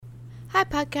Hi,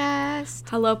 podcast.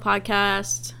 Hello,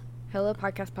 podcast. Hello,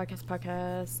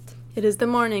 podcast. It is the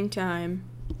morning time.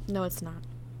 No, it's not.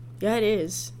 Yeah, it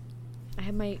is. I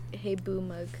have my Hey Boo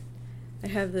mug. I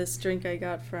have this drink I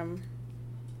got from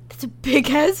That's a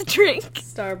big-ass drink.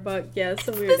 Starbucks. Yeah, it's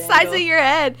a It's weird the size angle. of your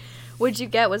head. What'd you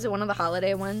get? Was it one of the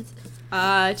holiday ones?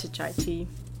 It's a chai tea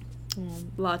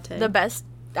latte. The best.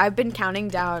 I've been counting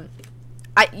down.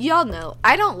 Y'all know,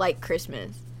 I don't like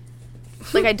Christmas.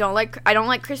 Like, I don't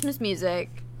like Christmas music.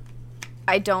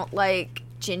 I don't like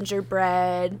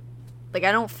gingerbread. Like,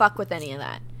 I don't fuck with any of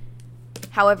that.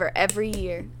 However, every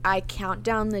year, I count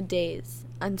down the days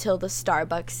until the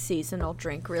Starbucks seasonal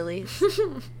drink release.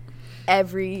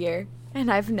 Every year.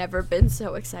 And I've never been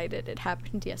so excited. It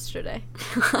happened yesterday.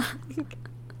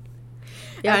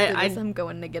 Yeah, After this, I'm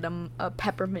going to get a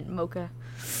peppermint mocha.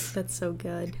 That's so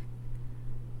good.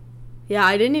 Yeah,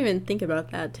 I didn't even think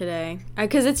about that today.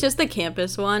 Because it's just the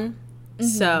campus one. Mm-hmm.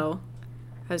 So,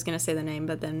 I was going to say the name,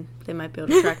 but then they might be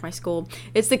able to track my school.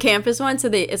 It's the campus one, so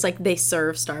it's like they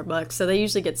serve Starbucks. So, they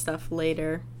usually get stuff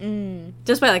later.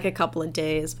 Just by like a couple of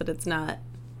days, but it's not.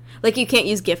 Like, you can't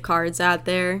use gift cards out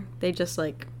there. They just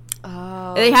like.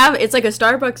 Oh. It's like a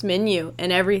Starbucks menu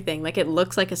and everything. Like, it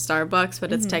looks like a Starbucks,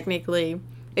 but it's technically.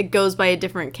 It goes by a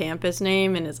different campus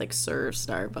name and it's like serves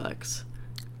Starbucks.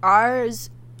 Ours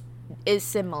is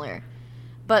similar,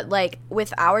 but like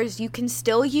with ours you can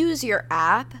still use your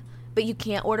app, but you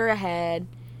can't order ahead,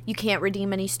 you can't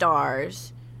redeem any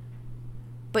stars,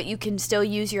 but you can still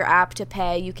use your app to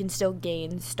pay, you can still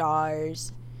gain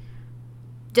stars.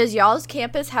 Does y'all's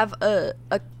campus have a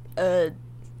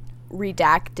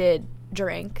redacted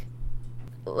drink?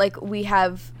 Like, we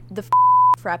have the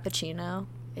Frappuccino,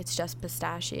 it's just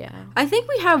pistachio. I think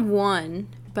we have one,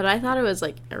 but I thought it was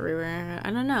like everywhere.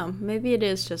 I don't know. Maybe it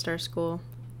is just our school.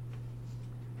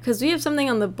 Because we have something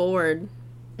on the board.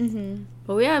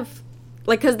 But we have,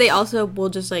 like, because they also will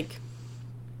just, like,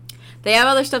 they have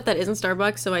other stuff that isn't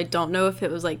Starbucks, so I don't know if it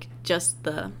was, like, just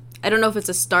I don't know if it's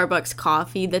a Starbucks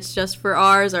coffee that's just for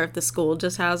ours, or if the school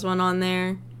just has one on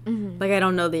there. Like, I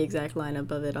don't know the exact lineup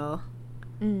of it all.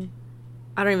 I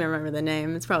don't even remember the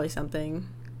name. It's probably something.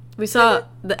 We saw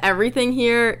the everything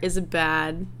here is a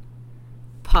bad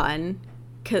pun,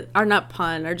 or not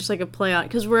pun, or just like a play on,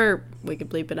 because we could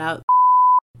bleep it out,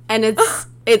 and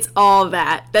it's all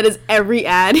that is every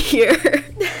ad here.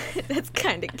 That's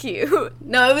kind of cute.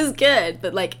 No, it was good,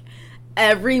 but like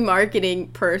every marketing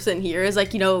person here is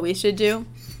like, you know what we should do?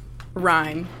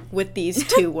 Rhyme with these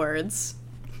two words.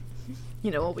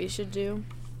 You know what we should do?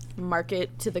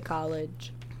 Market to the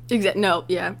college.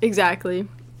 Exactly,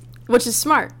 which is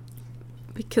smart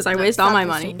because I waste all my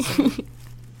money.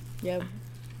 Yep.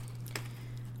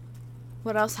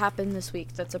 What else happened this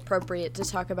week that's appropriate to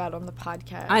talk about on the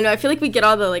podcast? I know. I feel like we get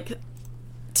all the, like,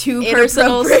 too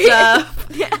personal stuff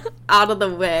out of the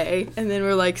way. And then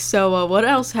we're like, so, what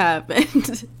else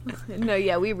happened? No,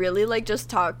 yeah, we really, like,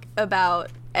 just talk about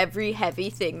every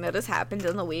heavy thing that has happened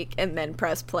in the week and then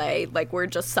press play. Like, we're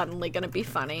just suddenly going to be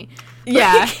funny.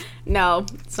 Yeah. No,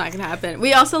 it's not going to happen.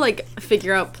 We also, like,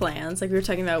 figure out plans. Like, we were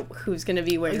talking about who's going to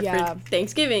be where for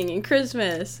Thanksgiving and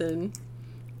Christmas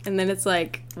and then it's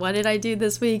like, what did I do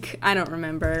this week? I don't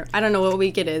remember. I don't know what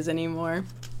week it is anymore.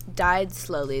 Died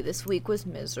slowly. This week was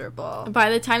miserable. By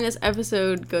the time this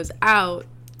episode goes out,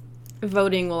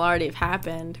 voting will already have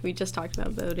happened. We just talked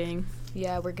about voting.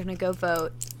 Yeah, we're going to go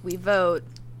vote. We vote.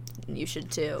 You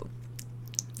should too.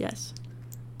 Yes.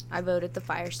 I vote at the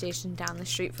fire station down the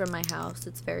street from my house.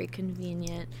 It's very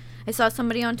convenient. I saw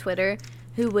somebody on Twitter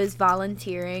who was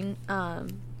volunteering.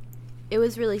 It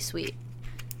was really sweet.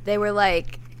 They were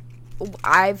like,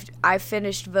 I've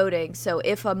finished voting, so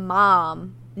if a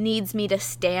mom needs me to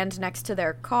stand next to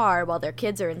their car while their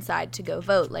kids are inside to go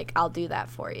vote, like, I'll do that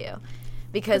for you.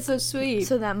 Because that's so sweet.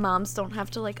 So that moms don't have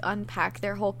to, like, unpack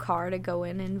their whole car to go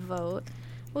in and vote.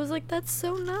 I was like, that's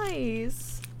so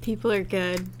nice. People are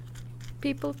good.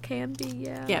 People can be,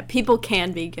 yeah. Yeah, people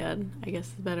can be good, I guess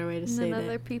is a better way to say that. And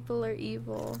other people are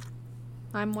evil.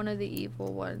 I'm one of the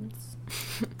evil ones.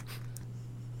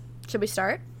 Should we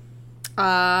start?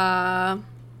 I'm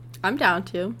down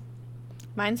to.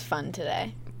 Mine's fun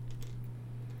today.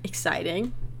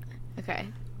 Exciting. Okay.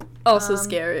 Also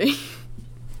scary.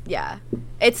 Yeah.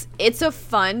 It's a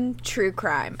fun true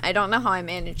crime. I don't know how I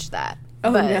managed that.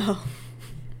 Oh, but,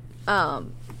 no.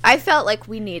 I felt like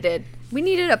we needed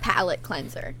a palate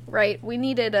cleanser, right? We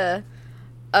needed a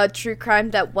true crime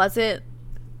that wasn't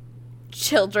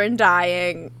children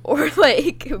dying or,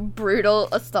 like, brutal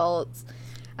assaults.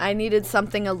 I needed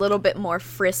something a little bit more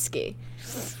frisky.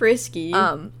 Frisky?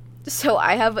 So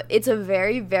it's a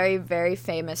very, very, very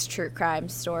famous true crime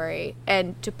story.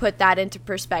 And to put that into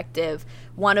perspective,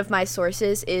 one of my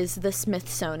sources is the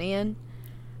Smithsonian.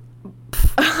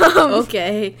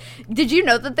 Okay. Did you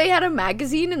know that they had a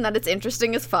magazine and that it's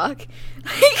interesting as fuck?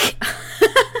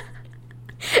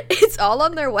 It's all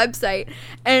on their website.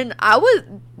 And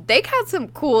they got some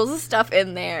cool stuff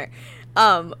in there.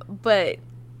 But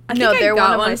no, they're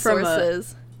one of my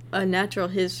sources. A natural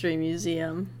history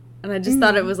museum. And I just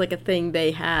thought it was like a thing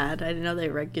they had. I didn't know they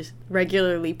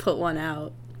regularly put one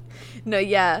out. No,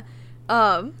 yeah.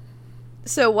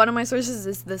 So one of my sources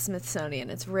is the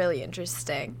Smithsonian. It's really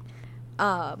interesting.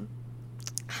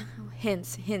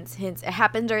 Hints. It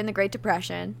happened during the Great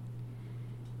Depression.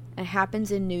 It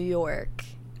happens in New York.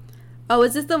 Oh,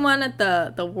 is this the one at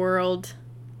the world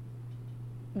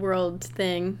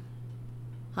thing?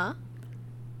 Huh?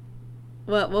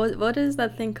 What is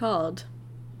that thing called?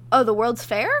 Oh, the World's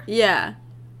Fair? Yeah.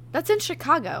 That's in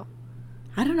Chicago.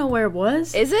 I don't know where it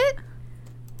was. Is it?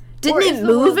 Didn't it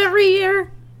move every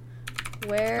year?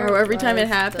 Where? Or every time it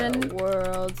happened? The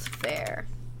World's Fair.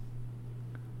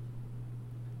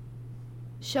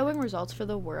 Showing results for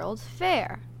the World's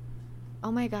Fair.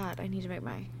 Oh my god, I need to make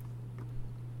my...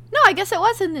 No, I guess it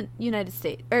was in the United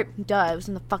States. It was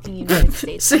in the fucking United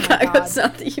States. Chicago's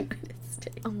not the United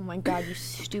States. Oh my god, you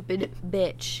stupid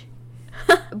bitch.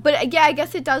 But yeah, I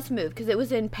guess it does move because it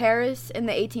was in Paris in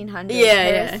the 1800s.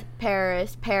 Yeah,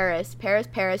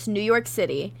 Paris, New York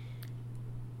City,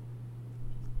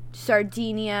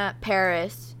 Sardinia,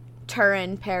 Paris,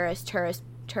 Turin, Paris,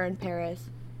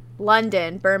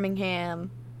 London, Birmingham.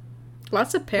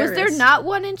 Lots of Paris. Was there not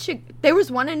one in There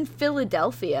was one in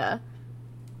Philadelphia.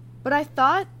 But I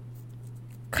thought,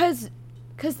 cause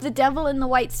The Devil in the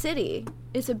White City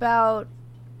is about...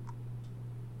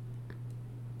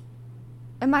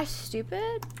 Am I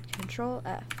stupid? Control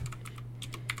F.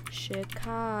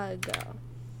 Chicago.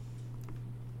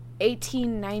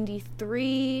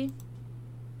 1893,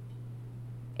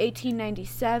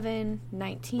 1897,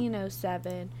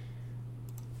 1907.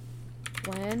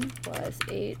 When was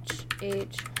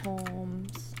H.H.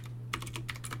 Holmes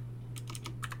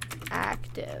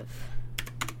active?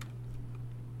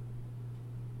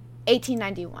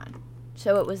 1891.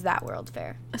 So it was that World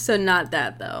Fair. So not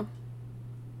that, though.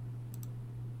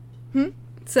 Hmm?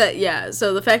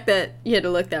 So the fact that you had to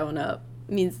look that one up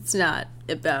means it's not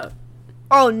about...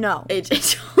 Oh, no.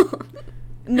 H.H. Holmes.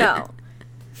 No.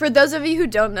 For those of you who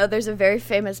don't know, there's a very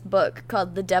famous book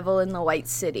called The Devil in the White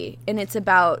City, and it's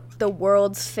about the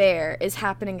World's Fair is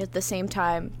happening at the same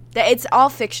time. It's all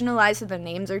fictionalized, so the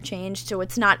names are changed, so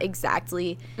it's not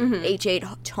exactly H.H.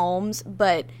 Holmes,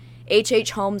 but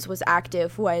H.H. Holmes was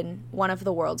active when one of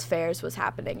the World's Fairs was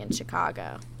happening in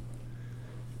Chicago.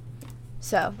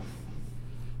 So...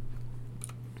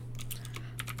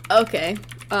 Okay.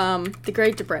 The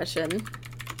Great Depression.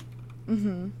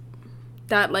 Mm-hmm.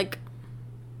 That, like,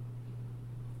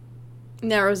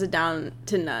 narrows it down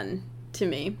to none to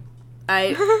me.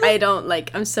 I don't,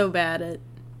 like, I'm so bad at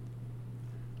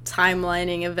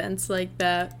timelining events like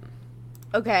that.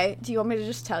 Okay, do you want me to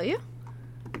just tell you?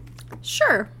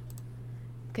 Sure.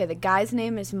 Okay, the guy's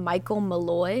name is Michael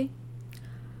Malloy.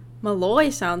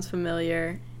 Malloy sounds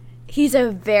familiar. He's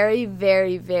a very,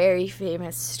 very, very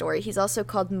famous story. He's also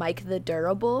called Mike the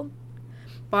Durable.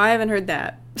 Well, I haven't heard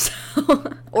that.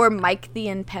 So. Or Mike the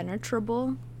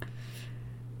Impenetrable.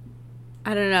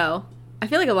 I don't know. I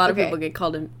feel like a lot of people get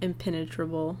called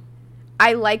impenetrable.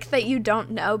 I like that you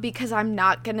don't know because I'm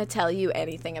not going to tell you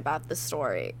anything about the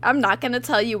story. I'm not going to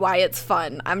tell you why it's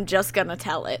fun. I'm just going to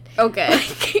tell it.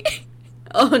 Okay.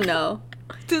 Oh, no.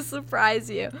 To surprise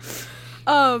you.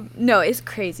 No, it's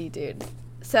crazy, dude.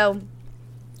 So,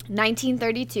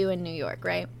 1932 in New York,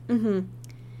 right? Mm-hmm.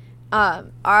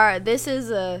 Our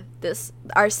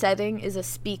setting is a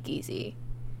speakeasy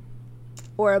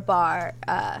or a bar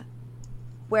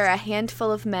where a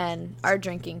handful of men are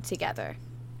drinking together.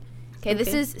 Okay,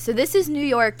 this is New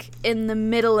York in the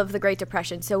middle of the Great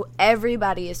Depression, so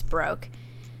everybody is broke.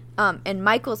 In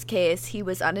Michael's case, he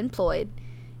was unemployed.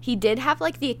 He did have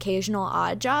like the occasional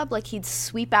odd job, like he'd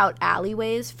sweep out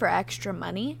alleyways for extra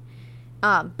money.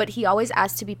 But he always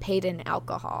asked to be paid in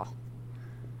alcohol.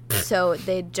 So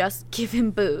they'd just give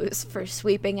him booze for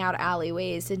sweeping out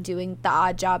alleyways and doing the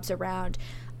odd jobs around.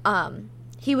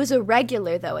 He was a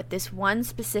regular, though, at this one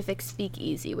specific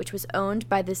speakeasy, which was owned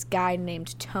by this guy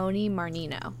named Tony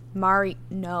Marino.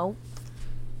 Marino.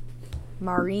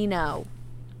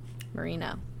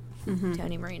 Mm-hmm.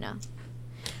 Tony Marino.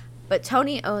 But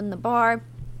Tony owned the bar.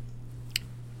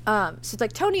 So it's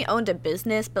like Tony owned a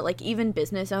business, but like even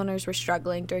business owners were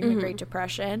struggling during the Great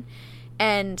Depression.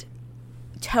 And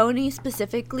Tony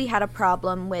specifically had a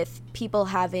problem with people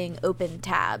having open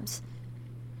tabs.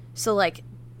 So, like,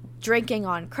 drinking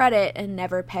on credit and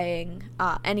never paying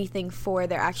anything for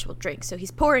their actual drink. So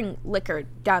he's pouring liquor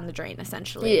down the drain,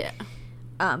 essentially. Yeah.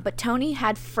 But Tony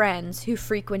had friends who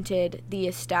frequented the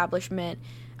establishment,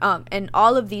 and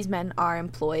all of these men are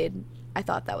employed. I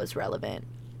thought that was relevant.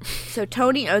 So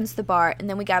Tony owns the bar, and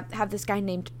then we have this guy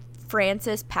named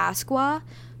Francis Pasqua,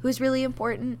 who's really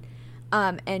important,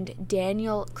 and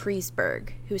Daniel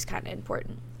Kreisberg, who's kind of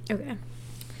important. Okay.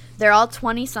 They're all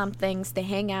 20-somethings. They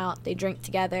hang out. They drink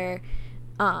together.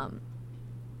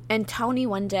 And Tony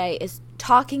one day is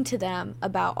talking to them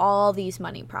about all these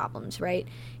money problems, right?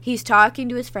 He's talking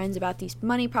to his friends about these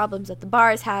money problems that the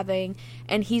bar is having,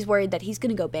 and he's worried that he's going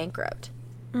to go bankrupt.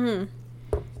 Mm.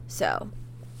 So,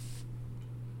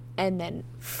 and then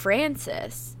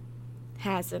Francis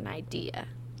has an idea.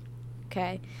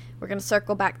 Okay? We're going to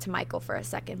circle back to Michael for a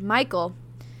second. Michael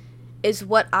is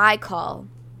what I call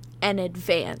an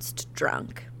advanced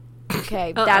drunk.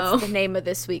 Okay? That's the name of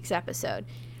this week's episode.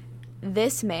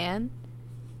 This man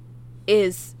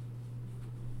is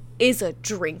a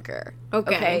drinker.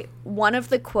 Okay. One of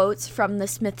the quotes from the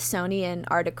Smithsonian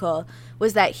article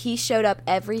was that he showed up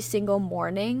every single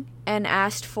morning and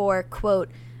asked for, quote,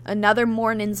 another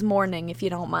morning's morning, if you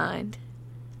don't mind.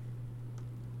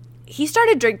 He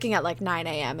started drinking at like 9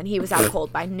 a.m. and he was out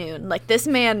cold by noon. Like, this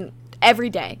man, every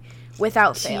day,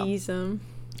 without fail. Jeez.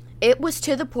 It was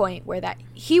to the point where that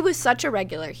he was such a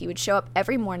regular. He would show up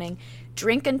every morning,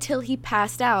 drink until he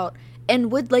passed out,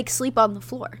 and would, like, sleep on the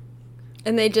floor.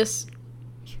 And they just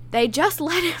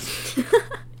let him.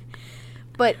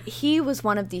 But he was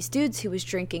one of these dudes who was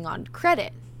drinking on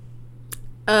credit.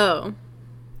 Oh.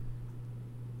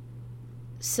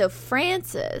 So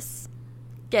Francis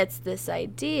gets this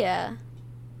idea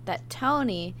that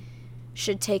Tony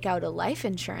should take out a life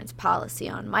insurance policy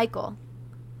on Michael,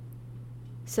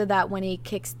 so that when he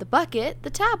kicks the bucket, the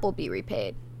tab will be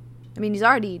repaid. I mean, he's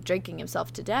already drinking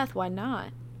himself to death. Why not?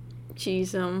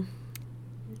 Jeez.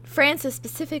 Francis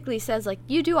specifically says, like,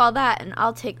 you do all that and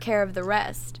I'll take care of the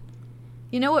rest.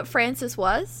 You know what Francis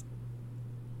was?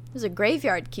 He was a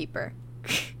graveyard keeper.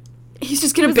 He's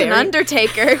just gonna bury. He was an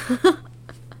undertaker.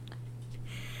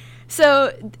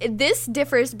 So this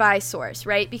differs by source,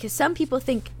 right? Because some people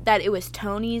think that it was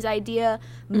Tony's idea.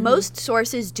 Mm-hmm. Most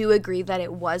sources do agree that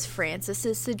it was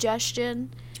Francis's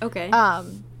suggestion. Okay.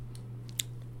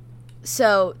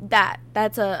 So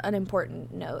that's an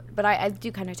important note. But I do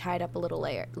kind of tie it up a little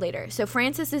later. So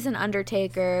Francis is an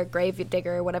undertaker, grave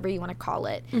digger, whatever you want to call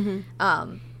it.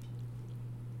 Mm-hmm.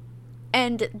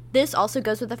 And this also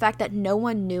goes with the fact that no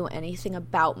one knew anything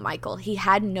about Michael. He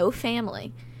had no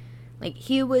family. Like,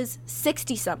 he was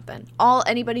 60-something. All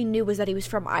anybody knew was that he was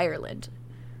from Ireland.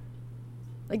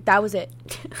 Like, that was it.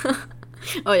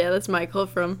 Oh, yeah, that's Michael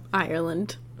from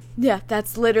Ireland. Yeah,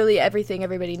 that's literally everything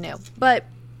everybody knew. But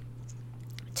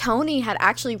Tony had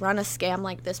actually run a scam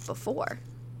like this before.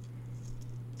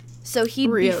 So he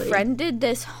befriended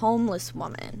this homeless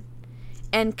woman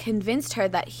and convinced her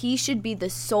that he should be the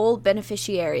sole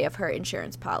beneficiary of her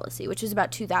insurance policy, which is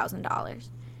about $2,000.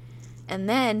 And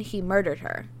then he murdered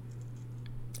her.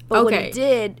 But what he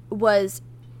did was,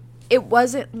 it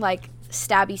wasn't like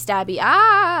stabby,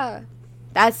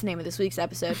 that's the name of this week's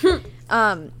episode.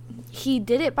 He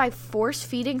did it by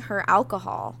force-feeding her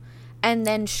alcohol and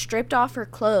then stripped off her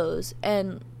clothes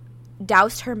and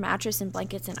doused her mattress and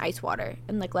blankets in ice water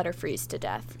and, like, let her freeze to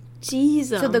death.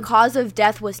 Jesus. So the cause of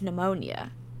death was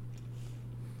pneumonia.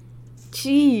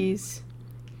 Jeez.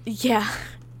 Yeah.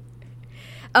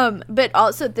 But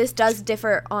also this does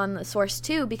differ on the source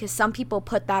too, because some people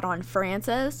put that on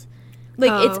Francis.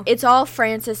 Like, it's all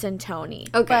Francis and Tony.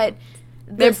 Okay.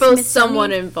 But they're both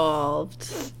someone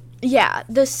involved. Yeah.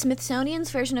 The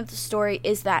Smithsonian's version of the story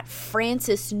is that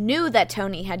Francis knew that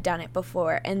Tony had done it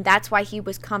before, and that's why he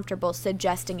was comfortable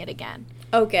suggesting it again.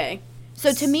 Okay.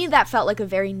 So to me, that felt like a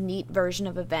very neat version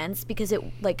of events, because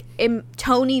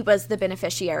Tony was the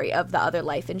beneficiary of the other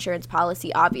life insurance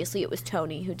policy. Obviously, it was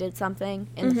Tony who did something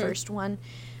in the first one.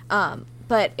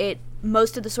 But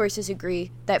most of the sources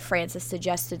agree that Francis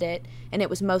suggested it, and it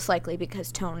was most likely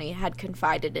because Tony had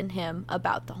confided in him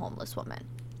about the homeless woman.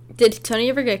 Did Tony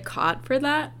ever get caught for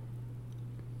that?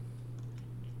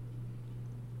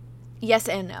 Yes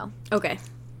and no. Okay.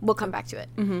 We'll come back to it.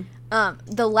 Mm-hmm.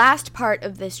 The last part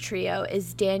of this trio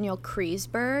is Daniel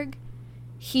Kreisberg.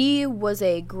 He was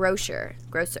a grocer.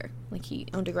 Like, he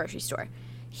owned a grocery store.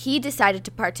 He decided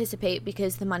to participate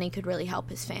because the money could really help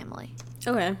his family.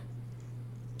 Okay.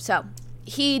 So,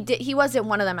 he wasn't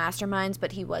one of the masterminds,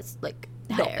 but he was, like,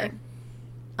 helping.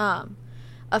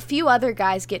 A few other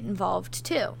guys get involved,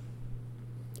 too.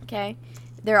 Okay?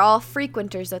 They're all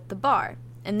frequenters at the bar.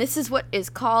 And this is what is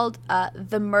called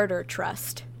the murder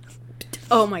trust.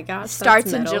 Oh my gosh.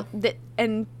 Starts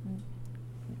in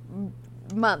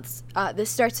months. This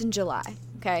starts in July.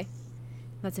 Okay?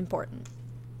 That's important.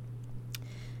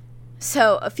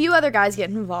 So, a few other guys get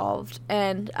involved,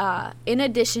 and in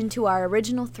addition to our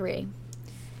original 3,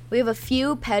 we have a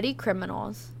few petty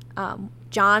criminals.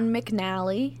 John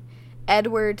McNally,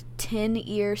 Edward Tin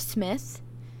Ear Smith,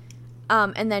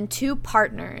 and then 2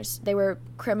 partners. They were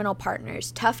criminal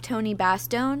partners, Tough Tony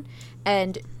Bastone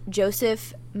and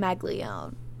Joseph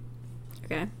Maglione.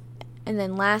 Okay. And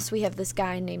then last we have this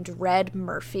guy named Red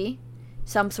Murphy.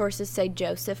 Some sources say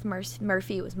Joseph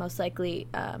Murphy was most likely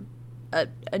a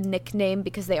nickname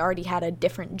because they already had a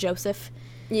different Joseph.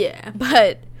 Yeah.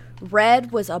 But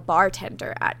Red was a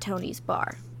bartender at Tony's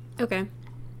bar. Okay.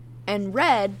 And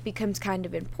Red becomes kind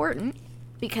of important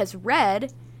because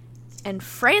Red and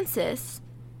Francis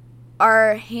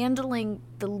are handling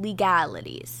the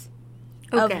legalities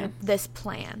of this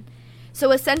plan.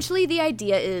 So essentially the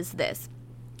idea is this.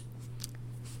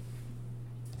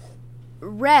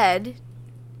 Red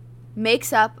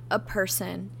makes up a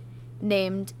person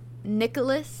named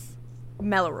Nicholas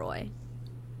Melroy.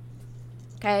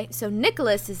 Okay, so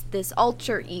Nicholas is this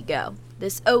alter ego,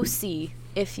 this OC,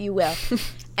 if you will.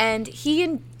 And he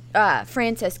and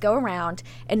Francis go around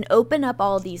and open up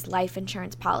all these life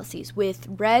insurance policies with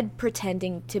Red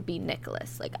pretending to be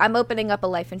Nicholas. Like, I'm opening up a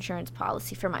life insurance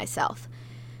policy for myself.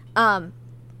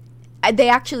 They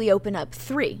actually open up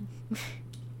 3.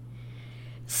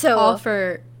 So all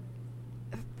for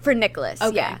Nicholas,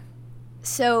 okay. Yeah.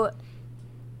 So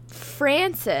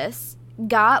Francis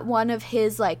got one of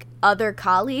his, like, other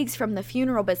colleagues from the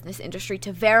funeral business industry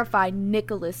to verify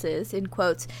Nicholas's, in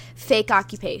quotes, fake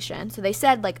occupation. So they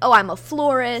said, like, oh, I'm a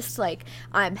florist, like,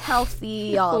 I'm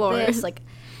healthy, all of this, like,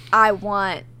 I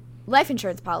want life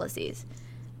insurance policies.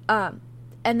 And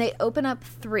they open up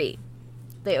 3.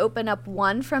 They open up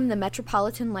one from the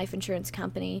Metropolitan Life Insurance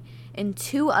Company and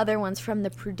 2 other ones from the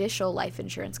Prudential Life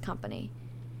Insurance Company.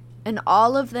 And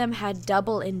all of them had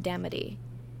double indemnity,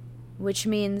 which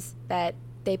means that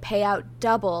they pay out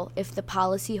double if the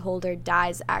policyholder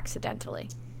dies accidentally.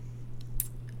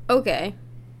 Okay.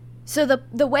 So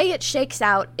the way it shakes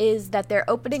out is that they're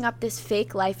opening up this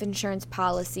fake life insurance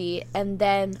policy, and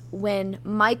then when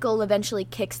Michael eventually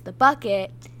kicks the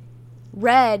bucket,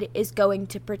 Red is going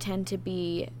to pretend to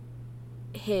be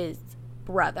his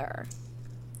brother.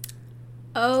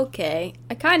 Okay.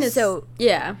 I kind of... So,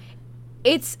 yeah.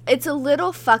 It's a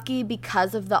little fucky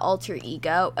because of the alter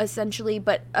ego, essentially,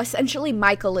 but essentially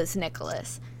Michael is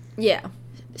Nicholas. Yeah.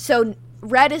 So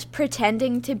Red is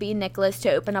pretending to be Nicholas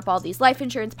to open up all these life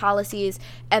insurance policies,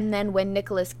 and then when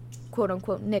Nicholas,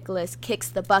 quote-unquote Nicholas, kicks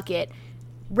the bucket,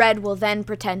 Red will then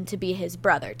pretend to be his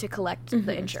brother to collect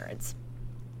the insurance.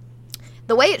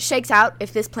 The way it shakes out,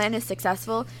 if this plan is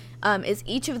successful, is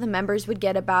each of the members would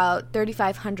get about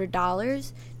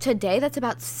 $3,500. Today, that's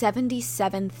about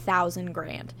 77,000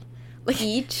 grand. Like,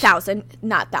 each?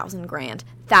 Not thousand grand.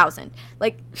 1,000.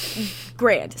 Like,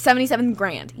 grand. 77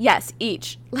 grand. Yes,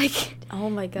 each. Like, oh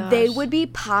my gosh. They would be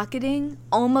pocketing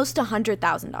almost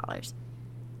 $100,000.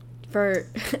 For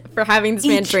having this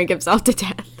man drink himself to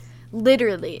death.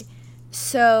 Literally.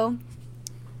 So,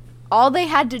 all they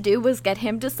had to do was get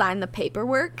him to sign the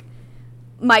paperwork,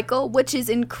 Michael, which is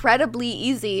incredibly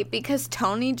easy because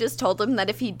Tony just told him that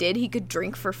if he did, he could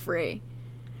drink for free.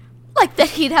 Like, that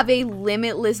he'd have a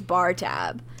limitless bar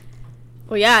tab.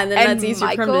 Well, yeah, and then that's easier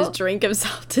for him to just drink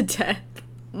himself to death.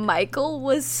 Michael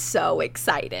was so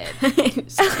excited.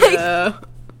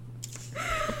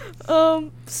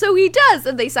 So he does,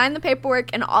 and they sign the paperwork,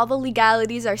 and all the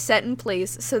legalities are set in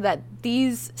place so that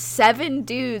these 7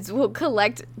 dudes will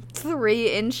collect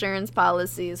 3 insurance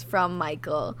policies from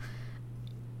Michael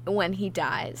when he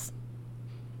dies.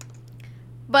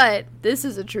 But this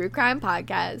is a true crime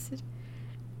podcast,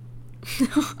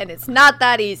 and it's not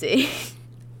that easy.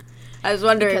 I was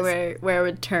wondering where it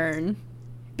would turn.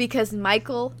 Because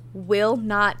Michael will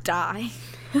not die.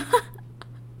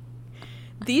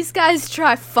 These guys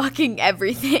try fucking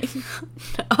everything.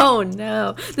 Oh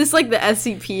no. This is like the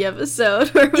SCP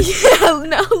episode. Yeah,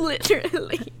 no,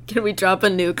 literally. Can we drop a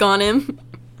nuke on him?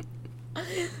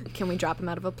 Can we drop him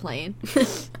out of a plane?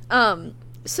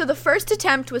 So the first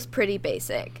attempt was pretty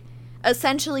basic.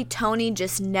 Essentially, Tony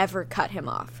just never cut him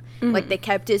off. Mm-hmm. Like,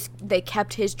 they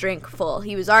kept his drink full.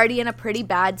 He was already in a pretty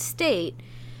bad state.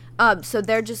 So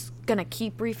they're just gonna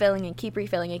keep refilling and keep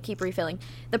refilling and keep refilling.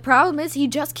 The problem is he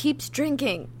just keeps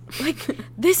drinking. Like,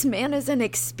 this man is an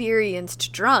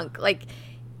experienced drunk. Like,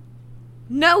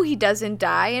 No, he doesn't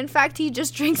die. In fact, he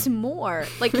just drinks more.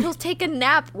 Like, he'll take a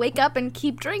nap, wake up, and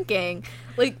keep drinking.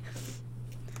 Like,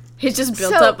 he's just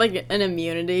built up, like, an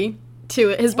immunity to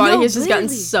it. His body has just gotten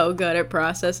so good at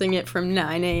processing it from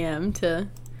 9 a.m. to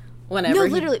whenever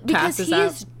he passes out. Because he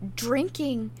is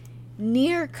drinking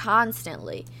near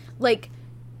constantly. Like,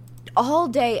 all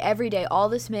day, every day, all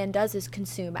this man does is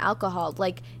consume alcohol.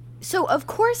 Like, so of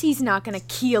course he's not going to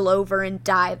keel over and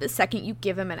die the second you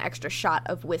give him an extra shot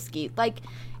of whiskey. Like,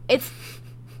 it's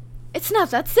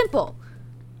not that simple.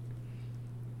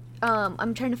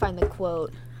 I'm trying to find the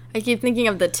quote. I keep thinking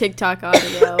of the TikTok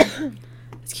audio.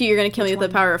 It's cute, you're going to kill me with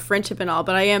the power of friendship and all,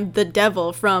 but I am the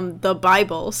devil from the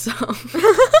Bible, so.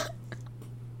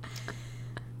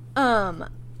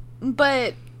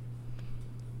 But,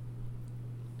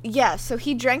 yeah, so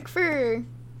he drank for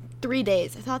 3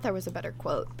 days. I thought that was a better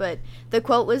quote, but the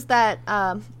quote was that,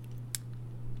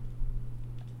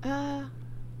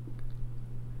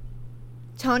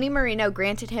 Tony Marino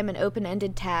granted him an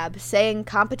open-ended tab, saying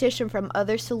competition from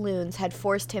other saloons had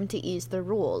forced him to ease the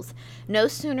rules. No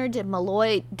sooner did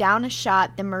Malloy down a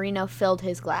shot than Marino filled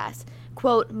his glass.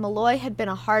 Quote, Malloy had been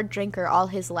a hard drinker all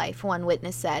his life, one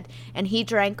witness said, and he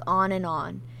drank on and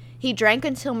on. He drank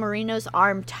until Marino's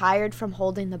arm tired from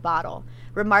holding the bottle.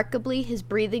 Remarkably, his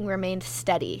breathing remained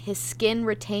steady. His skin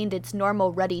retained its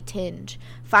normal ruddy tinge.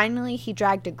 Finally, he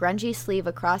dragged a grungy sleeve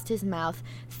across his mouth,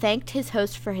 thanked his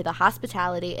host for the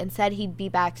hospitality, and said he'd be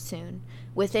back soon.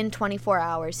 Within 24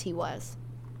 hours, he was.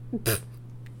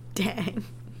 Dang.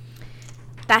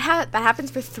 That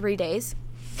happens for 3 days.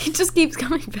 He just keeps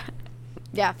coming back.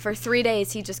 Yeah, for 3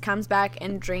 days, he just comes back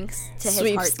and drinks to his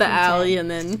Sweeps heart's the content. alley and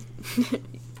then...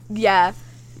 Yeah.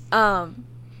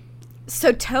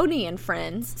 So Tony and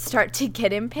friends start to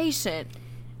get impatient.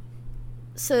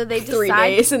 So they decide... 3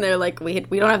 days, and they're like, we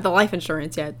don't have the life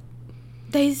insurance yet.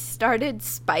 They started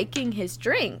spiking his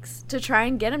drinks to try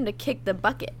and get him to kick the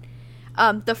bucket.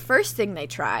 The first thing they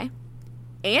try,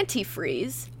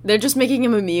 antifreeze. They're just making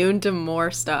him immune to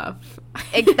more stuff.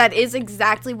 That is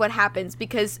exactly what happens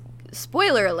because,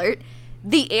 spoiler alert,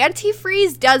 the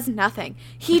antifreeze does nothing.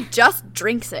 He just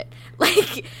drinks it.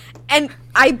 Like, and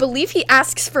I believe he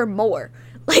asks for more.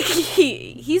 Like,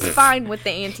 he's fine with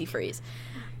the antifreeze.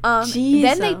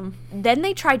 Then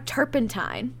they try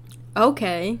turpentine.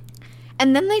 Okay.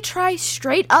 And then they try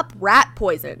straight up rat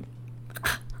poison.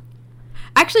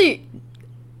 Actually,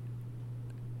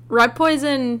 rat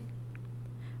poison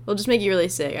will just make you really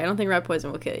sick. I don't think rat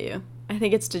poison will kill you. I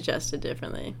think it's digested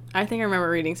differently. I think I remember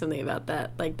reading something about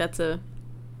that. Like, that's a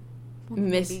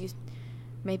Maybe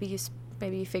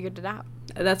you figured it out.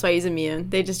 That's why he's immune.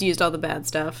 They just used all the bad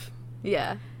stuff.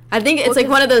 Yeah. I think it's like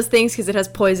one of those things because it has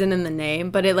poison in the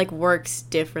name, but it like works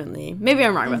differently. Maybe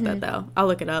I'm wrong about that though. I'll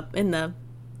look it up in the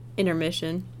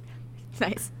intermission.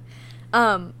 Nice.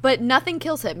 But nothing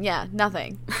kills him. Yeah,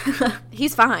 nothing.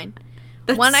 He's fine.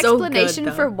 That's one so explanation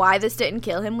good, for why this didn't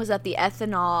kill him was that the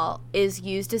ethanol is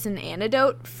used as an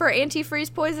antidote for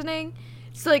antifreeze poisoning.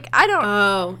 So like I don't.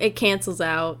 Oh, it cancels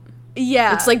out.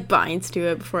 Yeah. It's like binds to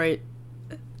it before it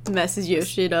messes your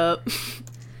shit up.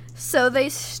 So they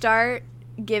start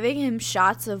giving him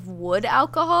shots of wood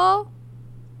alcohol.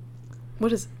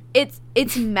 What is It's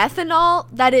methanol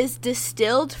that is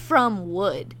distilled from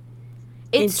wood.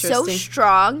 It's so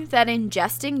strong that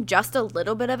ingesting just a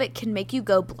little bit of it can make you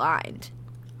go blind.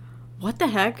 What the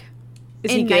heck?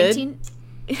 Is he good?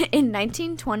 In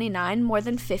 1929, more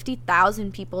than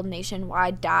 50,000 people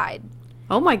nationwide died.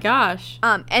 Oh my gosh.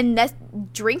 And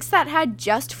drinks that had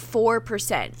just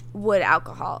 4% wood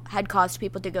alcohol had caused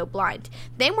people to go blind.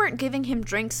 They weren't giving him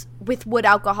drinks with wood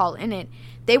alcohol in it.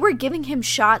 They were giving him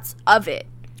shots of it.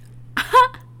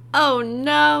 Oh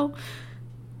no.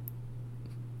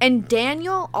 And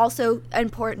Daniel, also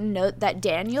important note that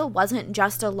Daniel wasn't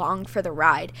just along for the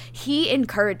ride. He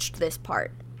encouraged this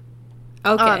part.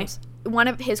 Okay. One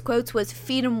of his quotes was,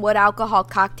 "Feed him wood alcohol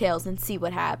cocktails and see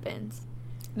what happens."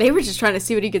 They were just trying to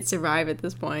see what he could survive at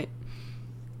this point.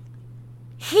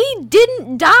 He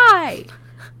didn't die.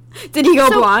 Did he go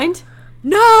blind?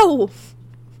 No.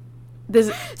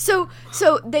 This. So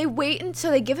they wait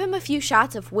until they give him a few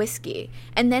shots of whiskey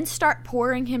and then start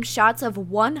pouring him shots of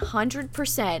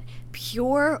 100%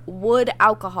 pure wood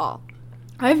alcohol.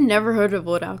 I've never heard of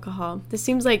wood alcohol. This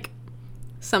seems like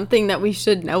something that we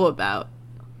should know about.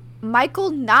 Michael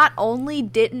not only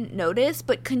didn't notice,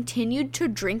 but continued to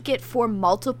drink it for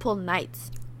multiple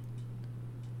nights.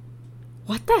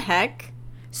 What the heck?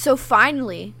 So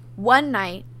finally, one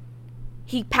night,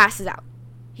 he passes out.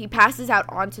 He passes out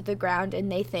onto the ground,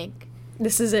 and they think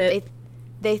this is it.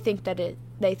 They think that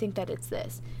it's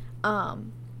this.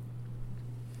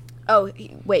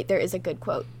 Wait, there is a good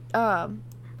quote. The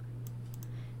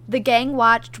gang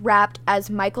watched wrapped as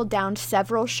Michael downed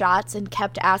several shots and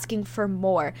kept asking for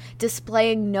more,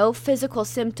 displaying no physical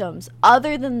symptoms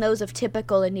other than those of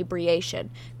typical inebriation.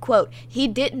 Quote, he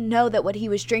didn't know that what he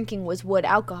was drinking was wood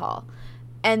alcohol,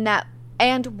 and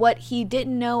what he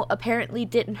didn't know apparently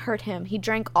didn't hurt him. He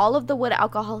drank all of the wood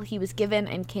alcohol he was given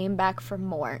and came back for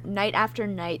more. Night after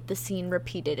night, the scene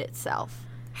repeated itself.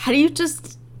 How do you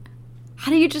just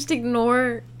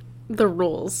ignore the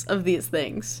rules of these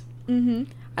things?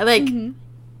 Mm-hmm. I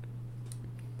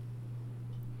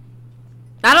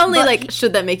not only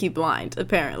should that make you blind,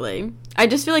 apparently. I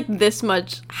just feel like this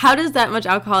much, how does that much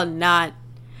alcohol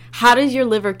how does your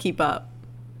liver keep up?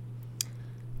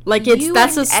 Like,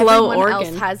 that's a slow organ.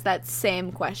 Everyone else has that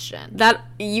same question.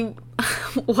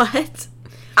 What?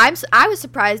 I was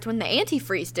surprised when the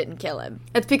antifreeze didn't kill him.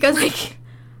 It's because,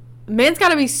 man's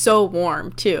gotta be so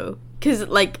warm, too. Because,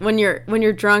 when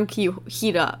you're drunk, you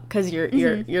heat up. Because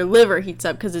your liver heats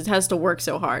up because it has to work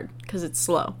so hard. Because it's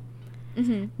slow.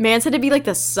 Mm-hmm. Man's had to be like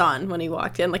the sun when he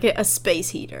walked in. Like a space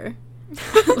heater.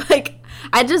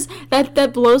 That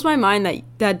blows my mind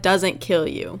that doesn't kill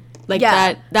you.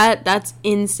 That's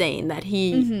insane. That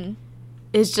he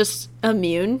is just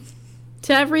immune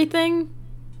to everything.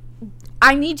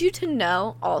 I need you to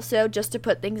know, also, just to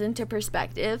put things into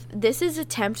perspective, this is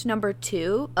attempt number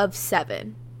 2 of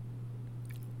 7.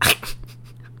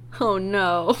 Oh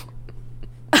no.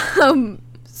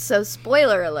 So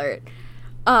spoiler alert.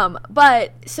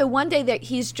 But so one day that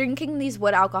he's drinking these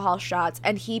wood alcohol shots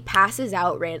and he passes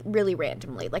out really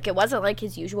randomly. Like, it wasn't like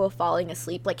his usual falling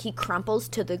asleep. Like, he crumples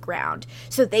to the ground.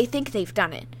 So they think they've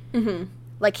done it. Mm-hmm.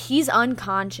 Like, he's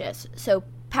unconscious. So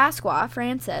Pasqua,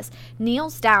 Francis,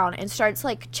 kneels down and starts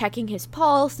checking his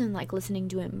pulse and listening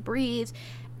to him breathe.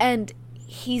 And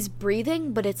he's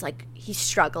breathing, but it's he's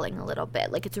struggling a little bit.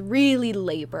 It's really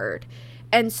labored.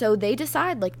 And so they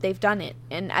decide they've done it.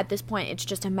 And at this point, it's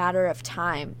just a matter of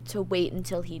time to wait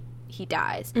until he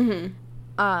dies.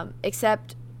 Mm-hmm.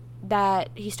 Except that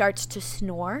he starts to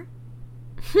snore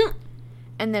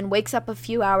and then wakes up a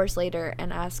few hours later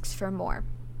and asks for more.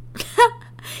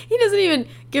 He doesn't even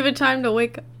give it time to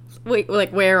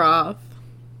wear off.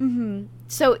 Mm-hmm.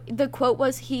 So the quote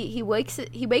was he wakes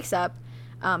up,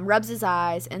 rubs his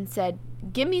eyes, and said,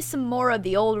 "Give me some more of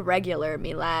the old regular,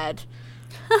 me lad."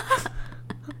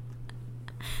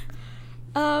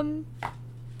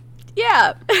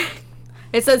 Yeah.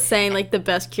 It's that saying, the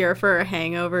best cure for a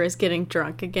hangover is getting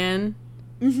drunk again.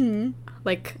 Mm-hmm.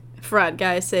 Frat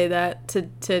guys say that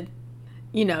to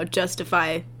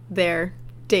justify their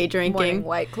day drinking. Morning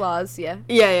White Claws, yeah.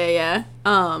 Yeah.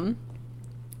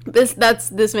 That's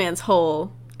this man's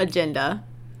whole agenda.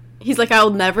 He's I'll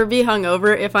never be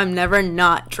hungover if I'm never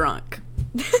not drunk.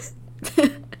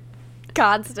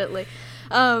 Constantly.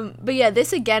 But yeah,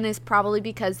 this again is probably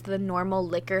because the normal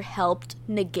liquor helped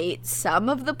negate some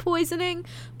of the poisoning,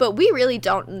 but we really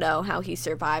don't know how he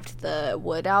survived the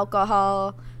wood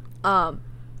alcohol.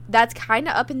 That's kind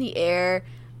of up in the air.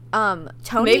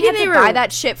 Tony had to buy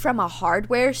that shit from a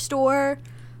hardware store.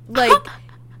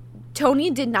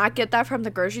 Tony did not get that from the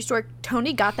grocery store.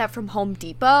 Tony got that from Home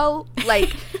Depot.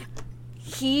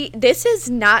 This is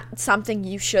not something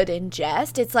you should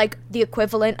ingest. It's the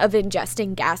equivalent of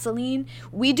ingesting gasoline.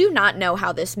 We do not know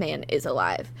how this man is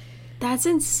alive. That's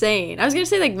insane. I was going to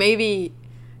say, maybe,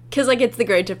 because, it's the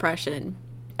Great Depression.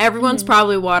 Everyone's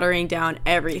probably watering down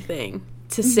everything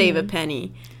to save a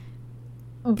penny.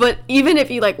 But even if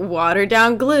you, water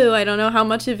down glue, I don't know how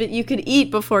much of it you could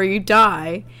eat before you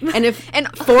die. And if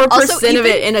 4% of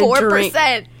it in a 4%, drink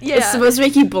is supposed to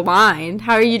make you blind,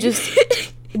 how are you just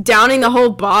downing the whole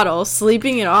bottle,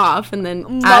 sleeping it off, and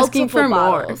then asking for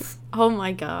bottles. More? Oh,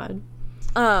 my God.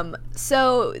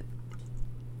 So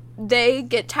they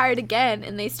get tired again,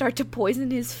 and they start to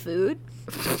poison his food.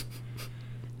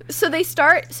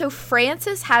 So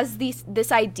Francis has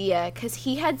this idea, because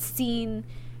he had seen...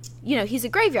 he's a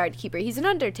graveyard keeper. He's an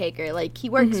undertaker. He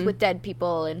works with dead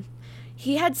people. And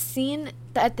he had seen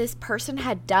that this person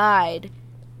had died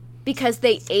because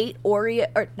they ate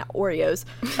oysters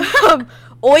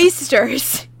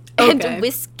and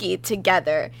whiskey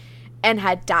together and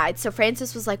had died. So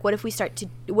Francis was like, what if we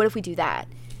do that?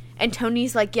 And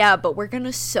Tony's like, yeah, but we're going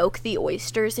to soak the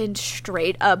oysters in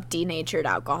straight up denatured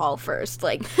alcohol first.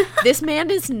 This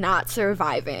man is not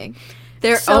surviving.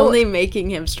 They're only making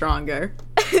him stronger.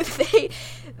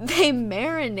 They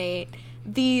marinate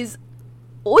these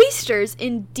oysters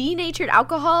in denatured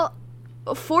alcohol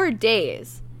for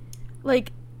days.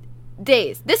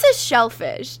 Days. This is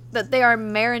shellfish that they are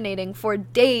marinating for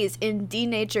days in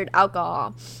denatured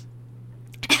alcohol.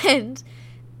 And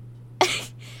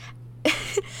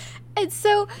And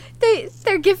so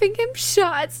they're giving him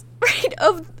shots, right,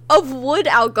 of wood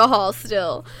alcohol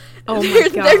still. Oh my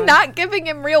God. They're not giving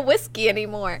him real whiskey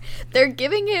anymore. They're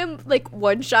giving him like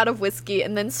one shot of whiskey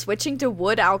and then switching to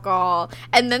wood alcohol.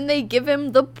 And then they give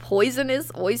him the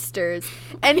poisonous oysters.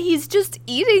 And he's just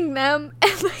eating them.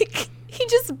 And like he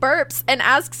just burps and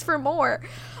asks for more.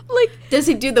 Like, does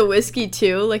he do the whiskey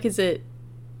too? Like, is it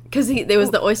because there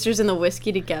was the oysters and the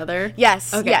whiskey together?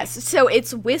 Yes, okay. Yes. So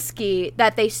it's whiskey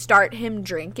that they start him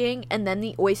drinking, and then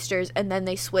the oysters, and then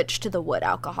they switch to the wood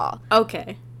alcohol.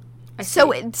 Okay.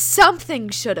 So something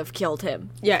should have killed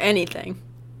him. Yeah, anything.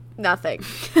 Nothing.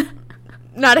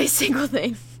 Not a single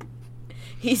thing.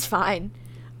 He's fine.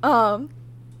 So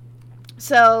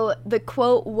the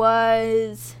quote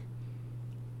was,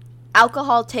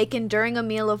 alcohol taken during a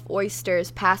meal of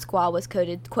oysters, Pasqua was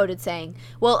quoted saying,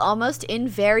 will almost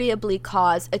invariably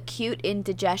cause acute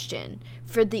indigestion,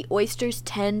 for the oysters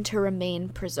tend to remain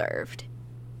preserved,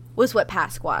 was what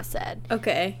Pasqua said.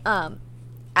 Okay.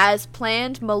 As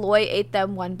planned, Malloy ate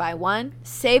them one by one,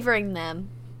 savoring them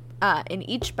in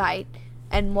each bite,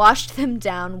 and washed them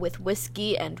down with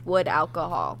whiskey and wood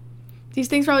alcohol. These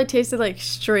things probably tasted like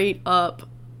straight up,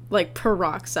 like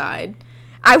peroxide.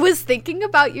 I was thinking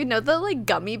about, the like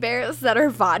gummy bears that are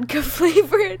vodka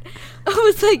flavored. I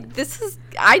was like,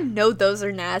 I know those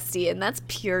are nasty, and that's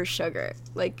pure sugar.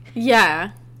 Like,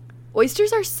 yeah.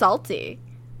 Oysters are salty.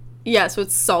 Yeah, so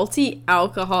it's salty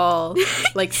alcohol,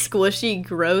 like squishy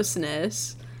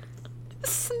grossness.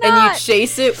 Snot. And you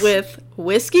chase it with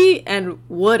whiskey and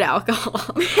wood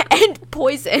alcohol. And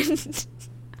poison.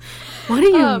 What do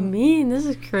you mean? This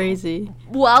is crazy.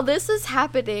 While this is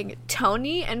happening,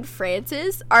 Tony and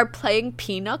Francis are playing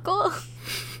Pinochle.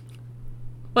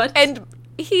 What? And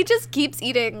he just keeps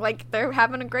eating like they're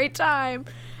having a great time.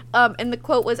 And the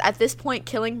quote was, at this point,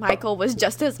 killing Michael was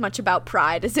just as much about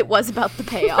pride as it was about the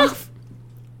payoff.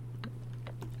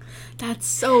 That's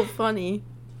so funny.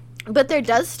 But there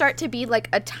does start to be like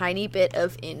a tiny bit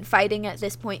of infighting at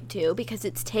this point too, because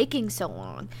it's taking so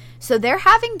long. So they're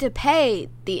having to pay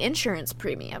the insurance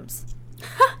premiums.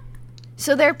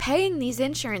 So they're paying these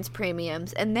insurance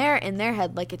premiums, and they're in their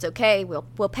head like, it's okay,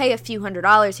 we'll pay a few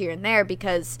 $100s here and there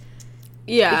because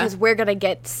we're gonna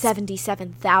get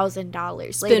 $77,000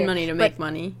 later. Spend money to make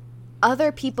money.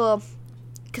 Other people,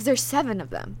 because there's 7 of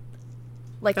them.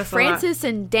 Like, that's Francis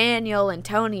and Daniel and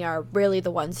Tony are really the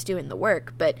ones doing the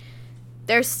work, but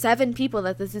there's 7 people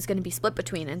that this is going to be split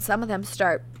between, and some of them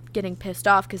start getting pissed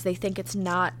off because they think it's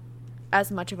not as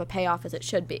much of a payoff as it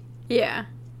should be. Yeah.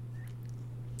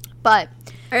 But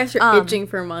I guess you're itching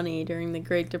for money during the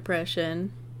Great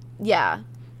Depression. Yeah.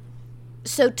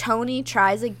 So Tony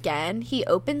tries again. He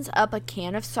opens up a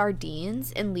can of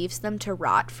sardines and leaves them to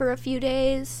rot for a few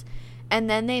days. And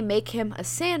then they make him a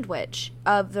sandwich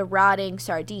of the rotting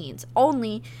sardines.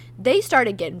 Only they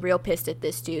started getting real pissed at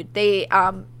this dude. They,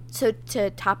 so to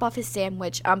top off his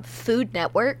sandwich, Food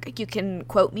Network, you can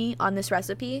quote me on this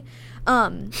recipe.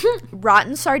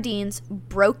 Rotten sardines,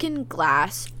 broken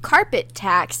glass, carpet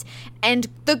tacks, and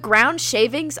the ground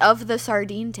shavings of the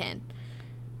sardine tin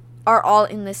are all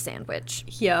in this sandwich.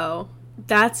 Yo,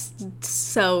 that's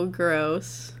so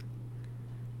gross.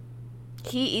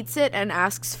 He eats it and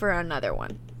asks for another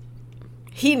one.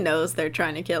 He knows they're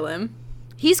trying to kill him.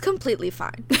 He's completely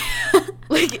fine.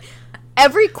 Like,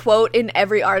 every quote in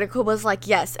every article was like,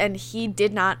 yes, and he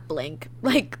did not blink.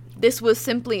 Like, this was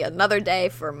simply another day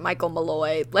for Michael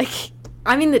Malloy. Like,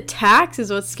 I mean, the tacks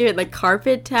is what's scary. Like,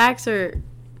 carpet tacks are...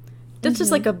 That's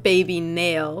just like a baby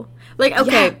nail. Like,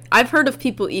 okay, yeah. I've heard of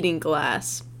people eating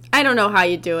glass. I don't know how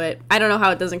you do it. I don't know how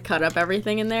it doesn't cut up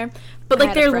everying in there. But,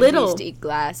 like, they're little. Used to eat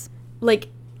glass. Like,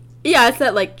 yeah, it's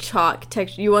that, like, chalk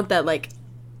texture. You want that, like,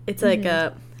 it's like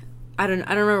a... I don't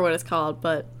remember what it's called,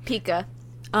 but... Pica.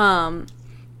 How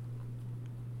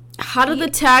do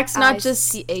the tacks not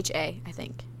just... P-I-C-H-A, I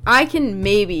think. I can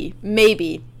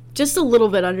maybe, just a little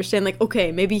bit understand, like,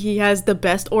 okay, maybe he has the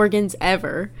best organs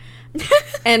ever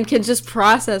and can just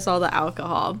process all the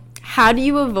alcohol. How do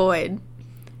you avoid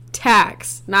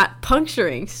tacks not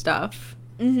puncturing stuff?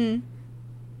 Mm-hmm.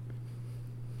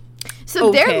 So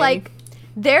okay.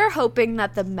 They're hoping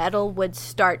that the metal would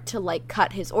start to, like,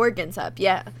 cut his organs up.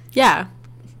 Yeah. Yeah.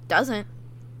 Doesn't.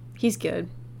 He's good.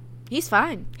 He's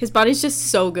fine. His body's just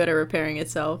so good at repairing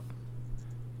itself.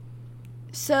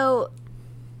 So,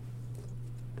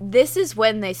 this is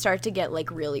when they start to get,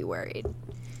 like, really worried.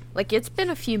 Like, it's been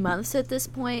a few months at this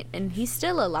point, and he's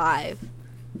still alive.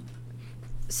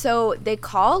 So, they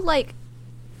call, like,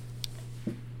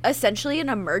 essentially an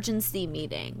emergency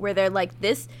meeting where they're like,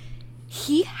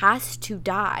 he has to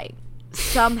die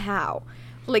somehow.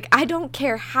 Like, I don't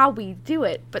care how we do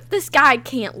it, but this guy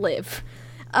can't live.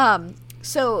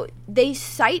 So they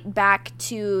cite back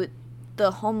to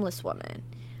the homeless woman.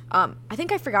 I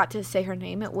think I forgot to say her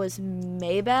name. It was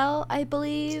Maybelle, I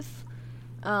believe.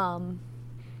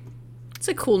 It's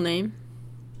a cool name.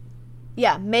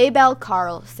 Yeah, Maybelle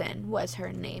Carlson was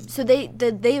her name. So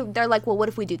they're like, well, what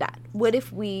if we do that? What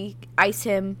if we ice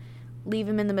him, leave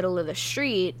him in the middle of the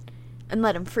street, and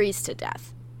let him freeze to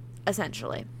death,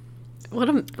 essentially.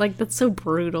 That's so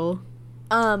brutal.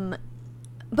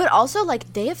 But also,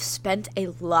 like, they have spent a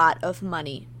lot of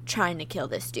money trying to kill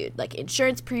this dude. Like,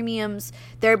 insurance premiums,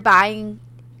 they're buying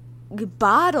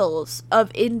bottles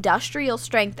of industrial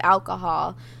strength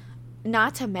alcohol,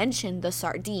 not to mention the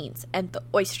sardines and the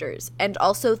oysters, and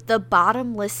also the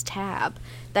bottomless tab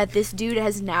that this dude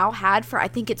has now had for, I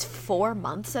think it's 4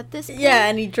 months at this point. Yeah,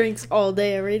 and he drinks all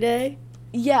day, every day.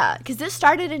 Yeah, because this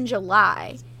started in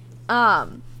July.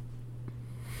 And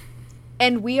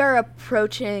we are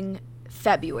approaching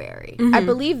February. Mm-hmm. I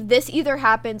believe this either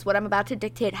happens, what I'm about to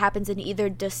dictate happens in either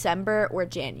December or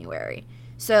January.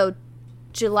 So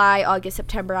July, August,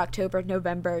 September, October,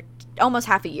 November, almost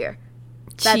half a year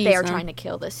that they are trying to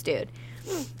kill this dude.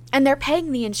 And they're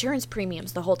paying the insurance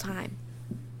premiums the whole time.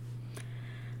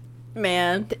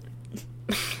 Man.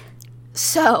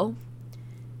 So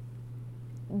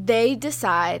they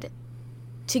decide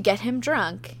to get him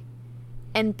drunk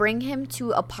and bring him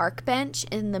to a park bench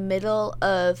in the middle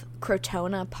of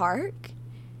Crotona Park.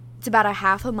 It's about a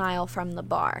half a mile from the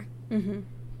bar.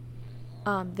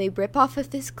 Mm-hmm. They rip off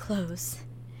of his clothes,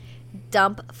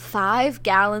 dump 5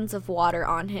 gallons of water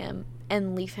on him,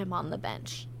 and leave him on the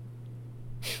bench.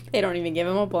 They don't even give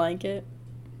him a blanket.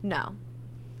 No.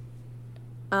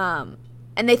 And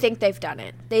they think they've done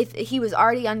it. He was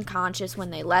already unconscious when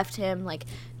they left him. Like,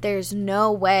 there's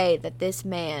no way that this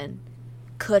man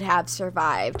could have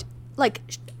survived, like,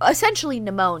 essentially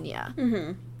pneumonia.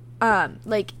 Mm-hmm.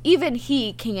 Like, even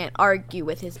he can't argue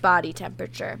with his body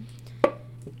temperature,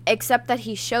 except that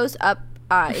he shows up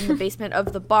in the basement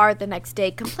of the bar the next day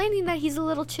complaining that he's a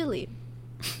little chilly.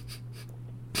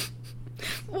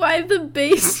 Why the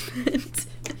basement?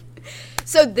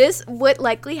 So what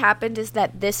likely happened is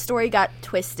that this story got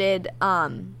twisted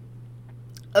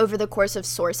over the course of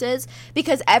sources,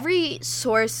 because every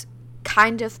source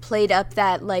kind of played up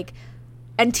that, like,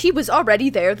 and he was already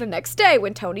there the next day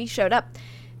when Tony showed up.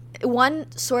 One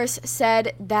source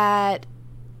said that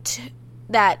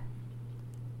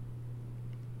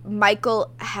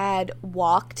Michael had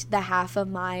walked the half a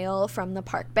mile from the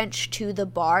park bench to the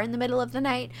bar in the middle of the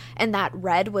night, and that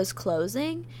Red was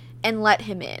closing, and let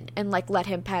him in and, like, let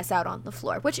him pass out on the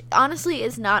floor, which honestly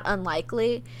is not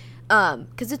unlikely,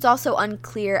 because it's also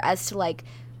unclear as to, like,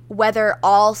 whether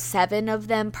all 7 of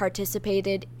them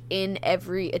participated in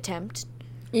every attempt.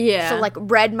 Yeah. So, like,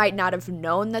 Red might not have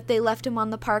known that they left him on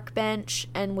the park bench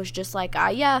and was just like,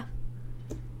 yeah,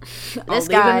 I'll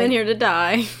leave him in here to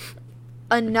die.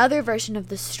 Another version of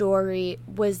the story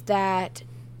was that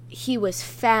he was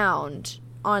found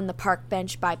on the park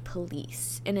bench by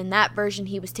police. And in that version,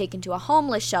 he was taken to a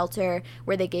homeless shelter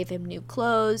where they gave him new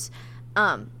clothes.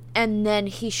 And then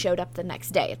he showed up the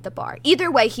next day at the bar. Either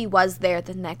way, he was there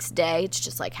the next day. It's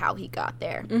just, like, how he got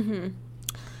there. Mm-hmm.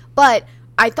 But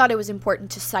I thought it was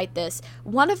important to cite this.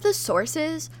 One of the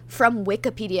sources from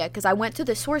Wikipedia, because I went to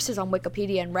the sources on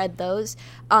Wikipedia and read those,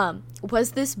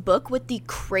 was this book with the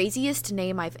craziest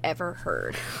name I've ever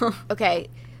heard. Okay.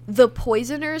 The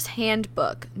Poisoner's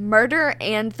Handbook, Murder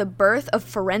and the Birth of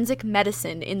Forensic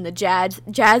Medicine in the Jazz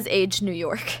Age, New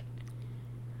York.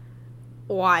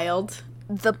 Wild.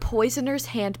 The Poisoner's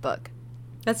Handbook.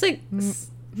 That's like...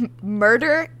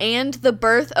 Murder and the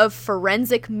Birth of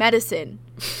Forensic Medicine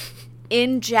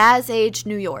in Jazz Age,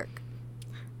 New York.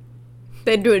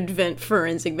 They had to invent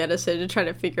forensic medicine to try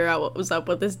to figure out what was up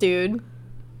with this dude.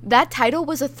 That title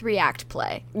was a 3-act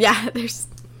play. Yeah, there's...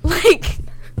 Like...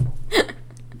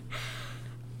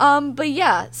 But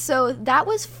yeah, so that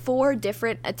was 4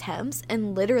 different attempts,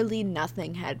 and literally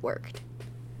nothing had worked.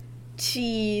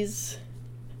 Jeez.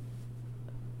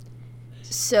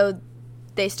 So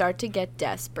they start to get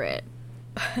desperate.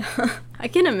 I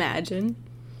can imagine.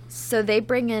 So they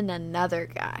bring in another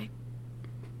guy.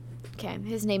 Okay,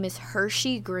 his name is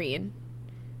Hershey Green,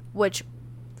 which,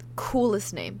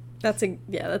 coolest name.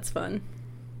 That's fun.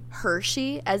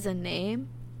 Hershey as a name,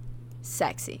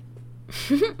 sexy.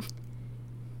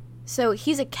 So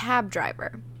he's a cab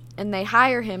driver, and they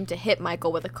hire him to hit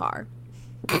Michael with a car.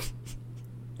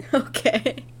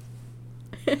 Okay.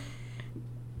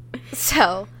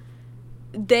 So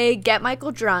they get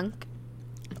Michael drunk,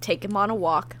 take him on a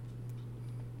walk,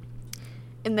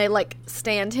 and they, like,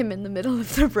 stand him in the middle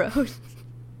of the road.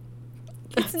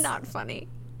 It's not funny.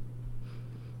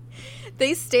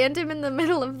 They stand him in the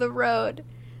middle of the road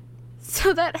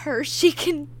so that Hershey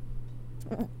can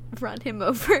run him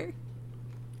over.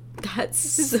 That's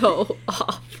so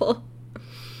awful.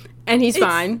 And he's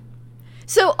fine.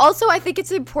 So also I think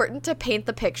it's important to paint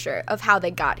the picture of how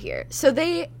they got here. So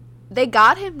they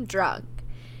got him drunk.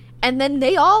 And then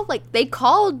they all, like, they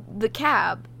called the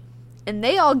cab. And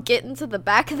they all get into the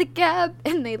back of the cab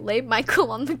and they lay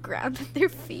Michael on the ground at their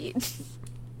feet.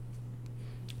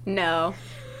 No.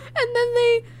 And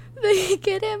then they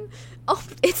get him. Oh,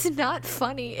 it's not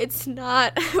funny. It's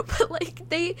not. But, like,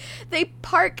 they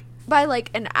park by, like,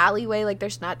 an alleyway. Like,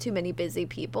 there's not too many busy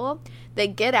people. They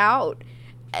get out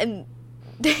and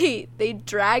they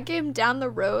drag him down the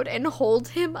road and hold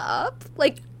him up,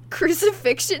 like,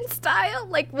 crucifixion style.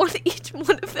 Like, each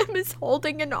one of them is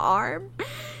holding an arm.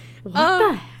 What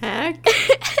the heck?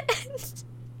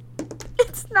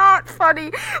 It's not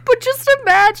funny, but just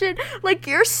imagine, like,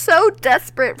 you're so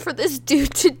desperate for this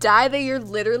dude to die that you're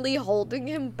literally holding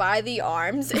him by the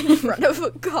arms in front of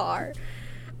a car.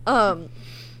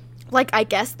 Like, I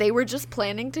guess they were just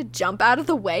planning to jump out of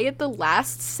the way at the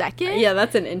last second. Yeah,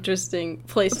 that's an interesting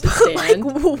place to stand.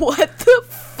 Like, what the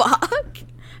fuck?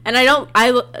 And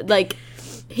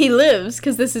he lives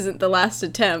because this isn't the last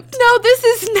attempt. No, this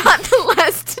is not the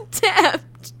last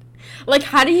attempt. Like,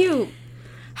 how do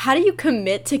you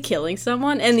commit to killing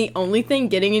someone and the only thing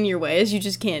getting in your way is you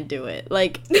just can't do it?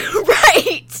 Like,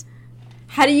 right.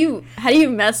 How do you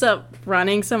mess up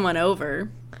running someone over?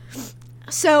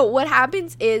 So what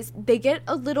happens is they get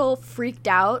a little freaked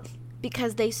out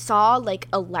because they saw, like,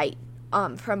 a light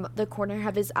from the corner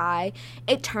of his eye.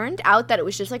 It turned out that it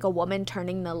was just, like, a woman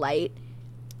turning the light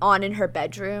on in her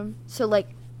bedroom. So, like,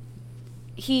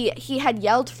 he had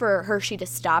yelled for Hershey to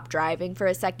stop driving for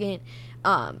a second,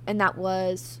 and that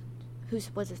was,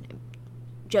 what's his name?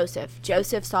 Joseph.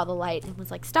 Joseph saw the light and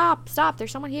was like, stop,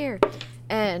 there's someone here.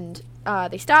 And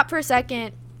they stop for a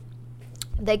second.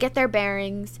 They get their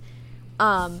bearings,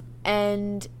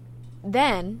 and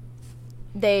then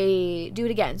they do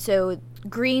it again. So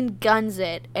Green guns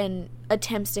it and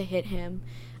attempts to hit him,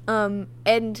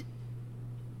 and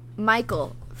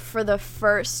Michael, for the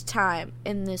first time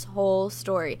in this whole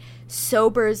story,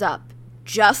 sobers up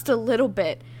just a little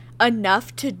bit,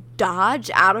 enough to dodge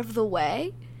out of the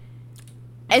way.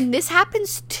 And this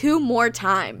happens 2 more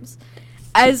times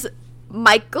as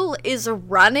Michael is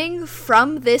running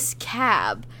from this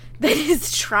cab that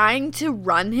is trying to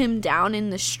run him down in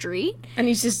the street. And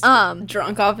he's just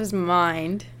drunk off his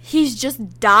mind. He's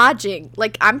just dodging.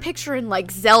 Like, I'm picturing,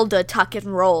 like, Zelda tuck and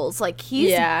rolls. Like,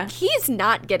 he's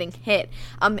not getting hit.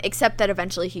 Except that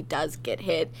eventually he does get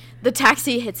hit. The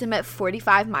taxi hits him at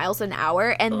 45 miles an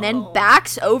hour and then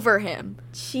backs over him.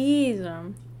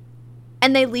 Jeez.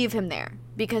 And they leave him there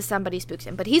because somebody spooks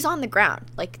him. But he's on the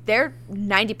ground. Like, they're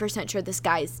 90% sure this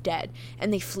guy is dead.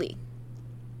 And they flee.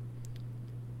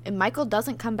 And Michael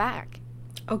doesn't come back.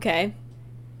 Okay.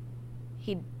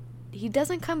 He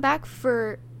doesn't come back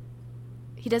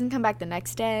he doesn't come back the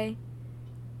next day,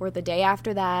 or the day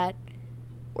after that,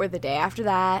 or the day after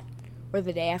that, or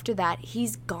the day after that.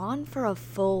 He's gone for a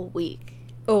full week.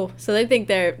 Oh, so they think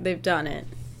they've done it.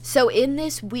 So in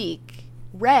this week,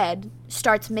 Red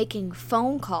starts making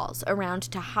phone calls around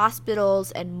to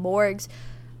hospitals and morgues,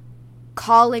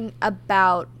 calling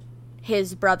about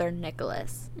his brother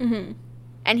Nicholas. Mm-hmm.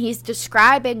 And he's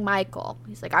describing Michael.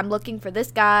 He's like, I'm looking for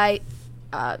this guy.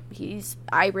 He's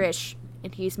Irish,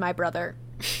 and he's my brother.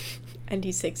 And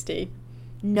he's 60.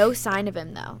 No sign of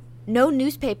him, though. No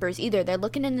newspapers either. They're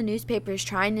looking in the newspapers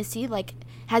trying to see, like,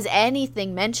 has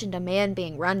anything mentioned a man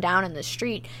being run down in the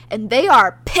street? And they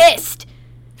are pissed.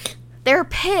 They're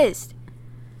pissed.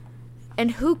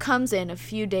 And who comes in a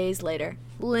few days later,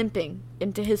 limping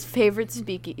into his favorite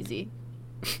speakeasy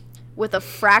with a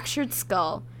fractured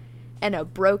skull and a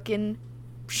broken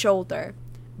shoulder,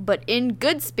 but in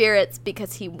good spirits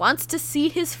because he wants to see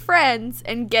his friends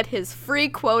and get his free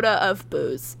quota of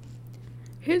booze.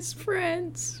 His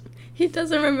friends. He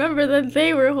doesn't remember that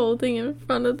they were holding him in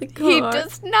front of the car. He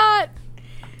does not.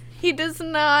 He does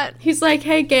not. He's like,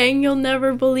 hey, gang, you'll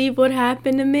never believe what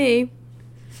happened to me.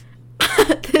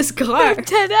 This car.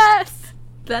 Dead ass.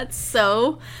 That's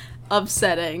so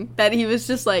upsetting that he was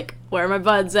just like, where are my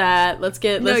buds at? Let's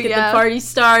get the party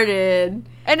started.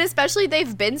 And especially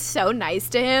they've been so nice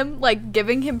to him, like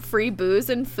giving him free booze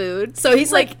and food. So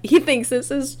he's like he thinks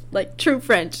this is like true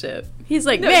friendship. He's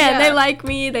like, they like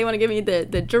me. They want to give me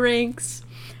the drinks.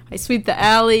 I sweep the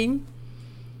alley.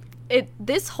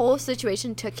 This whole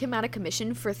situation took him out of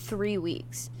commission for 3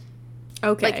 weeks.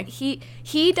 Okay. Like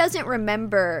he doesn't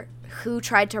remember who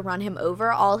tried to run him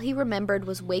over, all he remembered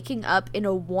was waking up in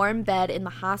a warm bed in the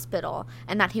hospital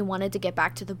and that he wanted to get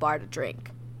back to the bar to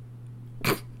drink.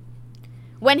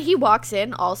 When he walks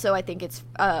in, also, I think it's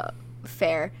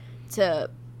fair to...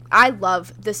 I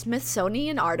love... The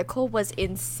Smithsonian article was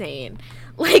insane.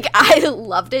 Like, I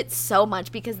loved it so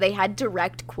much because they had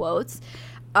direct quotes.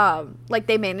 Like,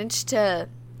 they managed to...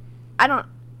 I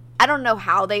don't know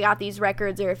how they got these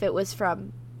records or if it was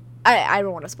from... I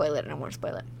don't want to spoil it. I don't want to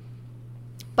spoil it.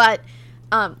 But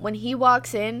when he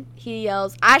walks in, he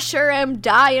yells, "I sure am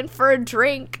dying for a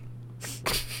drink."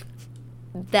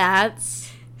 That's...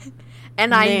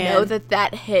 And I know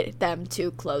that hit them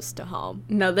too close to home.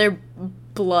 No, their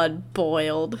blood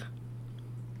boiled.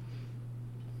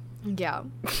 Yeah.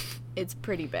 It's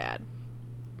pretty bad.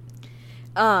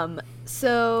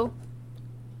 So,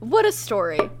 what a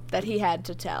story that he had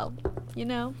to tell, you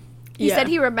know? He said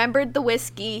he remembered the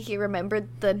whiskey, he remembered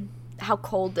how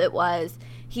cold it was,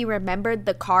 he remembered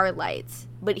the car lights,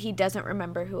 but he doesn't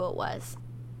remember who it was.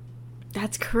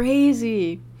 That's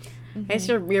crazy. I guess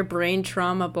your brain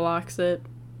trauma blocks it.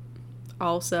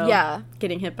 Also,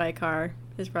 getting hit by a car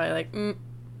is probably like,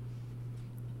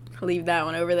 leave that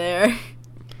one over there.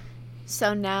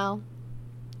 So now,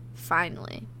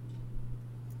 finally,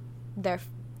 they're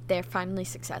finally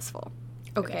successful.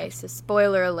 Okay, so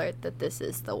spoiler alert that this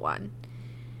is the one.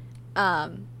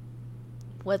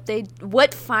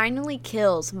 What finally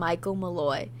kills Michael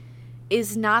Malloy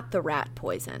is not the rat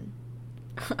poison.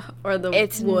 Or the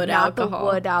it's wood not alcohol.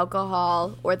 the wood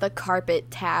alcohol or the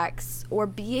carpet tax or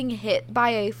being hit by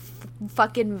a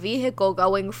fucking vehicle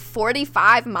going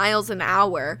 45 miles an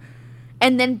hour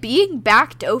and then being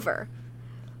backed over.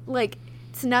 Like,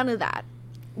 it's none of that.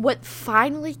 What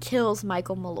finally kills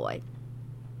Michael Malloy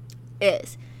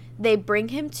is they bring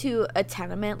him to a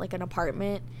tenement, like an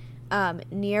apartment,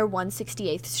 near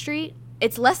 168th Street.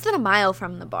 It's less than a mile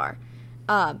from the bar.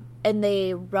 And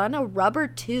they run a rubber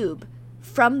tube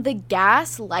from the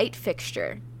gas light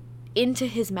fixture into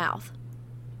his mouth.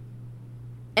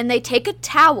 And they take a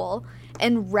towel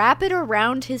and wrap it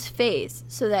around his face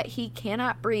so that he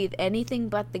cannot breathe anything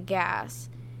but the gas.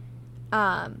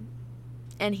 And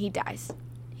he dies.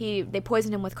 They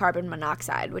poison him with carbon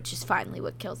monoxide, which is finally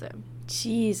what kills him.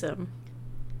 Jeez.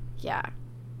 Yeah.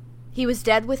 He was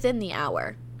dead within the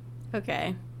hour.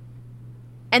 Okay.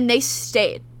 And they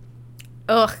stayed.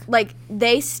 Ugh. Like,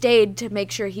 they stayed to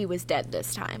make sure he was dead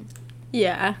this time.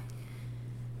 Yeah.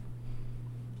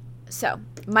 So,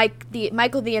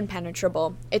 Michael the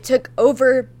Impenetrable. It took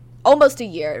over almost a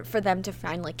year for them to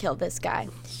finally kill this guy.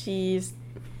 Jeez.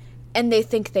 And they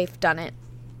think they've done it.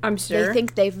 I'm sure. They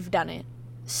think they've done it.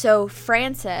 So,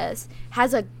 Francis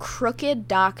has a crooked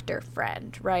doctor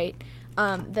friend, right?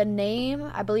 The name,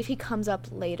 I believe he comes up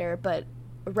later, but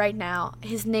right now,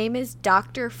 his name is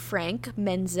Dr. Frank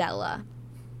Manzella.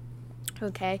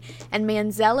 Okay? And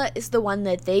Manzella is the one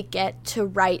that they get to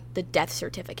write the death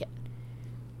certificate.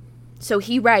 So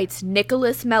he writes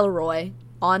Nicholas Melroy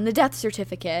on the death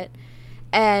certificate,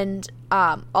 and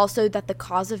also that the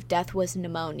cause of death was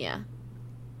pneumonia.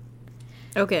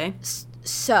 Okay.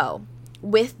 So,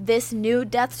 with this new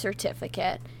death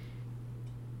certificate,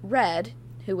 Red,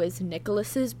 who is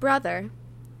Nicholas's brother,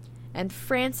 and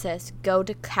Francis go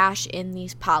to cash in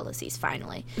these policies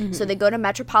finally. Mm-hmm. So they go to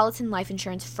Metropolitan Life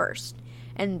Insurance first,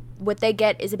 and what they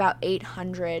get is about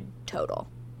 $800 total.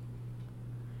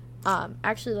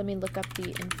 Actually, let me look up the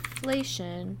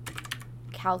inflation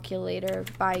calculator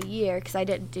by year, because I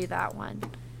didn't do that one.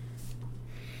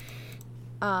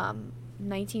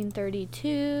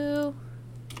 1932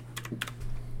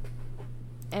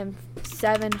 and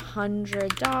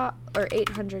 $700 or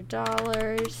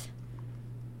 $800.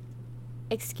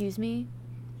 Excuse me.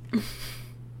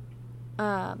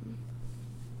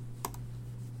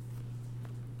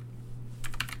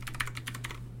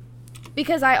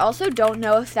 Because I also don't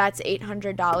know if that's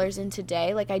 $800 in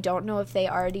today. Like, I don't know if they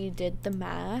already did the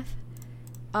math.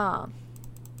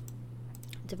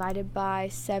 Divided by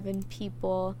 7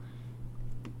 people.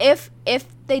 If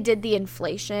they did the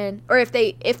inflation, or if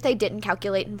they didn't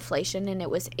calculate inflation and it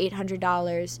was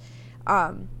 $800,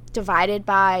 divided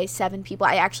by 7 people,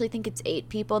 I actually think it's 8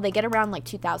 people. They get around like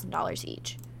 $2,000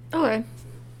 each. Okay.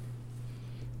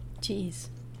 Jeez.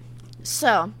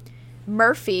 So,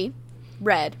 Murphy,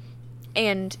 Red,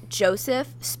 and Joseph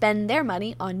spend their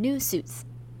money on new suits.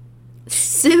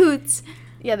 Suits?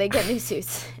 Yeah, they get new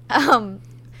suits.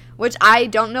 Which I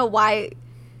don't know why.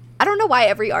 I don't know why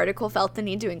every article felt the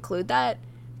need to include that.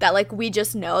 That, like, we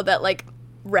just know that, like,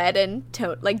 Red and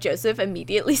Joseph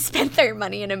immediately spent their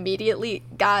money and immediately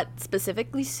got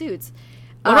specifically suits.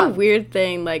 What a weird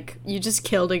thing. Like, you just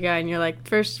killed a guy and you're like,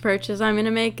 first purchase I'm going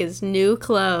to make is new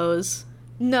clothes.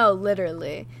 No,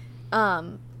 literally.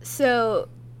 So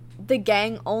the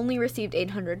gang only received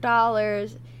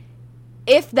 $800.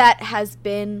 If that has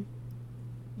been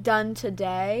done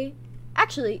today,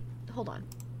 actually, hold on.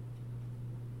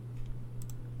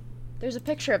 There's a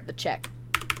picture of the check.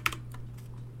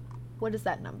 What is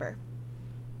that number?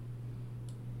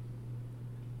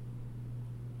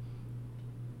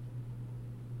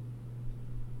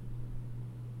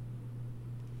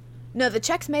 No, the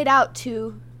check's made out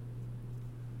to...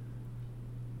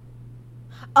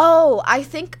 Oh, I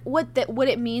think what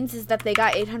it means is that they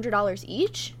got $800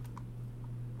 each.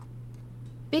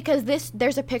 Because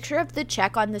there's a picture of the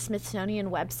check on the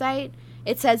Smithsonian website.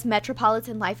 It says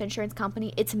Metropolitan Life Insurance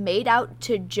Company. It's made out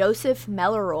to Joseph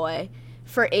Melleroy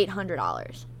for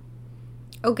 $800.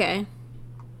 Okay.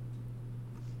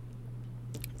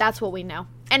 That's what we know.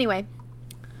 Anyway,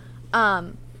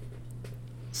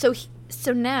 so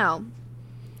now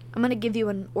I'm going to give you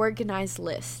an organized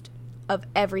list of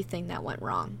everything that went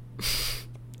wrong.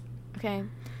 Okay?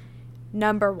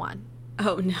 Number 1.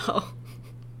 Oh, no.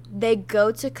 They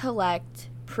go to collect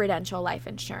Prudential life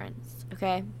insurance,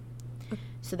 okay?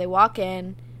 So they walk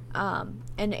in,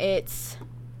 and it's,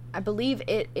 I believe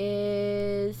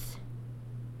it's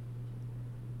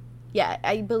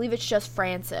just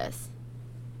Francis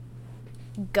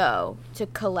go to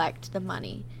collect the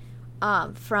money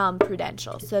from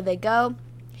Prudential. So they go,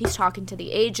 he's talking to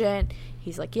the agent,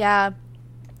 he's like, yeah,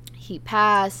 he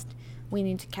passed, we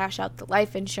need to cash out the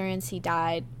life insurance, he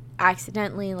died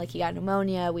accidentally, like he got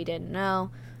pneumonia, we didn't know.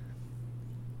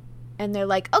 And they're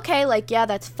like, okay, like, yeah,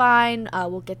 that's fine,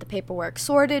 we'll get the paperwork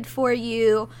sorted for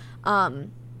you,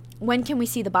 when can we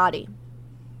see the body?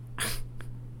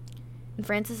 And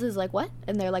Francis is like, what?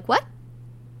 And they're like, what?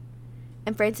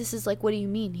 And Francis is like, what do you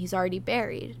mean, he's already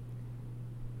buried?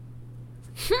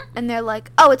 And they're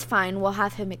like, oh, it's fine, we'll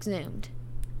have him exhumed.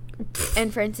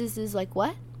 And Francis is like,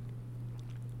 what?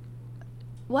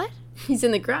 What? He's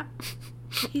in the ground.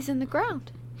 He's in the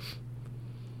ground.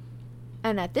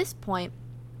 And at this point,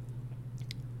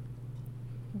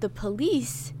 the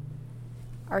police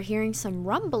are hearing some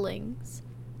rumblings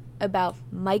about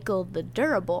Michael the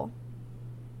Durable.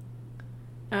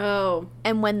 Oh.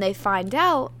 And when they find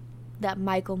out that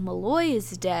Michael Malloy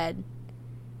is dead,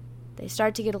 they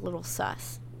start to get a little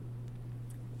sus.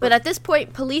 But at this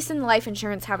point, police and life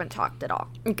insurance haven't talked at all.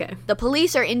 Okay. The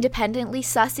police are independently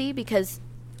sussy because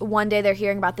one day they're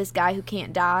hearing about this guy who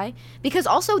can't die. Because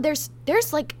also there's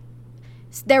like,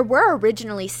 there were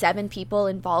originally 7 people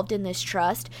involved in this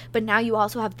trust, but now you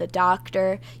also have the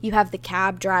doctor, you have the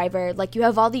cab driver, like you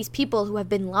have all these people who have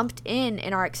been lumped in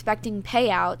and are expecting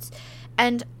payouts.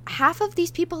 And half of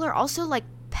these people are also like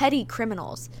petty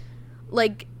criminals.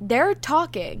 Like, they're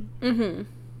talking. Mm-hmm.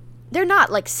 They're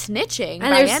not, like, snitching and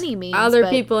by any means. Other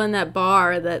people in that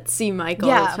bar that see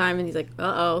Michael all the time, and he's like,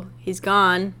 uh-oh, he's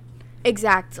gone.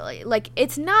 Exactly. Like,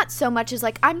 it's not so much as,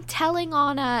 like, I'm telling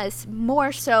on us.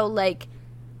 More so, like,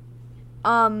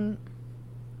 dude,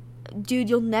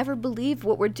 you'll never believe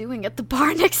what we're doing at the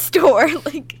bar next door.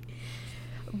 Like,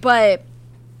 but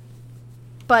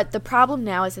the problem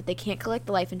now is that they can't collect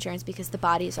the life insurance because the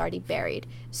body is already buried.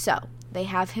 So they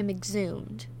have him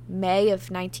exhumed May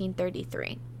of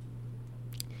 1933.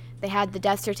 They had the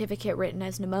death certificate written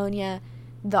as pneumonia.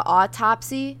 The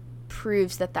autopsy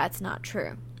proves that that's not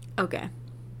true. Okay.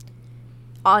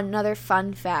 Another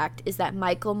fun fact is that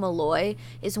Michael Malloy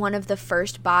is one of the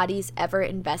first bodies ever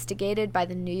investigated by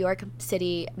the New York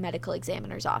City Medical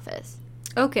Examiner's Office.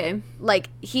 Okay. Like,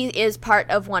 he is part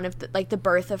of one of the, like, the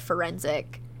birth of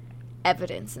forensic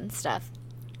evidence and stuff.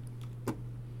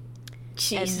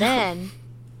 Jeez.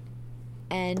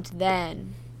 And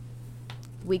then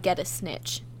we get a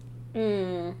snitch.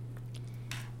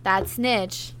 That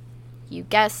snitch, you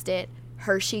guessed it,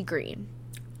 Hershey Green,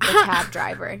 the cab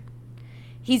driver.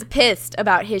 He's pissed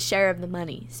about his share of the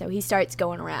money, so he starts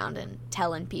going around and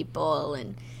telling people,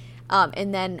 and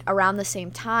then around the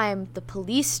same time, the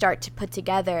police start to put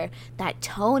together that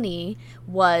Tony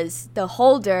was the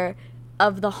holder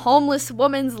of the homeless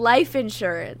woman's life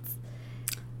insurance.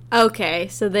 Okay,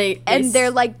 so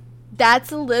they're like,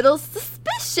 that's a little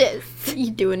suspicious. He's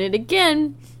doing it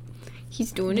again.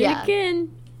 He's doing it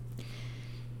again.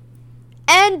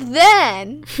 And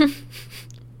then,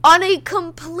 on a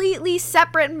completely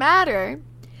separate matter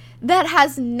that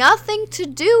has nothing to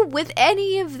do with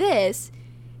any of this,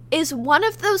 is one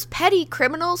of those petty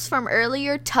criminals from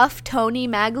earlier, Tough Tony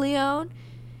Maglione,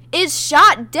 is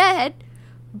shot dead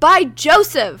by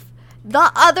Joseph,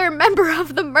 the other member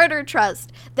of the murder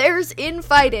trust. There's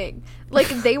infighting. Like,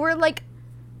 they were, like,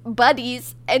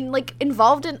 buddies and, like,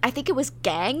 involved in, I think it was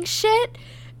gang shit,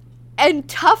 and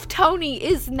Tough Tony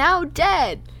is now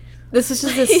dead. This was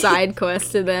just a side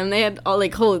quest to them. They had all,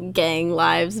 like, whole gang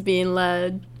lives being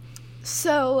led.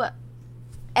 So,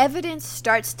 evidence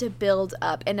starts to build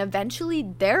up, and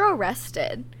eventually they're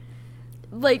arrested.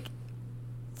 Like,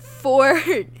 for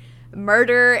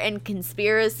murder and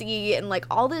conspiracy and, like,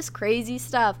 all this crazy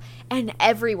stuff. And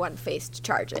everyone faced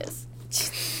charges.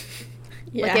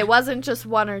 Yeah. Like, it wasn't just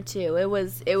one or two. It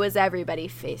was everybody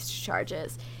faced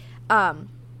charges. And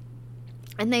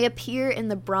they appear in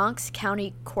the Bronx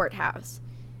County Courthouse.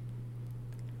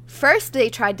 First, they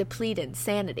tried to plead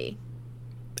insanity.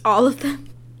 All of them?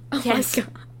 Oh Yes. my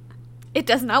God. It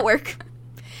does not work.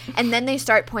 And then they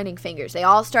start pointing fingers. They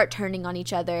all start turning on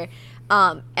each other.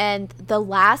 And the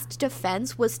last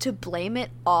defense was to blame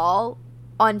it all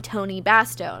on Tony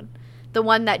Bastone, the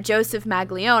one that Joseph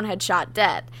Maglione had shot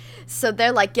dead. So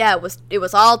they're like, yeah, it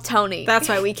was all Tony. That's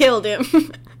why we killed him.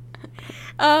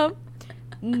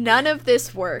 None of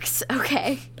this works,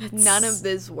 okay? None of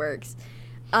this works.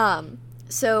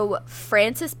 So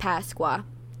Francis Pasqua,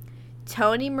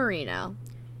 Tony Marino,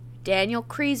 Daniel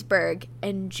Kreisberg,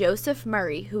 and Joseph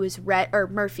Murray, who is Red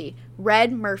Murphy,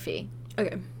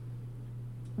 Okay.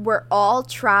 were all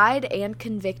tried and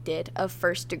convicted of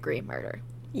first-degree murder.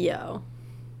 Yo.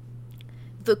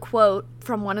 The quote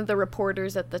from one of the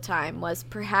reporters at the time was,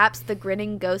 "Perhaps the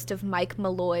grinning ghost of Mike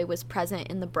Malloy was present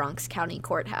in the Bronx County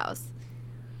Courthouse."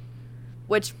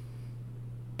 Which,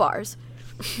 bars.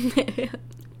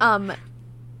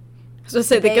 So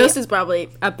say the ghost is probably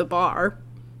at the bar.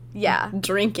 Yeah.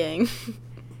 Drinking.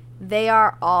 They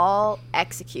are all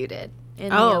executed in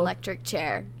the Oh. electric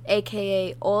chair,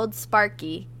 a.k.a. Old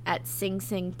Sparky at Sing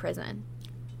Sing Prison.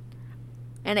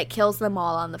 And it kills them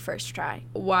all on the first try.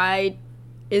 Why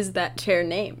is that chair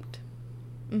named?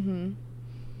 Mm-hmm.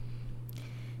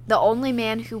 The only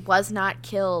man who was not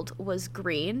killed was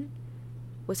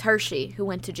Hershey, who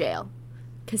went to jail.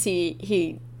 Because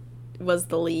he was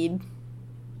the lead,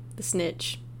 the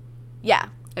snitch. Yeah.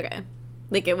 Okay.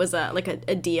 Like it was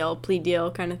a deal, plea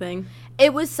deal kind of thing.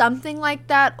 It was something like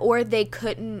that, or they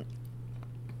couldn't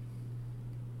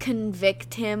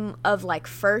convict him of, like,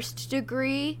 first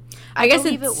degree. I guess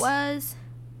believe it was.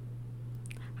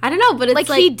 I don't know, but it's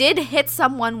like he did hit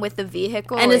someone with a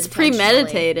vehicle. And it's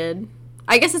premeditated.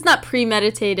 I guess it's not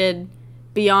premeditated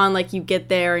beyond, like, you get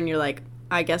there and you're like,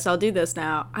 I guess I'll do this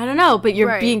now. I don't know, but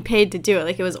you're being paid to do it.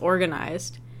 Like, it was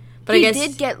organized. But he I guess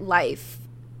did get life.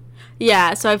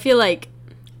 Yeah, so I feel like,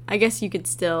 I guess you could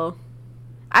still.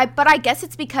 But I guess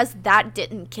it's because that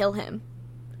didn't kill him.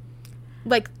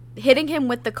 Like, hitting him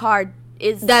with the car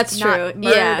is That's not true.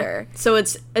 murder. Yeah. So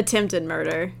it's attempted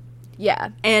murder. Yeah.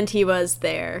 And he was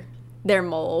their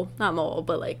mole. Not mole,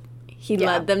 but, like, he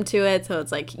led them to it. So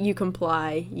it's like, you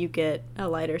comply, you get a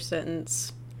lighter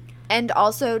sentence. And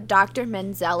also, Dr.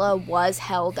 Manzella was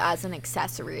held as an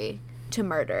accessory to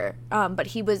murder. But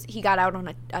he got out on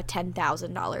a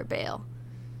 $10,000 bail.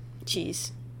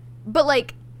 Jeez. But,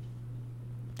 like,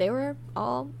 they were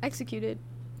all executed.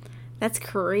 That's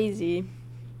crazy.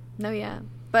 No, yeah.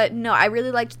 But, no, I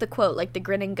really liked the quote, like, the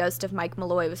grinning ghost of Mike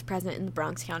Malloy was present in the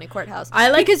Bronx County Courthouse.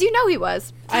 Because you know he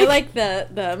was. I like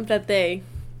that they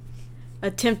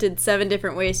attempted 7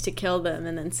 different ways to kill them,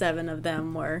 and then 7 of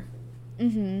them were...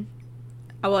 Mm-hmm.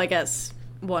 Well, I guess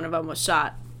one of them was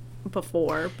shot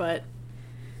before, but...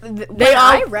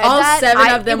 I read all that,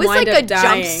 7 of them wind up dying. It was like a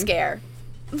jump scare.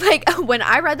 Like, when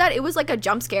I read that, it was like a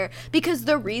jump scare. Because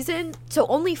the reason... So,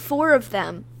 only 4 of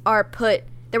them are put...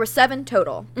 There were 7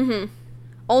 total. Mm-hmm.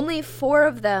 Only 4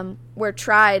 of them were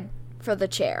tried for the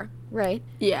chair, right?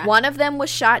 Yeah. 1 of them was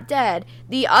shot dead.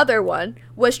 The other one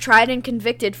was tried and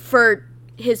convicted for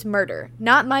his murder,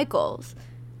 not Michael's.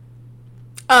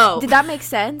 Oh. Did that make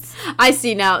sense? I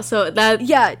see now. So that...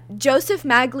 Yeah, Joseph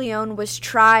Maglione was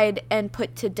tried and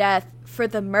put to death for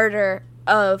the murder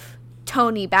of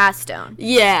Tony Bastone.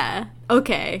 Yeah.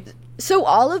 Okay. So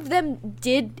all of them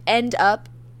did end up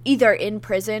either in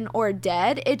prison or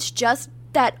dead. It's just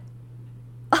that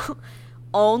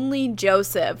only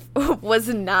Joseph was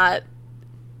not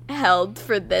held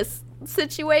for this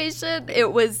situation.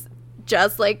 It was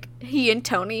just like he and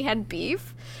Tony had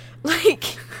beef.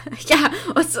 Like... Yeah,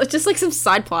 it's just like some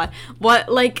side plot. What,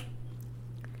 like...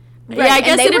 Right, yeah, I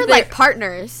guess they were like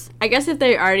partners. I guess if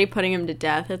they're already putting him to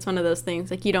death, it's one of those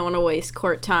things, like, you don't want to waste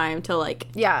court time to, like...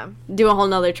 Yeah. Do a whole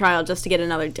nother trial just to get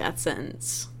another death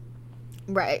sentence.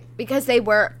 Right, because they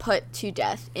were put to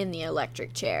death in the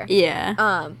electric chair.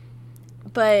 Yeah.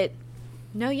 But,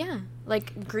 no, yeah.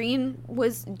 Like, Green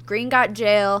got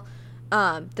jail.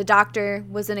 The doctor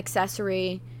was an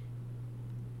accessory.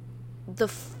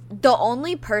 the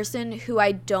only person who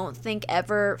I don't think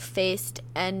ever faced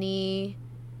any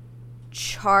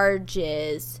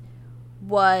charges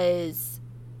was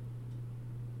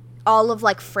all of,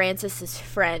 like, Francis's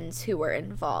friends who were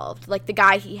involved. Like, the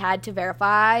guy he had to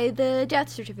verify the death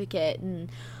certificate and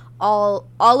all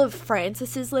of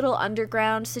Francis's little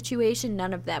underground situation,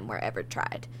 none of them were ever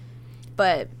tried.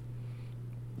 But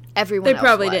everyone else They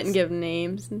probably was. didn't give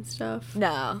names and stuff.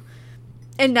 No.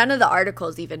 And none of the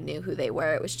articles even knew who they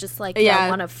were. It was just like,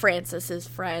 one of Francis's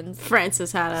friends.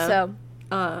 Francis had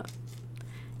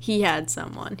he had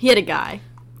someone. He had a guy.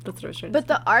 That's what I was trying to say. But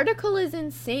the article is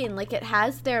insane. Like, it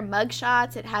has their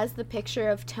mugshots. It has the picture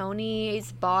of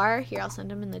Tony's bar. Here, I'll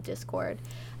send them in the Discord.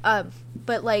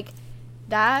 But, like,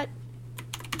 that's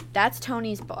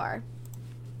Tony's bar.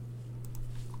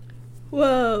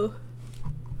 Whoa.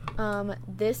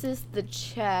 This is the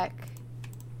check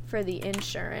for the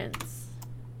insurance.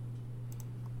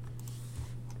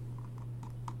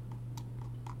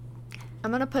 I'm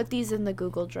going to put these in the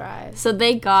Google Drive. So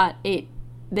they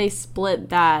split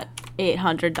that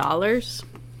 $800?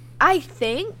 I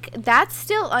think that's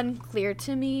still unclear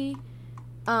to me.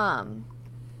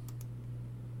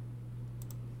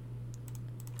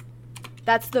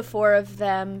 That's the four of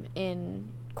them in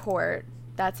court.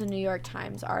 That's a New York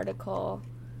Times article.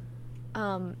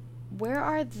 Where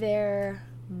are their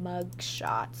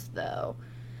mugshots, though?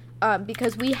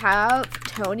 Because we have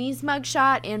Tony's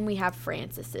mugshot and we have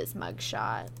Francis's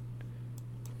mugshot.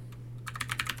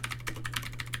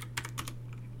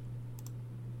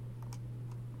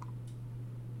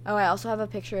 Oh, I also have a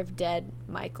picture of dead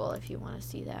Michael, if you want to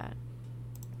see that.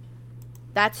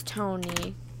 That's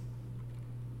Tony.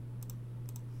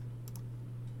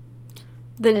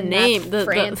 The And name, that's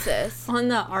Francis. on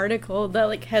the article, the,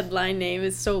 like, headline name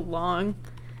is so long.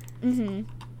 Mm-hmm.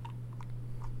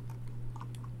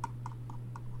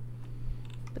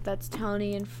 But that's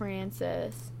Tony and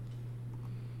Francis.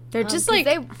 They're just, 'cause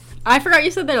like, I forgot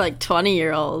you said they're, like,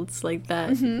 20-year-olds, like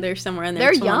that. Mm-hmm. They're somewhere in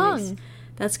their 20s. They're young.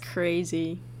 That's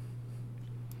crazy.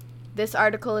 This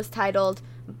article is titled,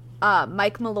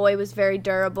 Mike Malloy was very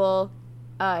durable.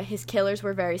 His killers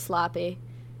were very sloppy.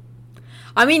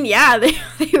 I mean, yeah, they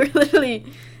were literally...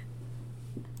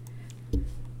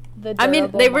 I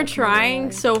mean, they were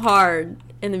trying so hard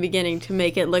in the beginning to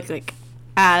make it look like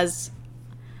as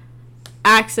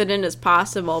accident as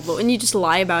possible, but when you just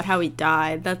lie about how he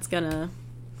died, that's gonna...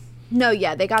 No,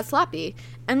 yeah, they got sloppy.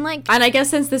 And, like... And I guess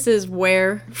since this is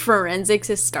where forensics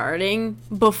is starting,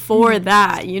 before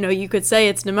that, you know, you could say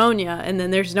it's pneumonia, and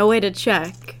then there's no way to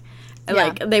check. Yeah.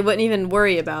 Like, they wouldn't even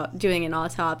worry about doing an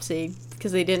autopsy,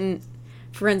 because they didn't...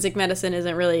 Forensic medicine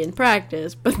isn't really in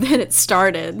practice, but then it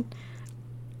started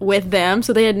with them,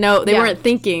 so they had they weren't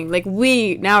thinking. Like,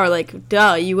 we now are like,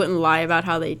 duh, you wouldn't lie about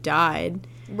how they died.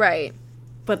 Right.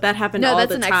 But that happened all the time.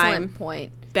 No, that's an excellent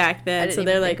point. Back then, I didn't so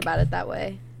they're even like... think about it that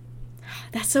way.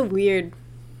 That's so weird.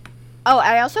 Oh,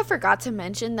 I also forgot to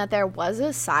mention that there was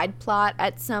a side plot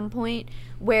at some point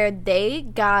where they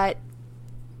got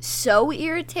so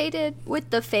irritated with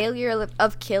the failure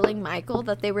of killing Michael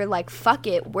that they were like, fuck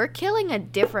it, we're killing a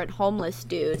different homeless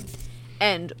dude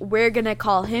and we're gonna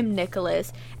call him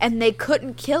Nicholas. And they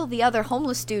couldn't kill the other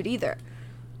homeless dude either.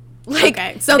 Like,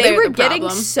 okay, so they were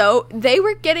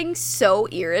getting so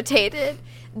irritated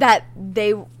that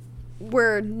they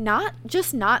were not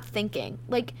thinking.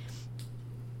 Like,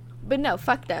 but no,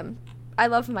 fuck them. I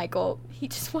love Michael. He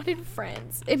just wanted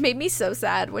friends. It made me so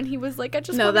sad when he was like, I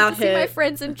just wanted to see my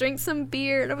friends and drink some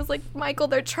beer. And I was like, Michael,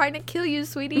 they're trying to kill you,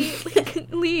 sweetie. Like,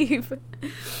 leave.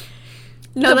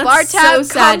 No, the bar tab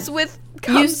so comes with...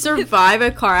 You survive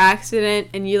a car accident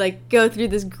and you, like, go through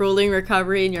this grueling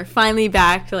recovery and you're finally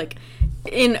back to, like,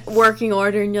 in working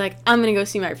order. And you're like, I'm going to go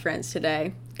see my friends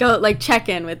today. Go, like, check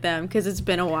in with them because it's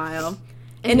been a while.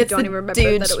 And it's don't even remember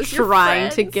dude that it was trying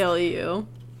to kill you.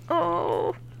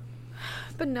 Oh.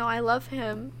 But no, I love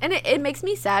him. And it makes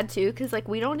me sad, too, because, like,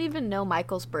 we don't even know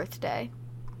Michael's birthday.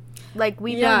 Like,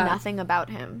 we know nothing about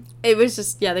him. It was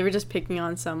just, they were just picking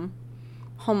on some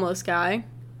homeless guy.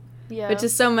 Yeah. Which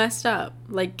is so messed up.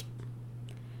 Like,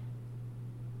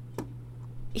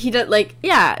 he does, like,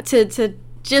 to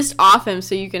just off him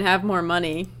so you can have more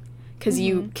money. Because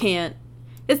you can't.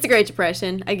 It's the Great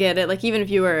Depression. I get it. Like, even if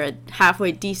you were a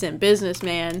halfway decent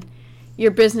businessman,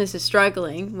 your business is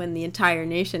struggling when the entire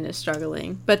nation is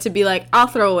struggling. But to be like, I'll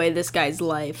throw away this guy's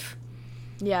life.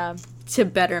 Yeah. To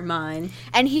better mine.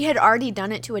 And he had already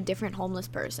done it to a different homeless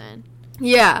person.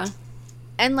 Yeah.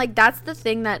 And, like, that's the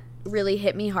thing that really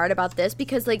hit me hard about this.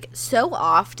 Because, like, so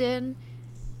often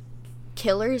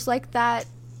killers like that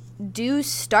do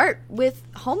start with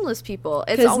homeless people.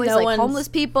 It's 'Cause always no like one's- homeless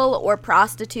people or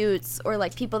prostitutes or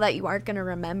like people that you aren't going to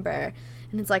remember.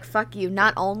 And it's like, fuck you.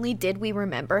 Not only did we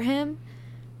remember him,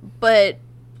 but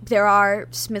there are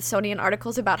Smithsonian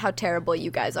articles about how terrible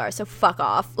you guys are. So fuck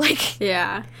off. Like,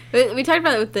 Yeah. We talked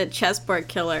about it with the chessboard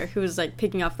killer who was, like,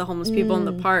 picking off the homeless people in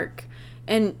the park.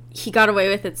 And he got away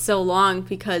with it so long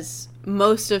because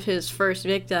most of his first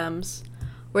victims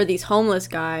were these homeless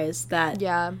guys that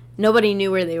yeah. nobody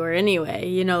knew where they were anyway.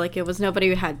 You know, like, it was nobody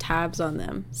who had tabs on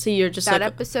them. So you're just That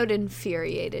like... episode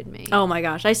infuriated me. Oh, my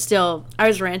gosh. I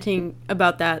was ranting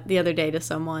about that the other day to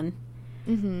someone.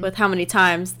 Mm-hmm. With how many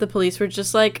times the police were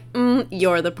just like,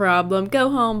 you're the problem. Go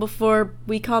home before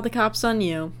we call the cops on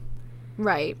you.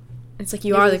 Right. It's like,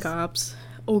 you are the cops.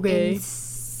 Okay.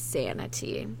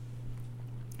 Insanity.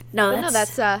 No,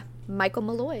 that's Michael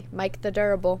Malloy. Mike the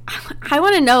Durable. I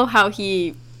want to know how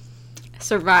he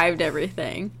survived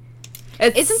everything.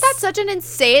 Isn't that such an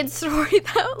insane story,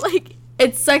 though? Like,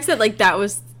 it sucks that, like, that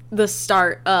was the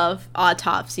start of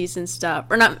autopsies and stuff.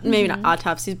 Or not, maybe not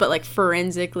autopsies, but, like,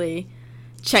 forensically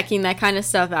checking that kind of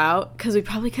stuff out. Because we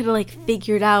probably could have, like,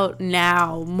 figured out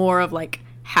now more of, like,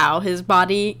 how his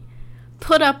body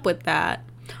put up with that.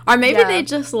 Or maybe they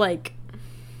just, like...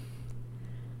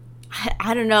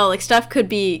 I don't know, like, stuff could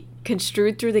be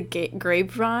construed through the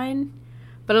grapevine,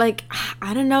 but, like,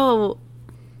 I don't know.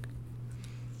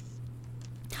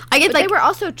 I get, but like... they were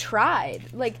also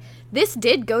tried. Like, this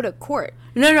did go to court.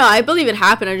 No, I believe it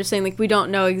happened. I'm just saying, like, we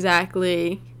don't know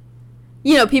exactly...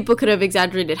 You know, people could have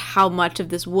exaggerated how much of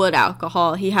this wood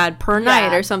alcohol he had per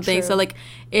night or something. True. So, like,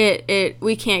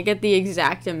 we can't get the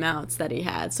exact amounts that he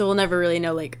had. So we'll never really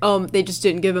know, like, oh, they just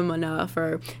didn't give him enough.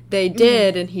 Or they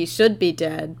did, and he should be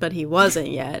dead, but he wasn't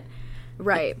yet.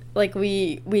 Right. Like,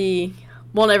 we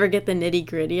won't ever get the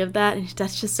nitty-gritty of that. And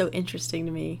that's just so interesting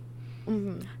to me.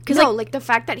 Because, like, the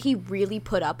fact that he really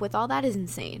put up with all that is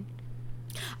insane.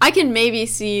 I can maybe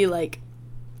see, like,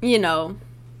 you know...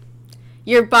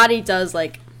 Your body does,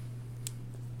 like,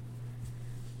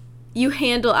 you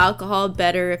handle alcohol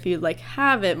better if you, like,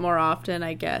 have it more often,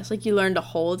 I guess. Like, you learn to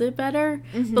hold it better.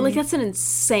 But, like, that's an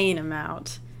insane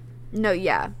amount. No,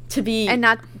 yeah. To be... And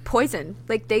not poison.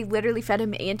 Like, they literally fed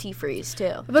him antifreeze,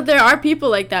 too. But there are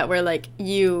people like that where, like,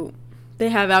 they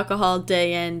have alcohol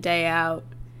day in, day out.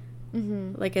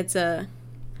 Like, it's a...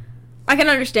 I can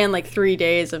understand, like, 3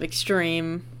 days of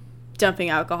extreme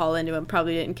dumping alcohol into him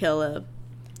probably didn't kill a...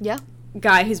 Yeah.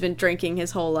 Guy who's been drinking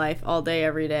his whole life all day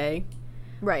every day.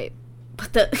 Right.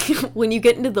 But when you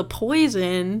get into the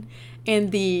poison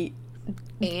and the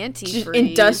Antifreeze.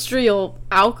 Industrial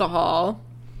alcohol.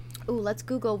 Ooh, let's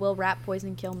Google, will rat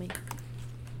poison kill me?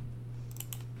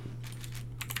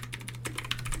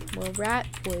 Will rat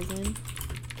poison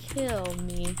kill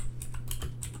me?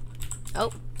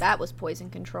 Oh, that was poison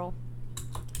control.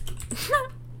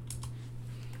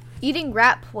 Eating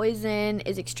rat poison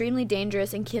is extremely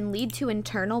dangerous and can lead to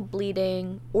internal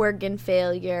bleeding, organ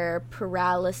failure,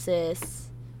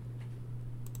 paralysis.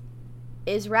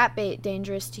 Is rat bait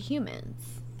dangerous to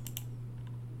humans?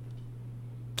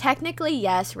 Technically,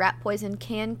 yes, rat poison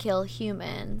can kill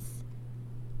humans.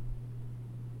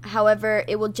 However,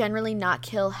 it will generally not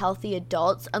kill healthy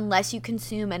adults unless you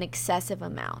consume an excessive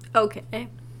amount. Okay.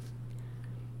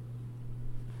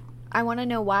 I want to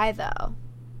know why, though.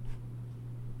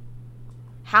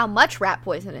 How much rat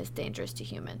poison is dangerous to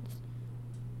humans?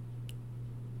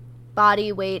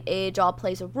 Body, weight, age all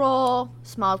plays a role.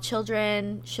 Small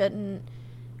children shouldn't.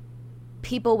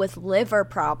 People with liver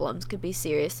problems could be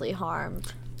seriously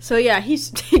harmed. So yeah, he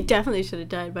definitely should have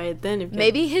died by it then.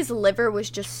 Maybe his liver was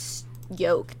just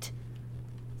yoked.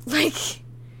 Like...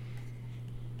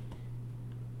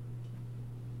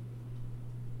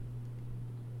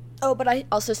 Oh, but I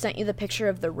also sent you the picture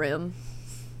of the room.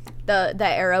 The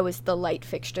arrow is the light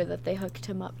fixture that they hooked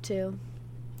him up to.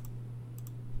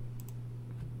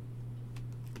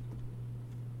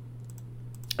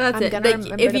 That's I'm it. gonna Like,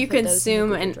 remember if to you put those in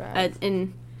the consume Google Drive.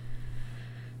 an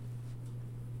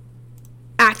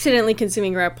accidentally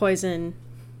consuming rat poison,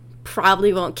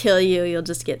 probably won't kill you. You'll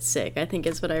just get sick. I think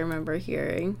is what I remember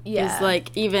hearing. Yeah. Is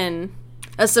like even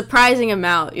a surprising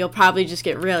amount, you'll probably just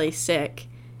get really sick.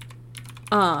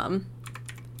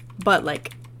 But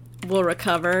like will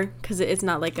recover because it's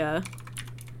not like a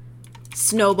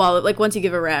snowball. Like once you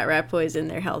give a rat poison,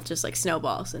 their health just like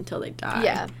snowballs until they die.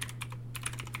 Yeah.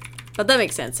 But that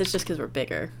makes sense. It's just because we're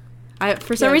bigger.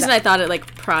 For some reason I thought it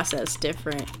like processed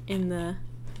different in the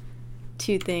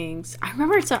two things. I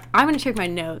remember I'm gonna check my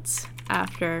notes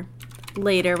after.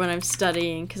 later when I'm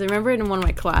studying, because I remember in one of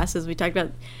my classes we talked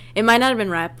about, it might not have been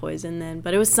rat poison then,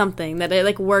 but it was something that it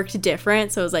like worked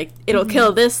different. So it was like, it'll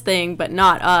kill this thing but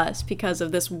not us because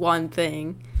of this one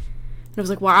thing. And I was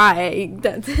like, why?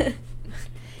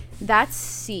 That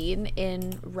scene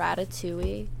in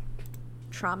Ratatouille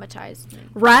traumatized me.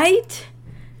 Right?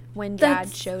 When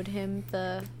Dad showed him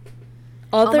the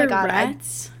other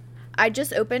rats. I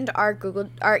just opened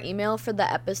our email for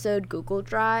the episode Google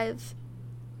Drive.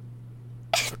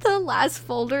 The last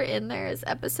folder in there is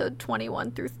episode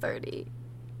 21 through 30.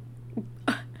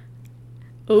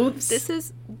 Oops.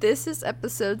 This is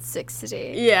episode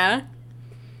 60. Yeah.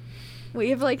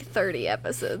 We have like 30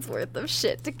 episodes worth of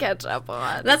shit to catch up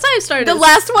on. That's how I started. The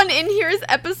last one in here is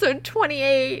episode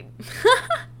 28.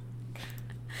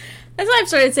 That's why I've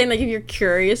started saying, like, if you're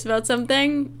curious about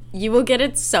something, you will get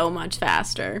it so much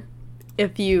faster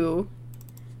if you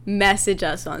message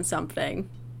us on something.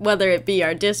 Whether it be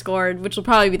our Discord, which will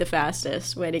probably be the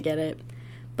fastest way to get it.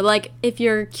 But, like, if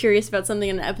you're curious about something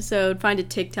in an episode, find a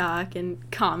TikTok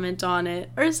and comment on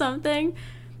it or something.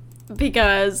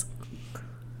 Because,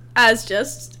 as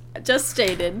just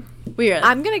stated,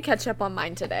 I'm going to catch up on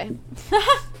mine today.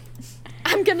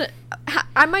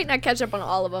 I might not catch up on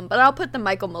all of them, but I'll put the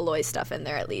Michael Malloy stuff in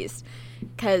there at least.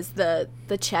 Because the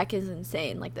check is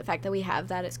insane. Like, the fact that we have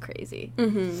that is crazy.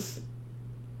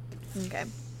 Mm-hmm. Okay.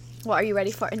 Well, are you ready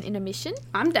for an intermission?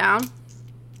 I'm down.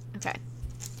 Okay.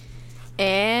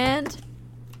 And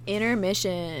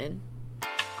intermission.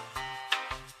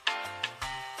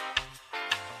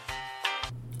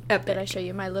 Epic. Did I show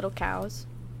you my little cows?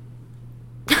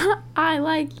 I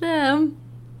like them.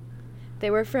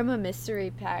 They were from a mystery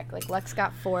pack. Like, Lex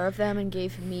got 4 of them and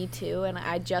gave me 2, and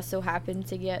I just so happened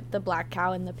to get the black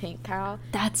cow and the pink cow.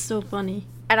 That's so funny.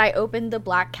 And I opened the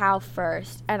black cow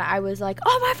first, and I was like,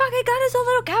 oh my fucking god, it's a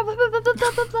little cow, blah, blah, blah, blah,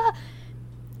 blah, blah, blah.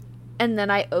 And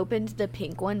then I opened the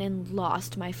pink one and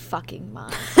lost my fucking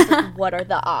mind. Like, what are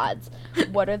the odds?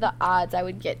 What are the odds I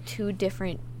would get 2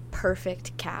 different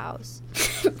perfect cows?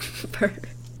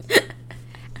 Perfect.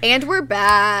 And we're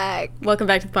back. Welcome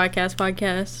back to the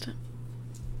podcast.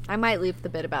 I might leave the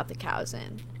bit about the cows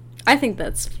in. I think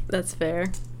that's fair.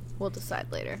 We'll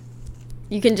decide later.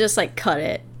 You can just, like, cut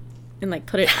it and, like,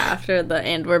 put it after the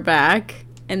and we're back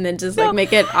and then just, like,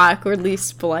 make it awkwardly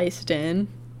spliced in.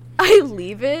 I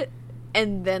leave it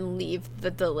and then leave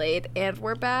the delayed and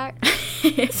we're back.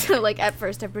 So, like, at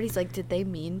first everybody's like, did they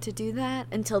mean to do that?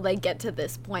 Until they get to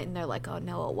this point and they're like, oh,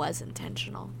 no, it was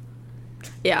intentional.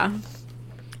 Yeah.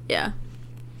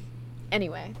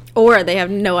 Anyway. Or they have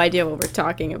no idea what we're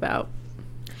talking about.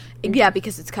 Yeah,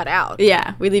 because it's cut out.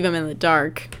 Yeah, we leave them in the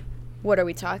dark. What are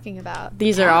we talking about?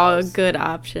 These are all good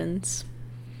options.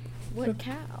 What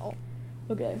cow?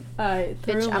 Okay. I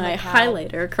threw Bitch, I'm my a cow.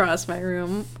 highlighter across my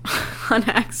room on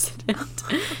accident.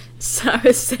 So I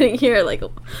was sitting here like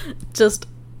just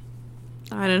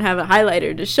I don't have a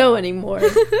highlighter to show anymore.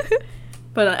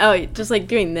 But just like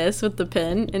doing this with the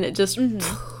pen and it just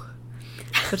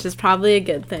which is probably a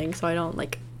good thing so I don't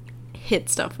like hit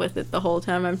stuff with it the whole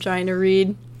time I'm trying to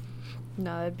read.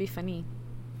 No, it'd be funny.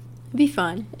 It'd be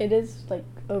fun. It is like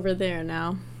over there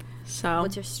now. So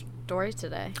What's your story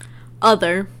today?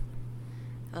 Other.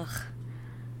 Ugh.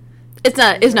 It's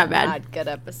not bad. Not good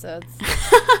episodes.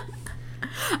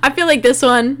 I feel like this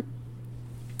one,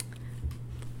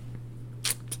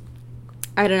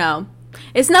 I don't know.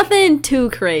 It's nothing too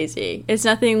crazy. It's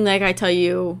nothing like I tell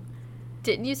you.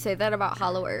 Didn't you say that about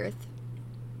Hollow Earth?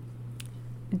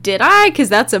 Did I? Because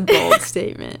that's a bold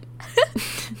statement.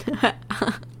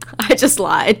 I just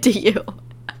lied to you.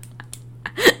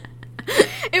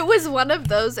 It was one of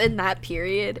those in that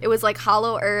period. It was like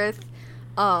Hollow Earth,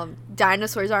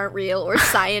 dinosaurs aren't real, or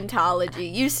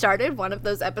Scientology. You started one of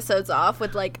those episodes off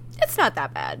with like, it's not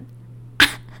that bad.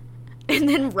 And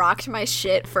then rocked my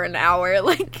shit for an hour,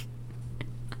 like.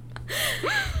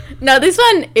 No, this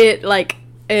one,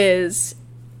 it's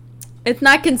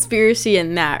not conspiracy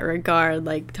in that regard,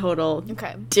 like total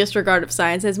disregard of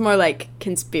science. It's more like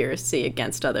conspiracy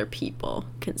against other people.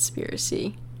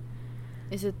 Conspiracy.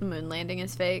 Is it the moon landing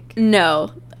is fake?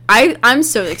 No. I'm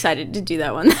so excited to do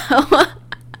that one, though.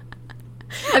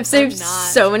 I've saved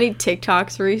so many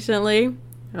TikToks recently. I'm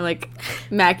like,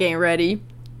 Mac ain't ready.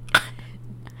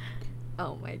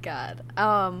 Oh my god.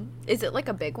 Is it like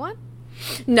a big one?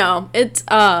 No, it's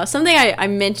something I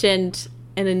mentioned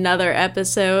in another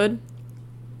episode.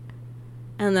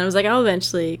 And then I was like, I'll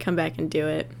eventually come back and do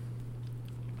it.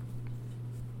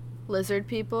 Lizard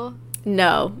people?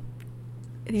 No.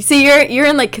 You see, you're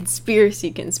in like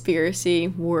conspiracy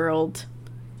world.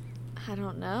 I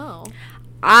don't know.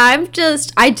 I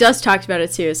just talked about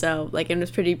it too, so like it was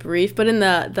pretty brief. But in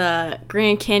the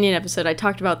Grand Canyon episode, I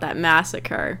talked about that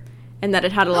massacre and that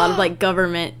it had a lot of like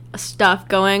government stuff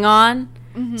going on.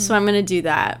 Mm-hmm. So I'm gonna do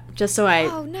that just so I.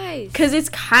 Oh, nice. Because it's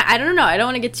I don't know. I don't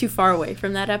want to get too far away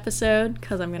from that episode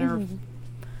because I'm gonna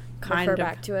refer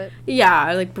back to it. Yeah,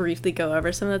 I like briefly go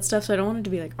over some of that stuff, so I don't want it to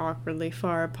be like awkwardly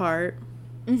far apart.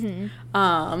 Mm-hmm.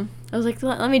 I was like,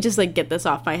 let me just like get this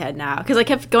off my head now because I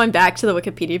kept going back to the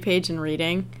Wikipedia page and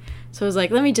reading. So I was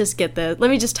like, let me just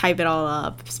type it all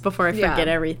up before I forget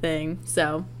everything.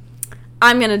 So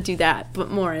I'm gonna do that, but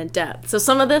more in depth. So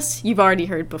some of this you've already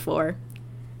heard before.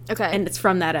 Okay. And it's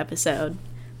from that episode.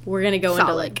 We're gonna go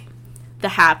into like the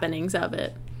happenings of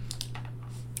it.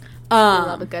 I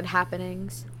love the good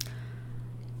happenings.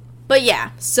 But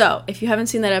yeah, so if you haven't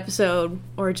seen that episode,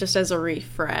 or just as a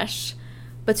refresh,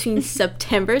 between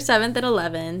September 7th and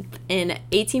 11th in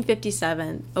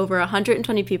 1857, over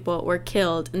 120 people were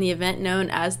killed in the event known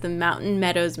as the Mountain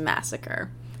Meadows Massacre.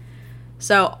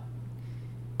 So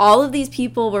all of these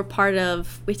people were part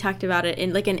of, we talked about it,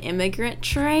 in like an immigrant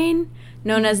train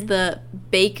known as the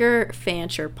Baker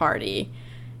Fancher Party.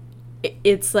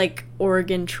 It's like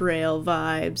Oregon Trail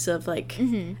vibes of like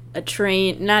a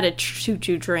train, not a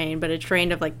choo-choo train, but a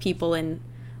train of like people in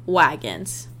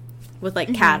wagons with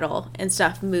like cattle and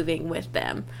stuff moving with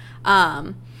them.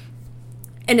 And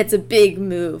it's a big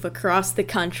move across the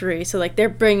country. So like they're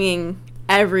bringing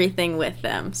everything with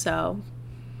them. So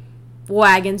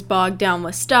wagons bogged down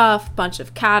with stuff, bunch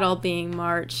of cattle being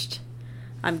marched.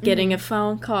 I'm getting a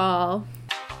phone call.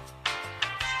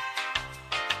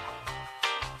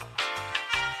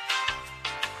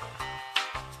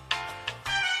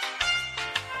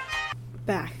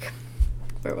 Back.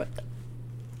 Where was it?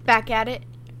 Back at it.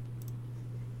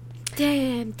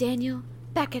 Damn, Daniel.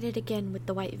 Back at it again with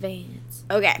the white vans.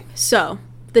 Okay, so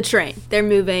the train. They're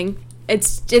moving.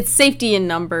 It's safety in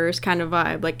numbers kind of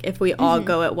vibe. Like if we all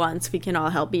go at once, we can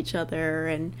all help each other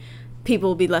and people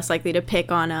will be less likely to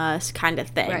pick on us kind of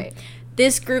thing. Right.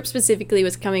 This group specifically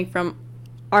was coming from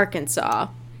Arkansas.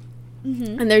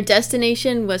 And their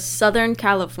destination was Southern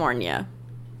California.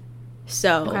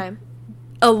 So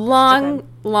a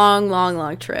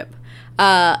long trip.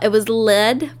 It was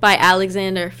led by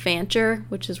Alexander Fancher,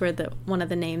 which is where one of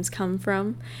the names come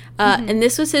from. And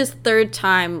this was his third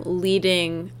time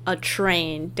leading a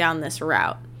train down this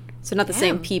route. So not the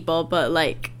same people, but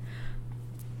like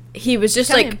he was just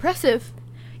like impressive.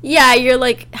 Yeah, you're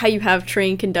like how you have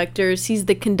train conductors. He's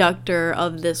the conductor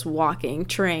of this walking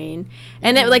train.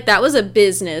 And it, like that was a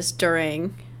business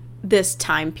during this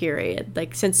time period.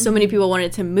 Like since so many people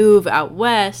wanted to move out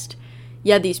west,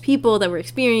 you had these people that were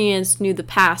experienced, knew the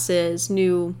passes,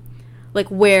 knew like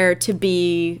where to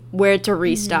be, where to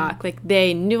restock. Like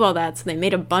they knew all that, so they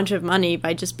made a bunch of money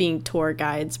by just being tour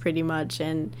guides pretty much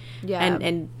and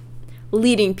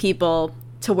leading people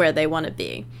to where they want to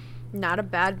be. Not a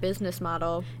bad business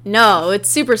model. No, it's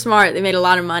super smart. They made a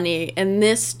lot of money. And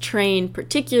this train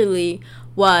particularly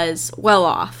was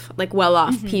well-off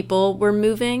people were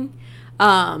moving.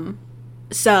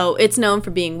 So it's known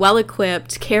for being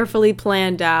well-equipped, carefully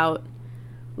planned out,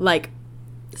 like,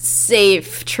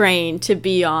 safe train to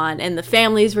be on. And the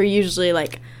families were usually,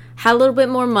 like, had a little bit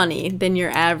more money than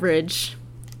your average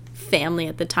family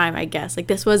at the time, I guess. Like,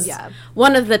 this was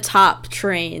one of the top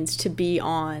trains to be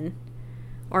on.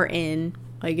 Or in,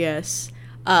 I guess,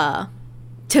 to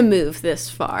move this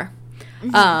far.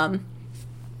 And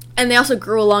they also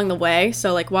grew along the way.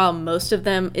 So, like, while most of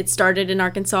them, it started in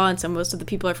Arkansas, and so most of the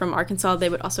people are from Arkansas, they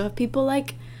would also have people,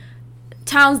 like,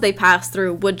 towns they passed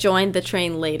through would join the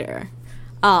train later.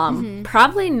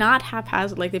 Probably not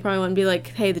haphazard. Like, they probably wouldn't be like,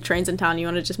 hey, the train's in town, you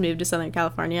want to just move to Southern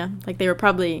California? Like, they were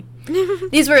probably,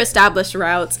 these were established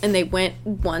routes, and they went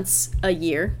once a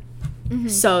year.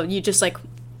 So you just, like,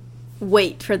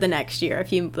 wait for the next year.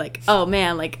 If you like, oh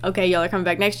man, like, okay, y'all are coming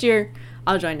back next year,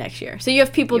 I'll join next year. So you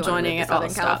have people joining at all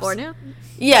stops. California?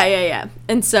 Yeah.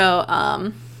 And so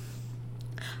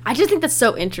I just think that's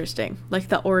so interesting. Like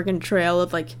the Oregon Trail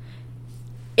of like,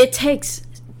 it takes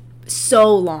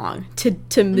so long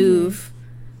to move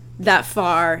that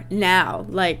far now.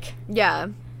 Like, yeah,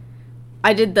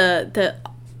 I did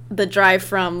the drive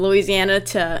from Louisiana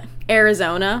to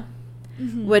Arizona,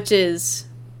 which is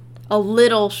a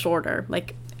little shorter.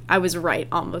 Like, I was right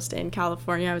almost in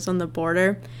California. I was on the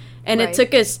border. And it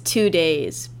took us 2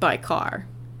 days by car.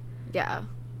 Yeah.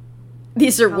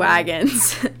 These are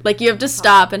wagons. Like, you have to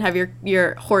stop and have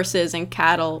your horses and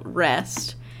cattle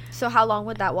rest. So how long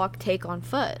would that walk take on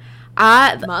foot?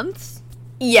 Months?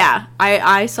 Yeah,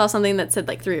 I saw something that said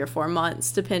like 3 or 4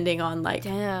 months, depending on like.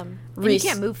 Damn. And you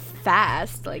can't move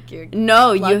fast, like you're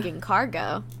no lugging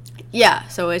cargo. Yeah,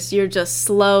 so you're just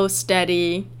slow,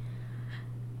 steady.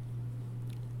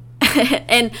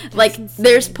 And like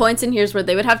there's points in here where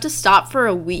they would have to stop for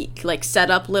a week, like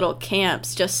set up little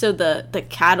camps just so the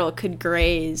cattle could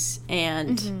graze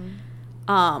and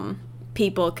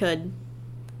people could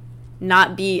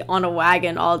not be on a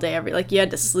wagon all day like you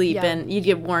had to sleep and you'd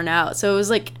get worn out. So it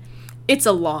was like it's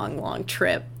a long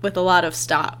trip with a lot of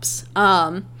stops.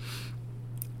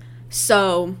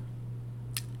 So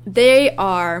they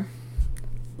are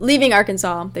leaving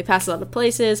Arkansas. They pass a lot of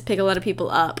places, pick a lot of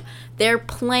people up. Their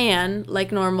plan,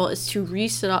 like normal, is to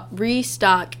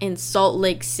restock in Salt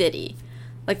Lake City,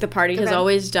 like the party has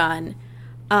always done,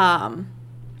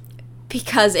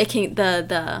 because it can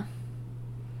the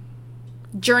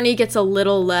journey gets a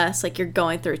little less like you're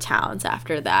going through towns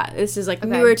after that. This is like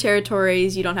newer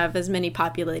territories. You don't have as many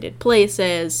populated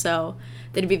places, so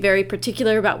they'd be very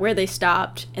particular about where they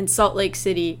stopped. And Salt Lake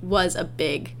City was a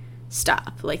big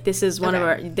stop. Like this is one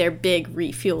of their big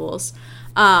refuels.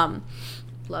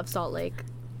 Love Salt Lake.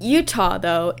 Utah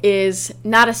though is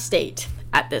not a state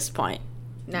at this point.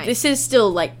 Nice. This is still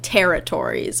like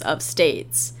territories of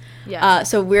states. Yeah.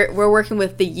 So we're working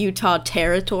with the Utah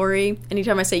Territory.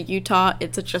 Anytime I say Utah,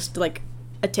 it's just like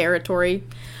a territory.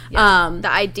 Yeah. The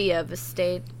idea of a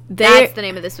state. That's the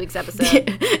name of this week's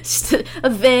episode. Just a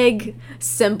vague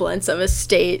semblance of a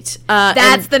state.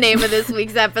 That's the name of this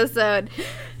week's episode.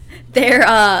 They're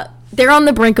on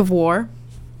the brink of war.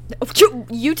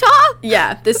 Utah?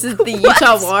 Yeah, this is the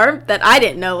Utah War that I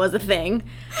didn't know was a thing.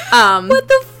 What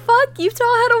the fuck? Utah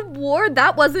had a war?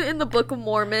 That wasn't in the Book of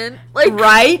Mormon. Like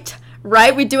right.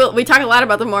 We talk a lot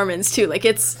about the Mormons too. Like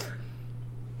this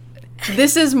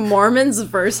is Mormons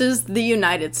versus the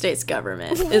United States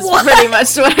government. Is pretty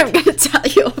much what I'm going to tell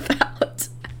you about.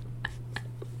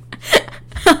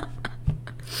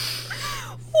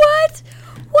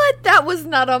 What? That was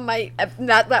not on my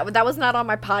that was not on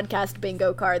my podcast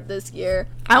bingo card this year.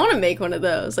 I want to make one of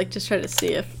those. Like just try to see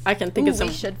if I can think of some.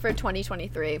 We should for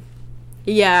 2023.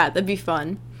 Yeah, that'd be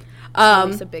fun.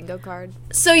 Release a bingo card.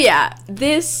 So yeah,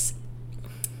 the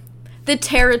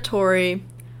territory.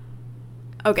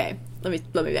 Okay, let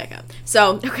me back up.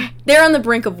 So they're on the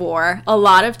brink of war. A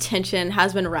lot of tension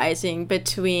has been rising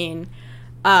between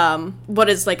what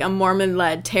is like a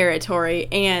Mormon-led territory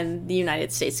and the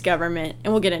United States government,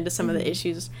 and we'll get into some of the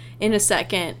issues in a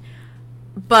second.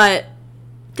 But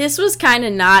this was kind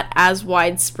of not as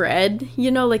widespread,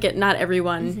 like not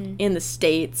everyone in the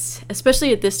States,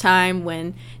 especially at this time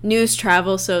when news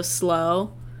travels so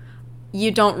slow, you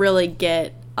don't really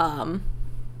get,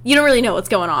 you don't really know what's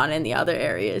going on in the other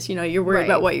areas. You're worried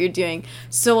about what you're doing.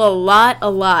 So a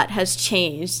lot has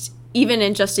changed, even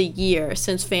in just a year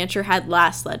since Fancher had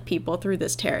last led people through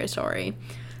this territory.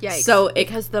 Yikes. So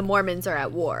because the Mormons are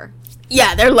at war.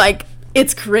 Yeah, they're like,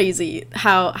 it's crazy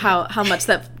how much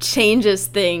that changes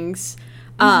things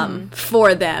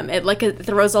for them. It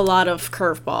throws a lot of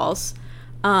curveballs.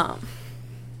 I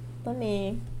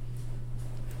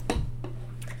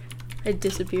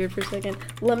disappeared for a second.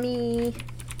 Let me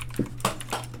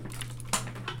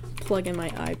plug in my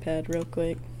iPad real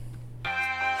quick.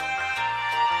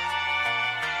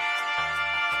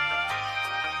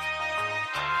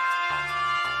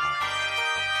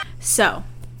 So,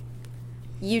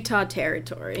 Utah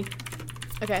Territory.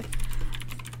 Okay.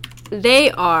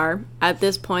 They are, at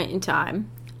this point in time,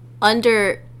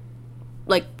 under,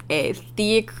 like, a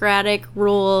theocratic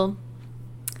rule.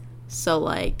 So,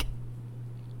 like...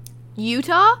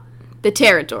 Utah? The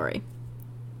territory.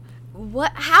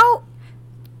 What? How?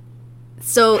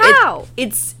 So, how?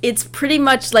 It's pretty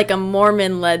much like a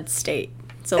Mormon-led state.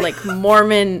 So, like,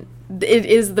 Mormon... It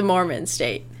is the Mormon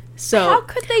state. So, how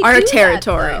could they our do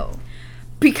territory. That, though?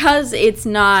 Because it's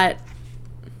not,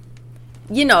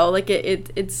 like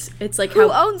it's like who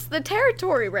owns the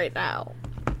territory right now?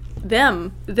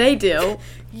 Them. They do.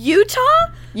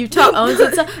 Utah owns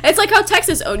it. It's like how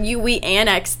Texas owned you. We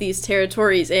annex these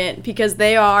territories in because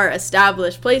they are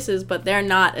established places, but they're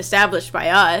not established by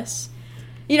us.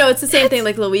 It's the same thing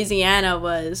like Louisiana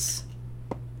was.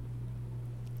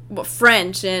 Well,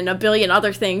 French and a billion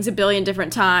other things a billion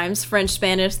different times. French,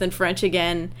 Spanish, then French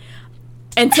again.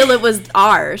 Until it was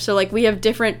ours. So, like, we have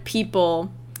different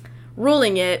people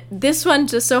ruling it. This one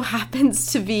just so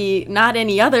happens to be not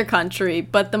any other country,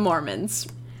 but the Mormons.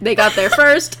 They got there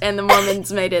first, and the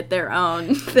Mormons made it their own.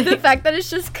 The fact that it's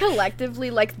just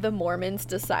collectively, like, the Mormons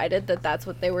decided that that's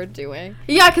what they were doing.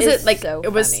 Yeah, because it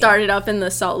was funny. started up in the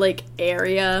Salt Lake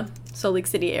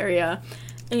City area.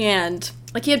 And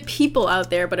like, he had people out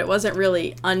there, but it wasn't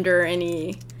really under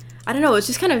any, I don't know, it's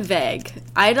just kind of vague.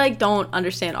 I, like, don't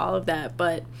understand all of that,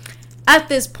 but at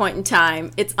this point in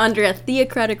time, it's under a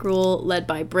theocratic rule led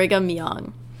by Brigham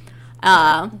Young.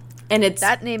 And it's...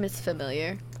 That name is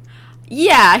familiar.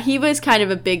 Yeah, he was kind of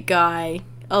a big guy,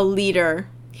 a leader.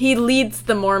 He leads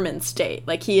the Mormon state.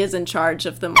 Like, he is in charge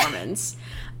of the Mormons.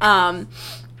 And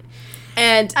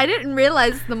I didn't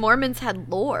realize the Mormons had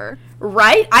lore.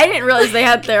 Right? I didn't realize they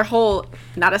had their whole,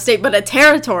 not a state, but a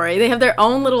territory. They have their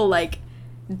own little, like,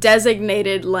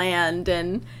 designated land,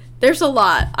 and there's a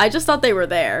lot. I just thought they were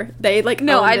there. They, like,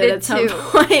 no, owned I it did at some too.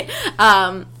 point.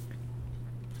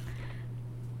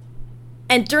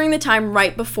 And during the time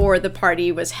right before the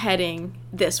party was heading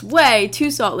this way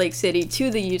to Salt Lake City, to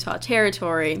the Utah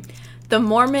Territory, the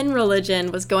Mormon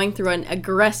religion was going through an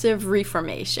aggressive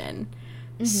reformation.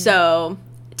 Mm-hmm. So,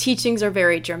 teachings are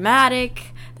very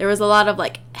dramatic. There was a lot of,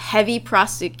 like, heavy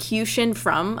prosecution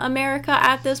from America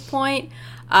at this point.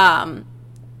 And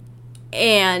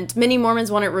many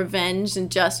Mormons wanted revenge and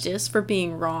justice for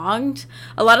being wronged.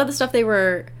 A lot of the stuff they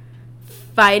were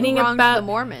fighting Who wronged about... the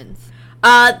Mormons?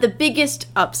 The biggest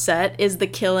upset is the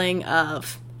killing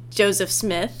of Joseph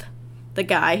Smith, the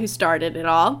guy who started it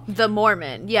all. The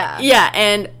Mormon, yeah. Yeah,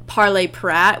 and Parley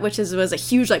Pratt, which was a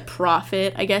huge, like,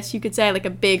 prophet, I guess you could say, like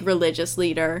a big religious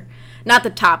leader. Not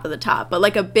the top of the top, but,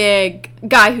 like, a big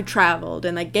guy who traveled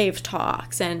and, like, gave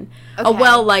talks, and a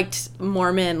well-liked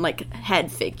Mormon, like,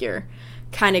 head figure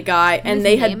kind of guy. And his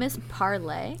they name is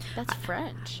Parley? That's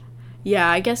French. Yeah,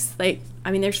 I guess, like, I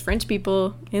mean, there's French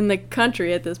people in the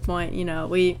country at this point, you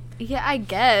know, Yeah, I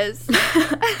guess.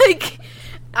 Like,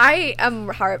 I am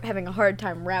having a hard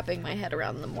time wrapping my head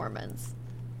around the Mormons.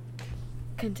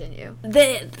 Continue.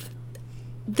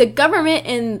 The government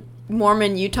in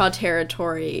Mormon Utah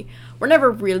Territory were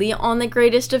never really on the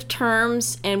greatest of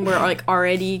terms, and we're, like,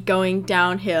 already going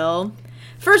downhill.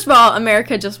 First of all,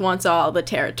 America just wants all the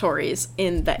territories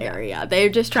in the area. They're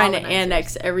just trying to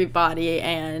annex everybody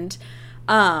and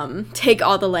take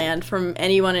all the land from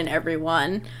anyone and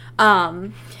everyone.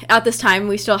 At this time,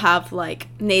 we still have, like,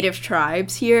 native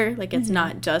tribes here. Like, it's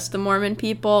not just the Mormon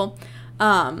people.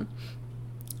 And,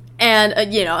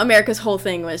 you know, America's whole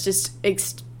thing was just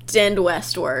extend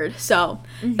westward. So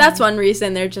that's one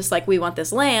reason they're just like, we want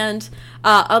this land.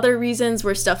 Other reasons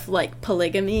were stuff like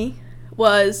polygamy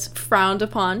was frowned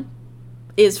upon,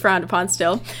 is frowned upon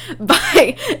still,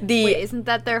 by the... Wait, isn't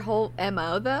that their whole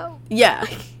MO, though? Yeah.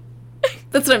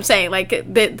 That's what I'm saying. Like,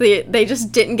 they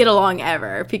just didn't get along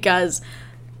ever, because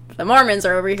the Mormons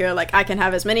are over here like, I can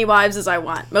have as many wives as I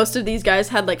want. Most of these guys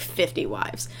had, like, 50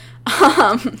 wives.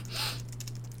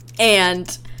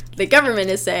 And the government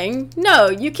is saying, no,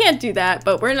 you can't do that,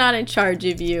 but we're not in charge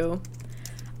of you.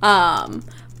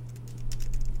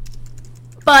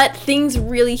 But things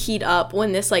really heat up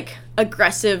when this, like,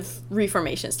 aggressive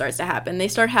reformation starts to happen. They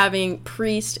start having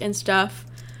priests and stuff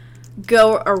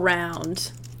go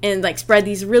around and, like, spread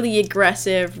these really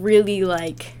aggressive, really,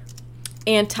 like,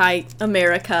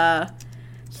 anti-America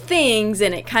things,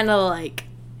 and it kind of, like,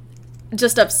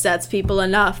 just upsets people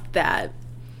enough that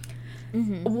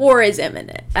war is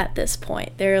imminent at this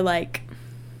point. They're like,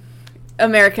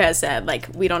 America has said, like,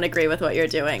 we don't agree with what you're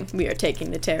doing. We are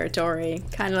taking the territory.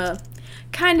 Kind of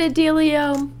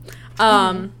dealio.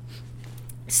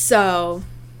 So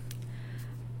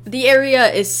the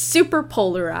area is super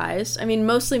polarized. I mean,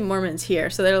 mostly Mormons here,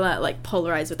 so they're not, like,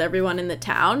 polarized with everyone in the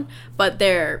town, but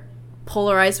they're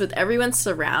polarized with everyone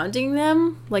surrounding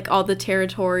them, like all the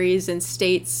territories and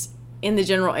states in the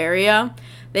general area.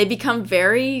 They become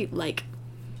very, like,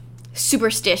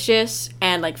 superstitious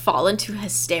and, like, fall into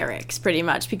hysterics pretty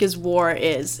much because war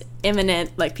is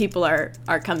imminent. Like, people are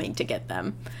coming to get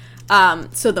them.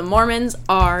 So the Mormons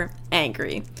are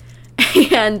angry.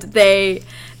 And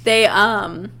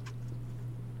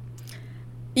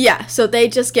so they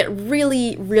just get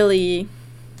really, really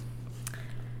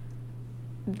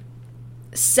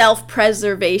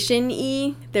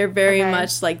self-preservation-y. They're very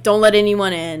much like, don't let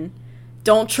anyone in.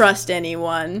 Don't trust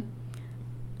anyone.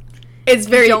 It's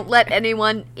very... Don't let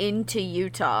anyone into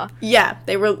Utah. Yeah,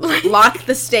 they were lock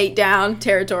the state down,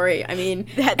 territory. I mean...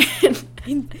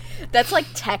 That's like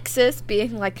Texas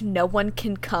being like, no one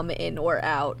can come in or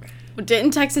out.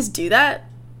 Didn't Texas do that?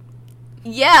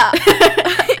 Yeah.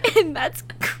 And that's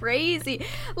crazy.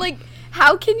 Like,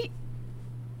 how can you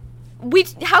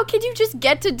just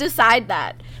get to decide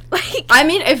that? Like, I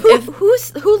mean,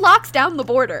 who locks down the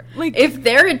border? Like, if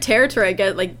they're in territory, I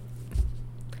guess, like,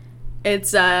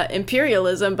 it's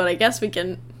imperialism, but I guess we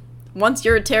can, once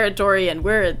you're a territory and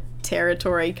we're a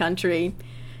territory country,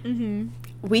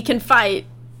 we can fight,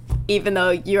 even though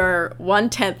you're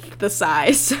 1/10 the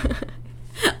size.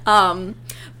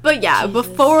 But yeah, Jesus.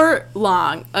 before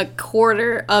long, a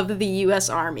quarter of the U.S.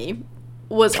 Army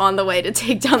was on the way to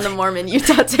take down the Mormon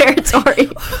Utah territory.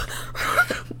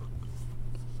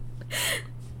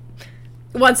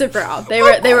 Once and for all. They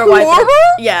were wiping.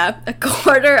 Yeah, a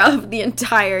quarter of the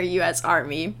entire U.S.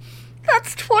 Army.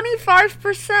 That's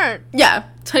 25%. Yeah,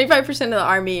 25% of the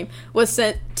army was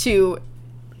sent to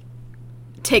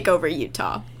take over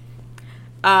Utah.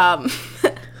 And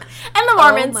the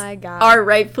Mormons are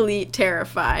rightfully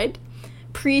terrified.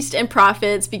 Priests and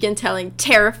prophets begin telling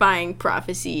terrifying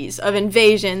prophecies of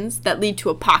invasions that lead to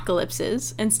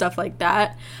apocalypses and stuff like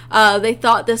that. They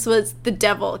thought this was the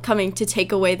devil coming to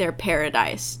take away their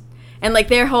paradise. And, like,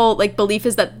 their whole, like, belief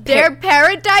is that their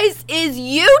paradise is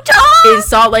Utah? Is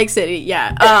Salt Lake City,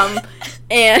 yeah.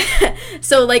 And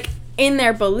so, like, in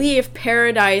their belief,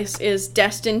 paradise is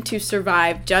destined to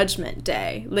survive Judgment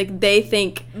Day. Like, they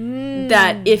think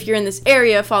that if you're in this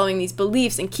area following these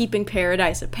beliefs and keeping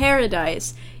paradise a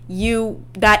paradise,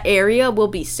 that area will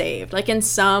be saved. Like, in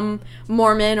some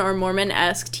Mormon or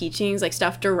Mormon-esque teachings, like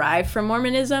stuff derived from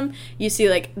Mormonism, you see,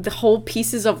 like, the whole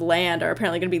pieces of land are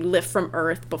apparently going to be lifted from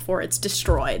earth before it's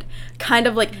destroyed. Kind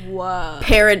of like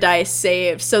paradise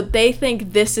saved. So they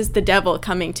think this is the devil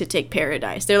coming to take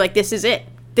paradise. They're like, this is it.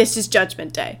 This is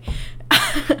Judgment Day.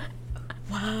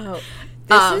 Wow.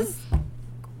 This is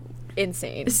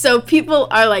insane. So people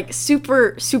are, like,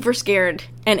 super, super scared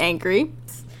and angry.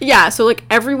 Yeah, so, like,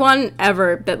 everyone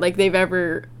ever that, like, they've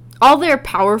ever... All their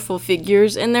powerful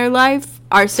figures in their life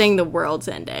are saying the world's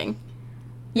ending.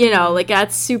 You know, like,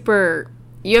 that's super...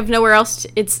 You have nowhere else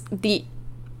to... It's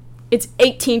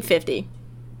 1850.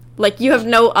 Like, you have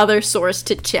no other source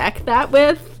to check that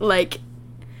with. Like,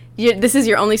 this is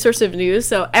your only source of news,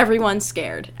 so everyone's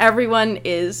scared. Everyone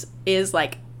is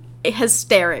like,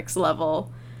 hysterics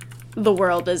level. The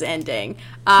world is ending.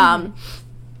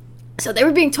 So they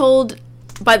were being told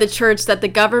by the church that the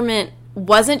government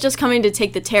wasn't just coming to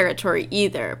take the territory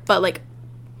either, but, like,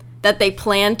 that they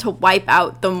planned to wipe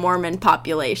out the Mormon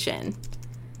population.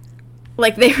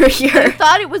 Like, they were here. They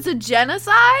thought it was a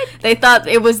genocide? They thought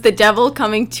it was the devil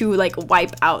coming to, like,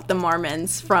 wipe out the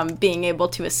Mormons from being able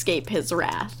to escape his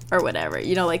wrath or whatever.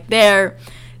 You know, like,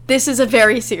 this is a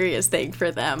very serious thing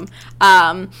for them.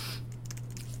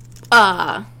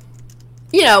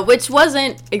 You know, which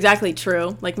wasn't exactly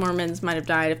true. Like, Mormons might have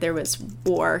died if there was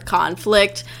war,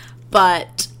 conflict,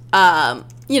 but,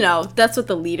 you know, that's what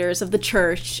the leaders of the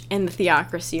church and the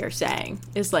theocracy are saying,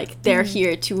 is, like, they're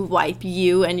here to wipe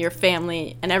you and your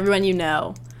family and everyone you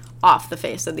know off the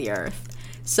face of the earth.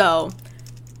 So,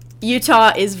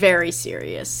 Utah is very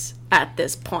serious at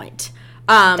this point.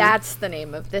 That's the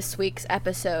name of this week's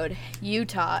episode.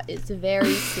 Utah is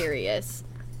very serious.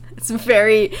 It's a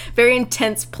very, very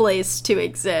intense place to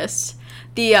exist.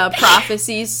 The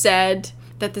prophecies said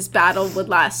that this battle would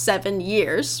last 7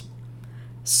 years.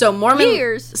 So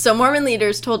Mormon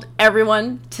leaders told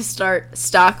everyone to start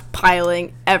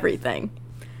stockpiling everything.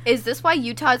 Is this why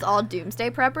Utah's all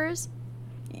doomsday preppers?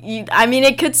 I mean,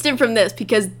 it could stem from this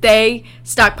because they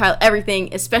stockpile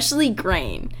everything, especially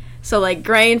grain. So, like,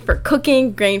 grain for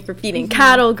cooking, grain for feeding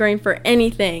cattle, grain for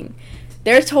anything.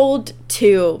 They're told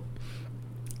to...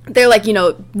 They're like, you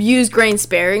know, use grain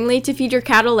sparingly to feed your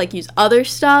cattle, like, use other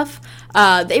stuff.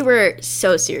 They were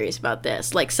so serious about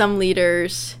this. Like, some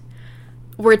leaders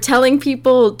were telling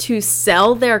people to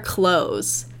sell their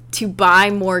clothes to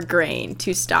buy more grain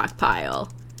to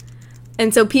stockpile.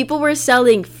 And so people were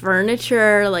selling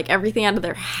furniture, like, everything out of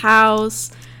their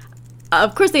house.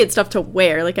 Of course, they had stuff to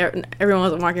wear. Like, everyone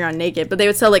wasn't walking around naked. But they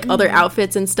would sell, like, other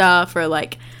outfits and stuff. Or,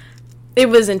 like, it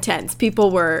was intense. People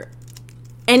were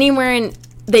anywhere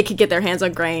they could get their hands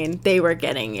on grain, they were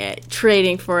getting it,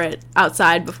 trading for it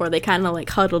outside before they kind of, like,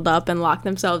 huddled up and locked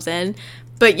themselves in.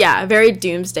 But yeah, very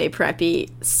doomsday preppy,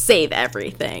 save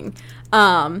everything.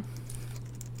 Another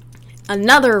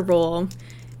rule,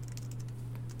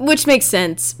 which makes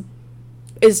sense,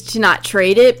 is to not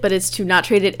trade it, but it's to not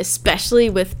trade it especially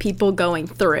with people going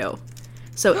through.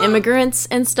 So immigrants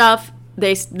and stuff,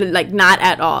 they, like, not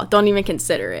at all. Don't even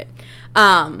consider it.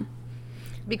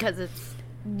 Because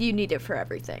you need it for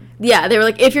everything. Yeah, they were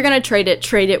like, if you're going to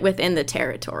trade it within the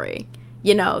territory.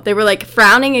 You know, they were, like,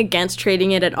 frowning against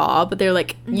trading it at all, but they're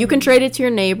like, you can trade it to your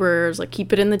neighbors, like,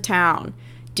 keep it in the town.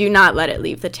 Do not let it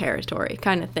leave the territory,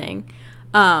 kind of thing.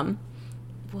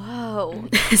 Whoa.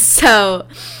 So,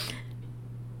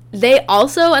 they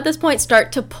also, at this point,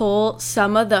 start to pull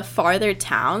some of the farther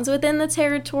towns within the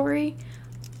territory.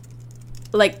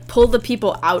 Like, pull the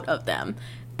people out of them.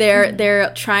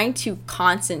 They're trying to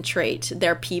concentrate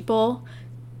their people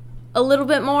a little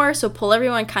bit more, so pull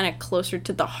everyone kind of closer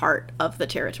to the heart of the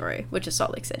territory, which is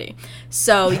Salt Lake City.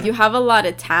 So you have a lot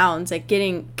of towns that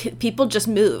people just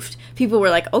moved. People were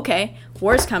like, okay,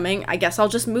 war's coming, I guess I'll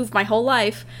just move my whole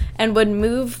life, and would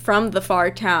move from the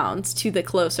far towns to the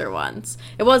closer ones.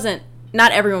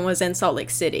 Not everyone was in Salt Lake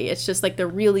City. It's just like the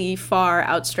really far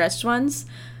outstretched ones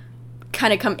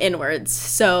kind of come inwards.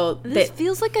 So this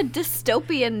feels like a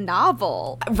dystopian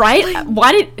novel, right?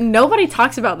 Nobody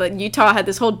talks about that Utah had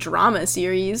this whole drama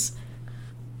series?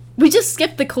 We just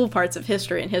skipped the cool parts of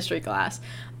history in history class.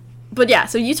 But yeah,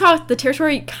 so Utah, the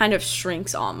territory kind of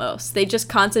shrinks almost. They just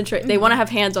concentrate. They want to have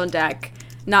hands on deck,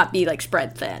 not be like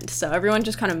spread thin. So everyone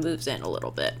just kind of moves in a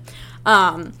little bit.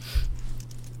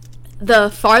 The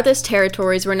farthest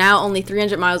territories were now only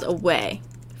 300 miles away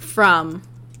from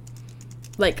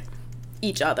like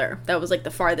each other. That was like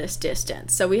the farthest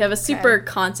distance. So we have a super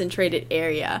concentrated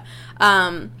area.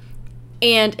 And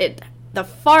the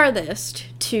farthest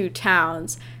two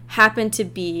towns happen to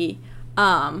be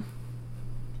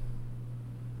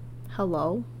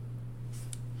hello?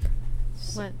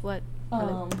 What?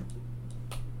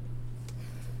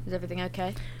 Is everything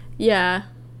okay? Yeah.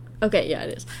 Okay, yeah,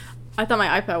 it is. I thought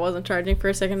my iPad wasn't charging for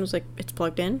a second. I was like, it's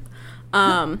plugged in.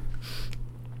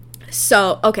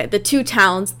 So, okay, the two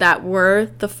towns that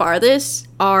were the farthest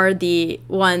are the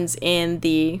ones in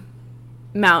the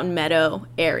Mountain Meadow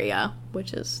area,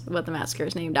 which is what the massacre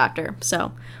is named after.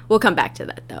 So, we'll come back to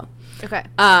that, though. Okay.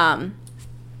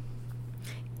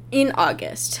 In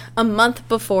August, a month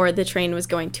before the train was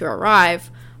going to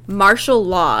arrive, martial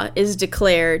law is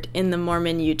declared in the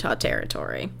Mormon Utah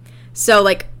territory. So,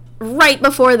 like, right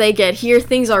before they get here,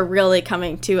 things are really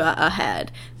coming to a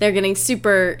head. They're getting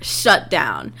super shut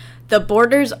down. The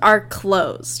borders are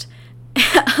closed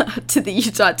to the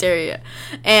Utah area,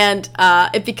 and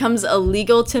it becomes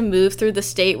illegal to move through the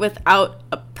state without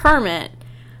a permit.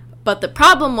 But the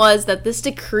problem was that this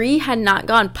decree had not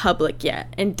gone public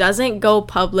yet, and doesn't go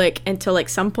public until like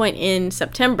some point in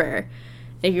September.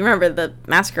 If you remember, the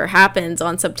massacre happens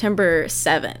on September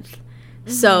 7th.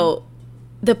 Mm-hmm. So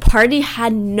the party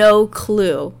had no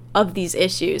clue of these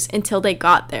issues until they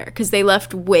got there, because they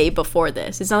left way before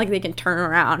this. It's not like they can turn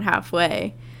around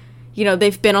halfway. You know,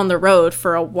 they've been on the road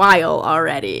for a while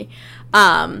already.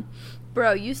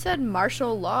 Bro, you said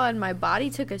martial law and my body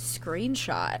took a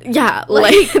screenshot. Yeah,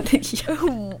 What?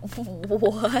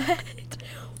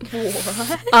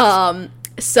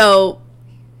 So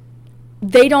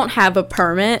they don't have a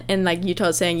permit, and like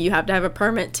Utah's saying you have to have a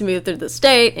permit to move through the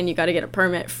state, and you got to get a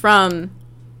permit from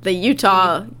the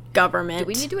Utah government. Do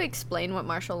we need to explain what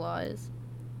martial law is?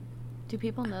 Do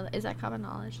people know that? Is that common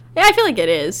knowledge? Yeah, I feel like it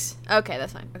is. Okay,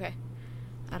 that's fine. Okay.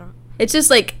 It's just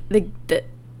like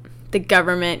the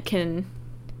government can,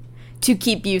 to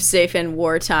keep you safe in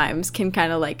war times, can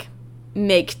kind of like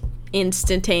make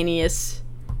instantaneous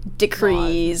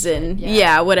decrees and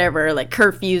whatever, like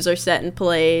curfews are set in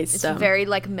place. It's very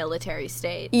like military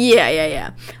state.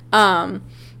 Yeah.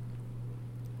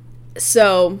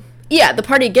 So yeah, the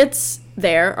party gets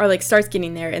there, or like starts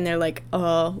getting there, and they're like,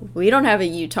 we don't have a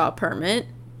Utah permit.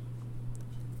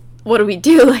 What do we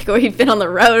do? Like, we've been on the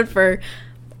road for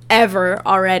ever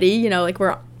already, you know, like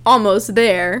we're almost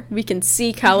there. We can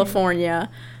see California.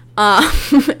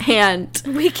 And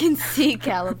we can see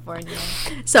California.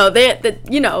 So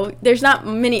there's not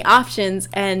many options,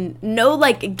 and no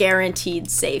like guaranteed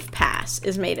safe pass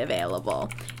is made available.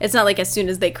 It's not like as soon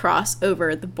as they cross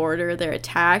over the border they're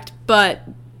attacked, but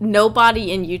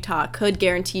nobody in Utah could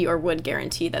guarantee or would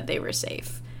guarantee that they were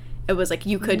safe. It was like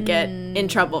you could get in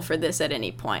trouble for this at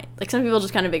any point. Like some people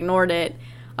just kind of ignored it.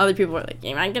 Other people were like,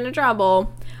 you might get in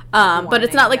trouble. But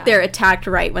it's not like they're attacked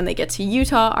right when they get to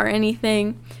Utah or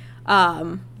anything.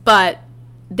 But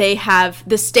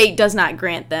the state does not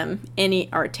grant them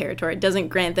our territory doesn't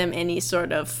grant them any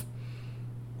sort of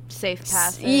safe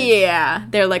passage. Yeah.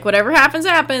 They're like, whatever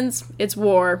happens. It's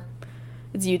war.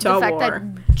 It's Utah war. The fact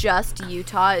that just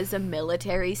Utah is a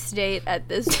military state at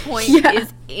this point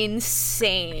is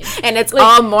insane. And it's like,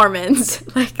 all Mormons.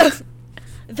 Like,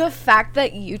 the fact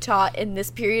that Utah in this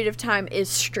period of time is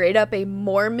straight up a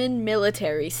Mormon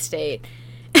military state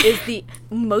is the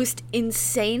most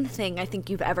insane thing I think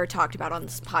you've ever talked about on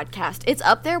this podcast. It's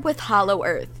up there with Hollow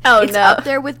Earth. Oh, it's up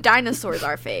there with dinosaurs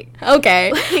are fake.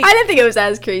 Okay. Like, I didn't think it was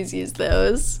as crazy as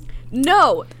those.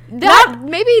 No.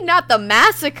 Maybe not the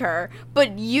massacre,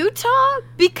 but Utah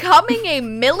becoming a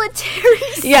military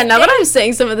state. Yeah, now that I'm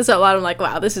saying some of this out loud, I'm like,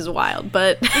 wow, this is wild.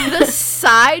 But the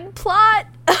side plot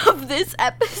of this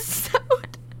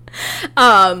episode.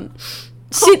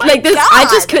 See, my like this, I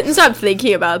just God. couldn't stop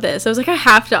thinking about this. I was like, I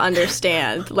have to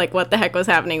understand, like, what the heck was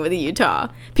happening with Utah,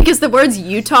 because the words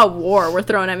Utah war were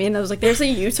thrown at me, and I was like, there's a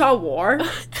Utah war?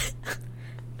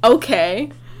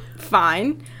 Okay,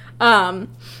 fine.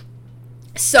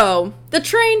 So the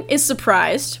train is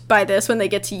surprised by this when they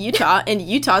get to Utah, and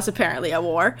Utah's apparently at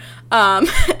war.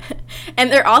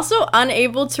 And they're also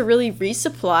unable to really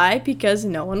resupply because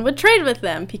no one would trade with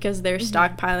them because they're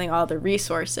stockpiling all the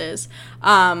resources.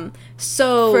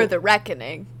 So For the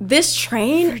reckoning. this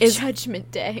train is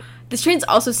Judgment Day. this train's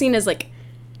also seen as like,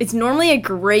 it's normally a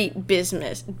great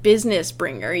business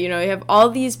bringer. You know, you have all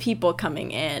these people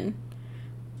coming in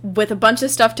with a bunch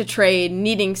of stuff to trade,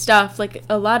 needing stuff. Like,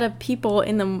 a lot of people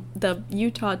in the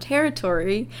Utah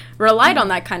territory relied on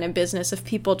that kind of business of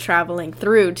people traveling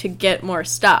through to get more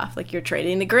stuff. Like, you're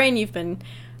trading the grain you've been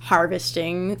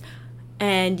harvesting,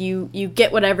 and you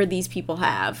get whatever these people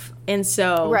have. And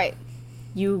so Right.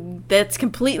 that's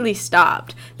completely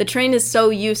stopped. The train is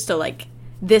so used to, like,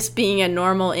 this being a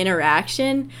normal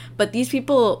interaction, but these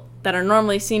people that are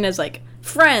normally seen as, like,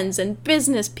 friends and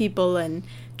business people and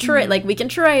like, we can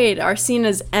trade, are seen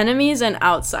as enemies and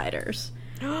outsiders.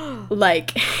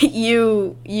 Like,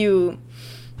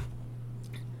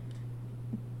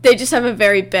 they just have a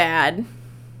very bad,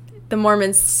 the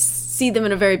Mormons see them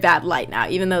in a very bad light now,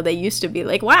 even though they used to be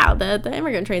like, wow, the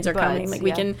immigrant trains are coming, like,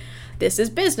 we can, this is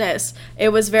business. It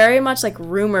was very much like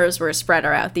rumors were spread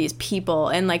around these people,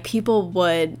 and, like, people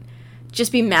would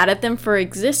just be mad at them for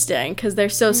existing because they're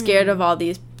so scared of all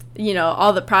these, you know,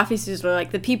 all the prophecies were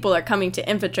like, the people are coming to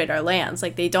infiltrate our lands,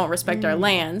 like, they don't respect our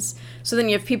lands. So then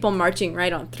you have people marching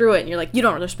right on through it, and you're like, you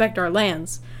don't respect our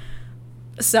lands.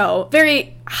 So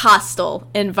very hostile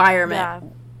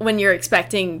environment when you're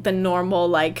expecting the normal,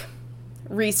 like,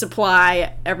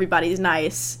 resupply, everybody's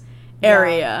nice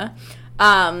area.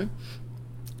 The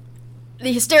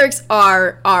hysterics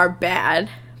are bad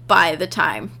by the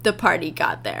time the party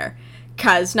got there,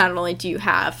 because not only do you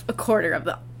have a quarter of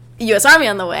the U.S. Army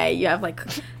on the way, you have, like,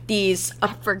 these...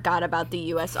 I forgot about the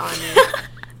U.S. Army.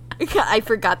 I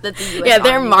forgot that the U.S. Yeah,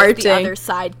 they're Army marching. was the other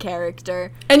side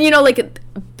character. And, you know, like,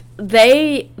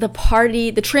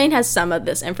 the train has some of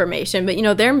this information, but, you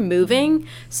know, they're moving,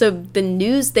 so the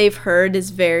news they've heard is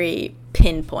very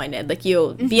pinpointed. Like,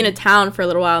 you'll be in a town for a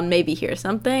little while and maybe hear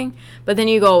something, but then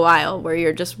you go a while where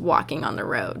you're just walking on the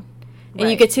road. And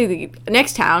you get to the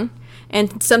next town,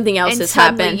 and something else has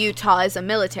happened. And Utah is a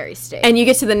military state. And you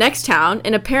get to the next town,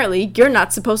 and apparently you're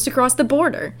not supposed to cross the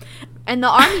border. And the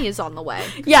army is on the way.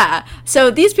 Yeah.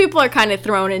 So these people are kind of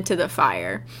thrown into the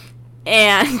fire.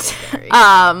 And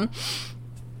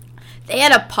they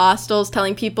had apostles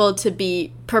telling people to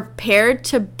be prepared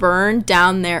to burn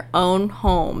down their own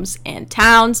homes and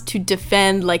towns to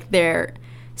defend, like, their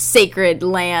sacred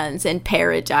lands and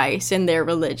paradise and their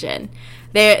religion.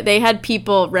 They had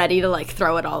people ready to, like,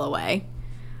 throw it all away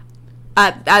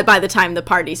by the time the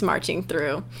party's marching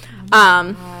through.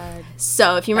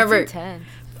 So if you remember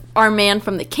our Man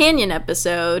from the Canyon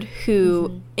episode,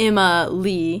 who Emma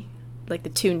Lee, like, the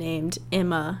two named,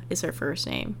 Emma is her first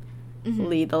name,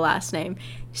 Lee the last name,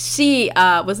 she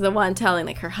was the one telling,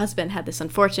 like, her husband had this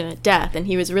unfortunate death, and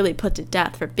he was really put to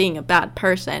death for being a bad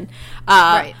person.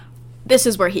 Right. This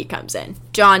is where he comes in,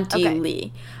 John D.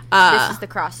 Lee. This is the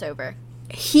crossover.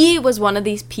 He was one of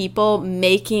these people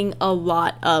making a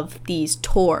lot of these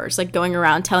tours, like, going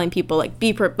around telling people, like,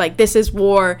 like, this is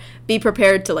war, be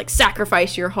prepared to, like,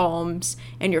 sacrifice your homes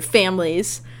and your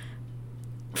families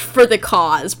for the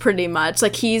cause, pretty much.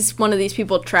 Like, he's one of these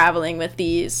people traveling with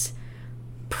these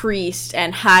priests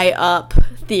and high up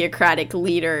theocratic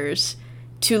leaders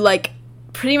to, like,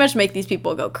 pretty much make these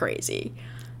people go crazy.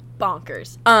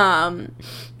 Bonkers.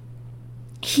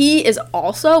 He is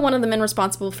also one of the men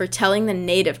responsible for telling the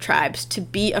native tribes to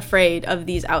be afraid of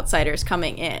these outsiders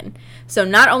coming in. So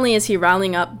not only is he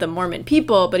rallying up the Mormon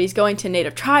people, but he's going to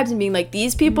native tribes and being like,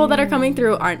 these people that are coming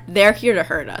through they're here to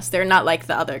hurt us. They're not like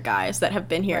the other guys that have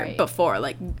been here before.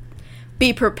 Like,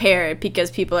 be prepared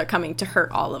because people are coming to hurt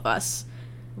all of us.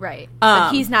 Right.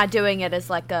 But he's not doing it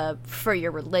as, like, for your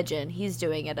religion. He's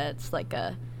doing it as, like,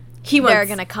 they're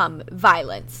gonna come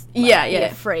violence. Like, be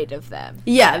afraid of them.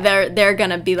 Yeah, they're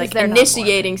gonna be, like,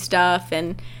 initiating stuff,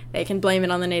 and they can blame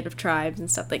it on the native tribes and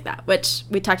stuff like that, which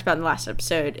we talked about in the last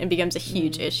episode and becomes a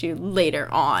huge issue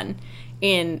later on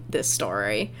in this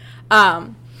story.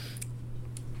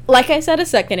 Like I said a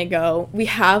second ago, we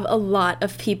have a lot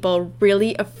of people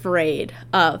really afraid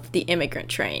of the immigrant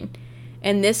train,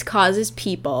 and this causes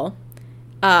people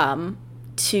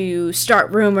to start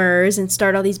rumors and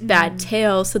start all these bad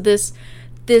tales. So this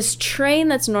this train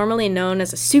that's normally known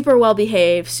as a super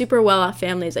well-behaved, super well-off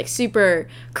family, is like super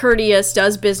courteous,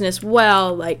 does business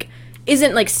well, like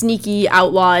isn't like sneaky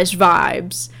outlawish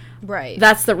vibes. Right.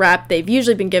 That's the rap they've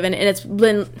usually been given, and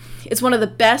it's one of the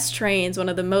best trains, one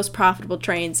of the most profitable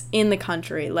trains in the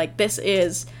country. Like, this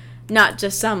is not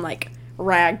just some like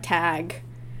ragtag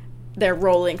they're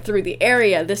rolling through the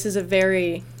area. This is a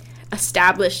very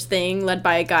established thing led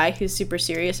by a guy who's super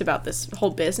serious about this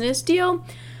whole business deal.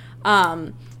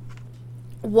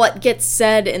 What gets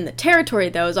said in the territory,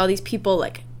 though, is all these people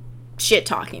like shit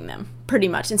talking them pretty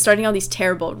much and starting all these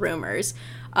terrible rumors.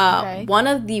 One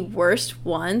of the worst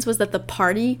ones was that the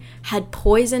party had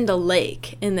poisoned a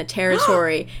lake in the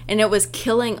territory and it was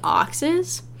killing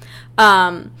oxes.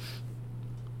 And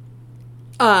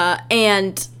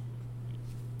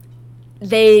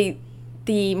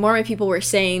the Mormon people were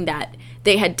saying that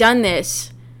they had done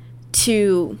this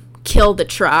to kill the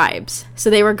tribes.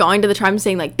 So they were going to the tribes and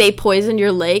saying, like, they poisoned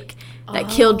your lake that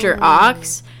killed your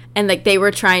ox, and, like, they were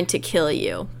trying to kill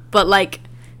you. But, like,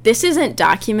 this isn't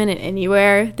documented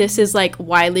anywhere. This is, like,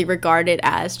 widely regarded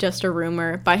as just a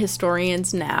rumor by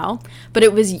historians now. But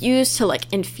it was used to,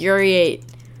 like, infuriate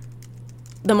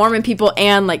the Mormon people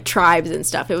and, like, tribes and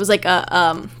stuff. It was like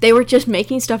they were just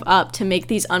making stuff up to make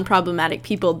these unproblematic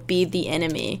people be the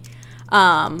enemy.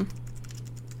 And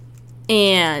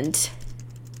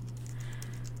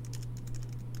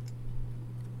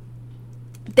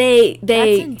they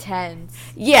That's intense.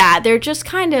 Yeah, they're just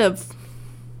kind of,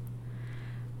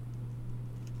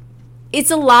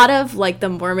 it's a lot of, like, the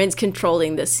Mormons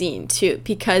controlling the scene, too,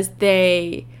 because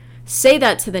they say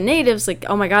that to the natives, like,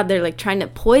 oh my god, they're, like, trying to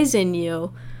poison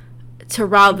you to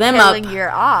rile them up. Killing your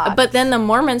ox. But then the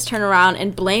Mormons turn around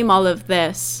and blame all of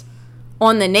this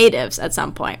on the natives at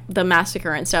some point, the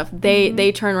massacre and stuff.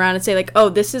 They turn around and say, like, oh,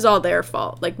 this is all their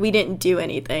fault. Like, we didn't do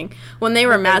anything. When they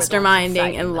were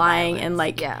masterminding and lying and,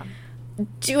 like,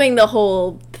 doing the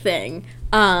whole thing.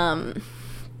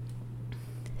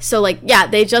 So, like, yeah,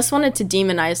 they just wanted to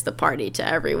demonize the party to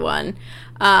everyone.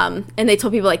 And they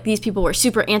told people, like, these people were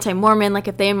super anti-Mormon. Like,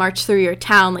 if they march through your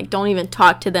town, like, don't even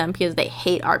talk to them because they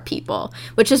hate our people,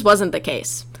 which just wasn't the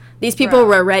case. These people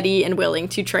were ready and willing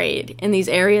to trade in these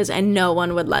areas, and no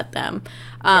one would let them.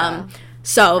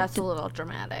 So that's a little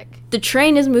dramatic. The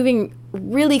train is moving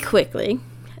really quickly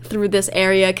through this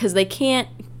area because they can't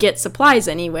get supplies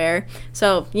anywhere.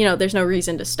 So, you know, there's no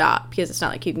reason to stop because it's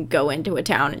not like you can go into a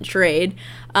town and trade.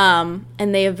 And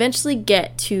they eventually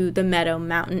get to the Meadow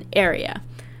Mountain area.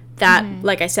 That,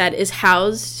 like I said, is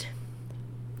housed...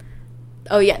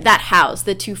 Oh, yeah, that housed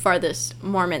the two farthest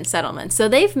Mormon settlements. So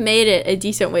they've made it a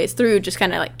decent ways through, just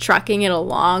kind of, like, trucking it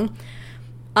along.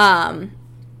 But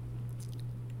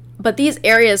these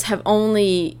areas have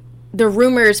only... The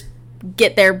rumors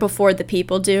get there before the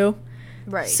people do.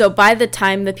 Right. So by the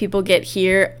time the people get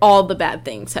here, all the bad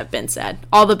things have been said.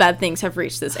 All the bad things have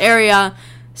reached this area.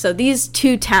 So these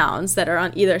two towns that are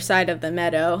on either side of the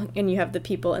meadow, and you have the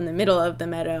people in the middle of the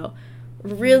meadow,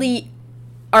 really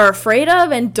are afraid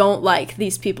of and don't like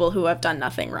these people who have done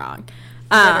nothing wrong.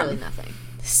 Literally nothing.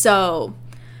 So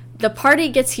the party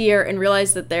gets here and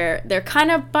realize that they're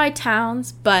kind of by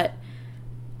towns, but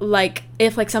like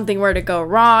if like something were to go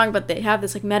wrong, but they have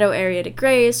this like meadow area to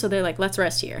graze, so they're like, let's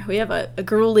rest here. We have a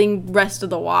grueling rest of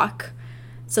the walk.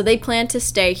 So they plan to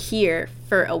stay here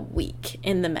for a week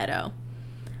in the meadow.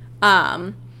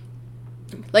 Like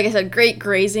I said, great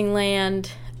grazing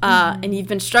land. And you've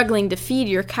been struggling to feed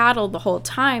your cattle the whole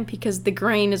time because the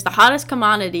grain is the hottest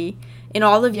commodity in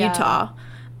all of Utah.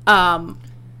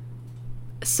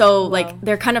 So, like,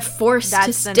 they're kind of forced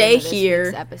to stay here.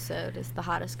 This episode is the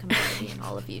hottest commodity in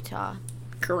all of Utah.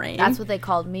 Grain. That's what they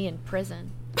called me in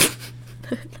prison.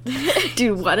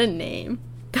 Dude, what a name.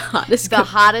 The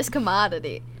hottest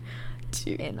commodity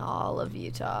in all of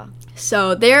Utah.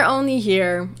 So, they're only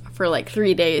here for, like,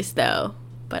 3 days, though.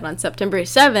 But on September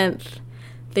 7th...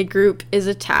 the group is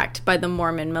attacked by the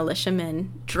Mormon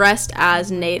militiamen dressed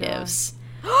as natives.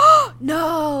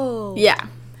 No! Yeah.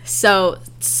 So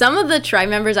some of the tribe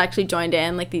members actually joined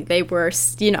in. Like, they were,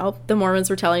 you know, the Mormons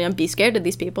were telling them, be scared of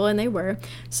these people, and they were.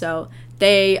 So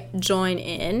they join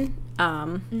in.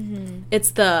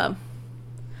 It's the,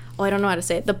 I don't know how to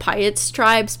say it, the Piutes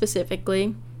tribe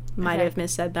specifically. Might have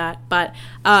missaid that. But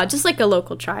just like a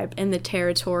local tribe in the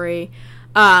territory.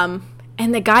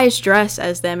 And the guys dress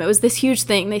as them. It was this huge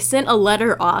thing. They sent a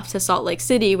letter off to Salt Lake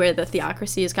City, where the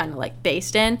theocracy is kind of, like,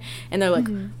 based in. And they're like,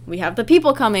 we have the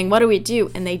people coming. What do we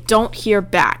do? And they don't hear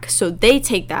back. So they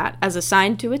take that as a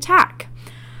sign to attack.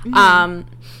 The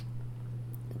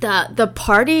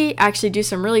party actually do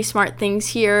some really smart things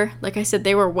here. Like I said,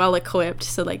 they were well-equipped.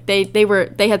 So, like, they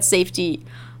had safety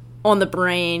on the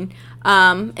brain.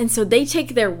 And so they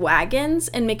take their wagons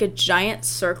and make a giant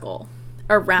circle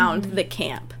around the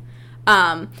camp.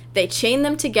 They chain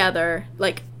them together,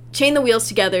 like chain the wheels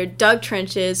together, dug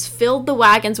trenches, filled the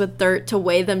wagons with dirt to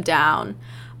weigh them down.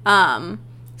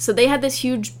 So they had this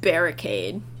huge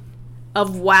barricade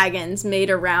of wagons made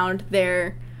around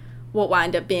their, what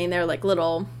wound up being their like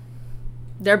little,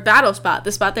 their battle spot,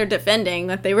 the spot they're defending,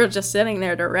 that they were just sitting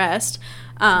there to rest.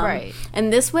 Right.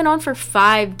 And this went on for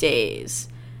 5 days.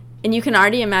 And you can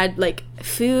already imagine, like,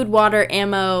 food, water,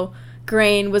 ammo,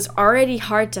 grain was already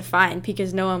hard to find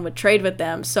because no one would trade with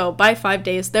them. So by 5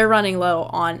 days, they're running low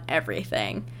on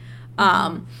everything.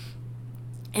 And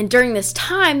during this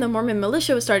time, the Mormon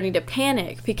militia was starting to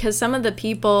panic because some of the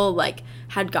people, like,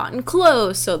 had gotten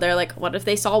close. So they're like, what if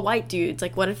they saw white dudes?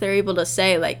 Like, what if they're able to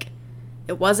say, like,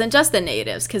 it wasn't just the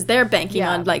natives? Because they're banking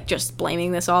on, like, just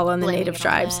blaming this all on the native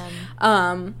tribes.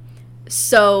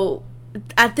 So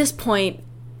at this point,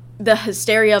 the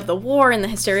hysteria of the war and the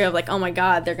hysteria of, like, oh my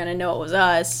God, they're going to know it was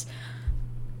us,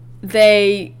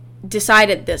 they decide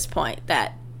at this point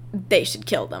that they should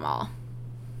kill them all.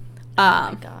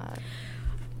 Oh my God.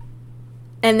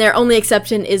 And their only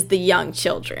exception is the young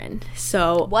children.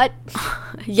 So what?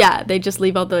 Yeah, they just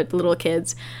leave all the little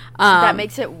kids. That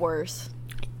makes it worse.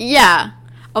 Yeah.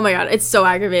 Oh my God, it's so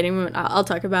aggravating. I'll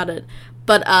talk about it.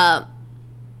 But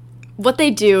what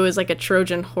they do is like a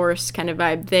Trojan horse kind of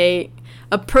vibe. They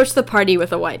approach the party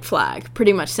with a white flag,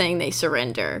 pretty much saying they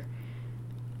surrender.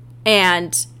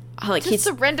 And like Just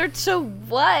surrendered to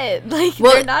what? Like,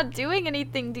 Well, they're not doing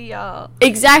anything to y'all.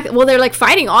 Exactly. Well, they're like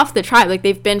fighting off the tribe. Like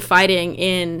they've been fighting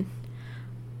in,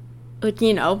 like,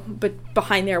 you know, but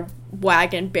behind their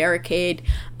wagon barricade.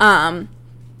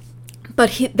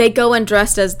 But they go and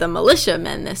dressed as the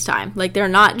militiamen this time. Like, they're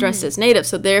not dressed as natives.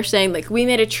 So they're saying, like, we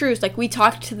made a truce. Like, we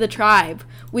talked to the tribe.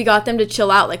 We got them to chill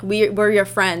out. Like, we're your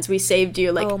friends. We saved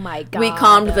you. Like, Oh my God. we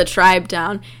calmed the tribe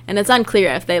down. And it's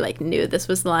unclear if they, like, knew this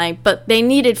was lying. But they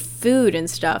needed food and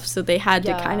stuff. So they had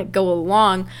to kind of go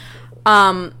along.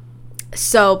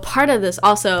 So part of this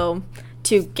also,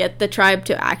 to get the tribe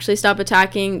to actually stop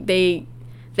attacking, they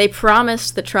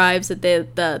promised the tribes that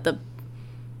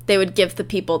they would give the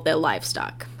people their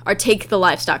livestock, or take the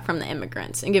livestock from the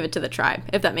immigrants and give it to the tribe,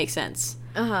 if that makes sense.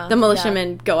 The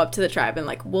militiamen go up to the tribe and,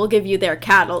 like, we'll give you their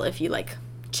cattle if you, like,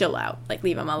 chill out, like,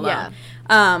 leave them alone.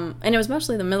 And it was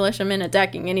mostly the militiamen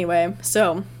attacking anyway.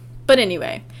 So, but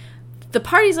anyway, the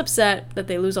party's upset that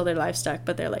they lose all their livestock,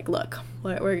 but they're like, look,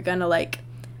 we're gonna, like,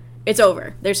 it's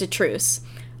over. There's a truce.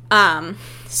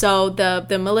 So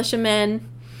the militiamen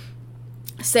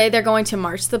say they're going to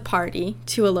march the party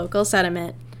to a local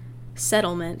settlement,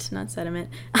 not sediment.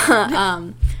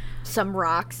 Some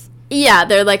rocks. Yeah,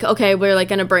 they're like, okay, we're, like,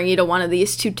 gonna bring you to one of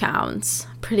these 2 towns,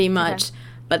 pretty much. Okay.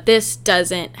 But this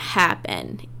doesn't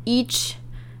happen. Each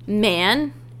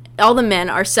man, all the men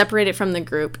are separated from the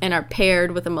group and are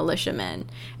paired with a militiaman.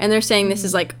 And they're saying this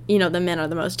is, like, you know, the men are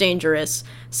the most dangerous,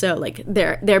 so, like,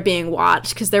 they're being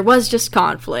watched because there was just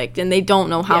conflict and they don't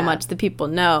know how much the people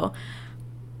know.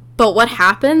 But what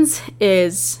happens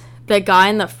is the guy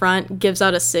in the front gives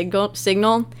out a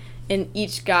signal, and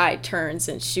each guy turns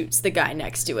and shoots the guy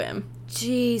next to him.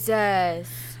 Jesus.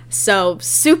 So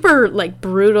super, like,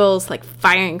 brutal, like,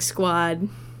 firing squad,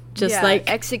 just like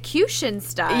execution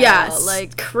style. Yeah,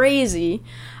 like crazy.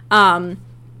 The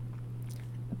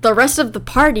rest of the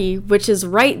party, which is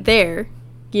right there,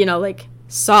 you know, like,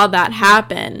 saw that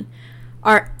happen,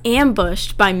 are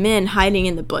ambushed by men hiding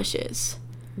in the bushes.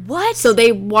 What? So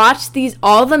they watch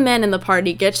all the men in the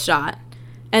party get shot,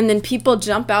 and then people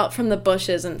jump out from the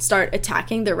bushes and start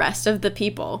attacking the rest of the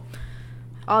people.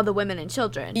 All the women and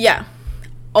children. Yeah.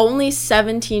 Only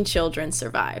 17 children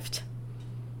survived.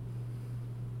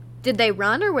 Did they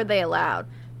run or were they allowed?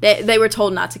 They were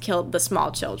told not to kill the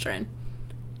small children.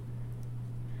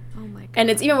 Oh my God. And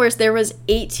it's even worse, there was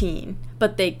 18,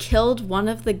 but they killed one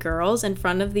of the girls in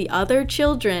front of the other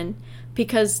children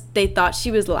because they thought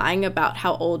she was lying about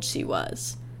how old she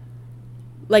was.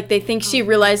 Like, they think she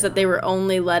realized that they were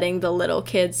only letting the little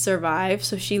kids survive,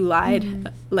 so she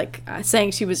lied, like,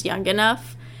 saying she was young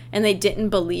enough, and they didn't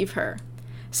believe her.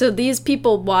 So these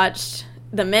people watched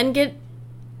the men get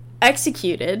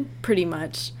executed, pretty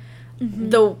much.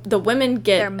 The women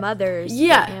get... Their mothers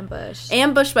get ambushed.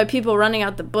 Ambushed by people running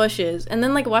out the bushes, and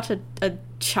then, like, watch a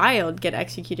child get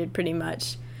executed, pretty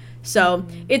much. So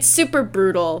it's super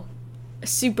brutal.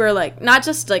 Super, like, not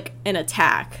just, like, an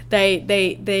attack.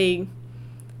 They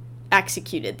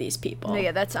executed these people. No,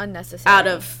 yeah, that's unnecessary. Out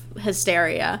of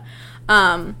hysteria.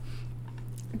 The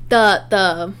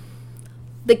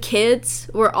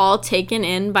kids were all taken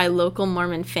in by local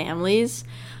Mormon families.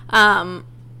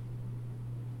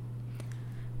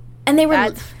 And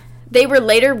they were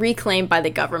later reclaimed by the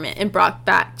government and brought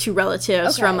back to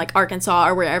relatives from, like, Arkansas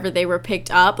or wherever they were picked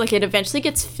up. Like, it eventually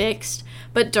gets fixed.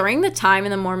 But during the time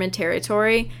in the Mormon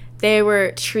territory, they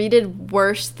were treated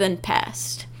worse than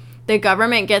pests. The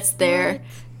government gets there,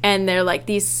 and they're like,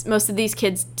 most of these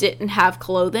kids didn't have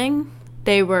clothing.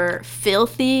 They were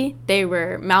filthy. They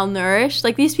were malnourished.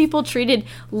 Like, these people treated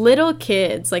little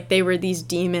kids like they were these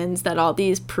demons that all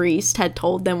these priests had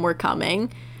told them were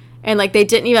coming. And, like, they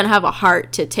didn't even have a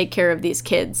heart to take care of these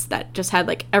kids that just had,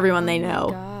 like, everyone they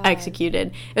know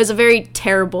executed. It was a very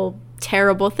terrible,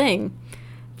 terrible thing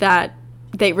that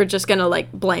they were just going to,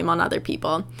 like, blame on other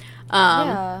people.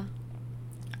 A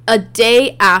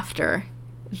day after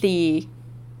the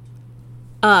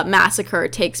massacre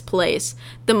takes place,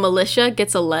 the militia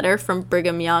gets a letter from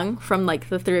Brigham Young, from, like,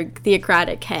 the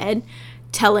theocratic head,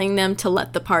 telling them to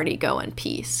let the party go in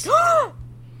peace.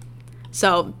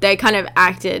 So they kind of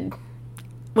acted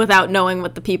without knowing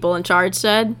what the people in charge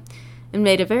said and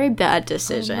made a very bad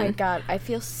decision. Oh my god, I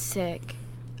feel sick.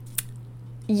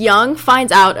 Young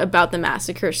finds out about the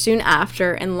massacre soon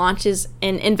after and launches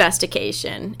an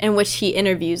investigation in which he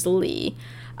interviews Lee.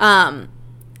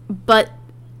 But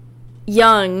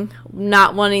Young,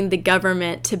 not wanting the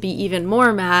government to be even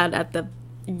more mad at the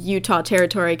Utah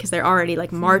territory because they're already,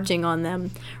 like, marching on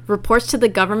them, reports to the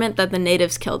government that the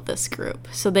natives killed this group.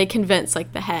 So they convince,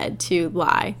 like, the head to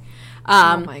lie.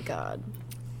 Oh my god.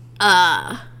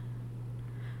 And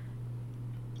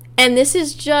this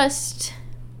is just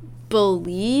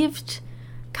believed,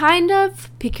 kind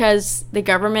of, because the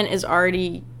government is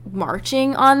already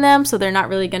marching on them, so they're not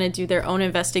really going to do their own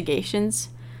investigations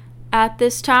at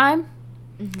this time.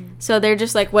 So they're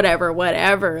just like, whatever,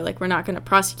 like, we're not going to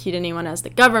prosecute anyone as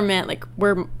the government, like,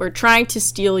 we're trying to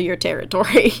steal your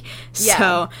territory.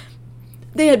 So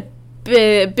they had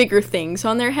bigger things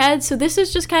on their heads. So this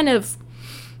is just kind of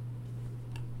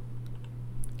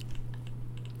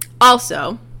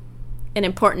also an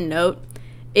important note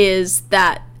is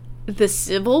that the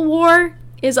Civil War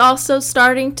is also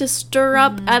starting to stir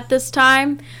up at this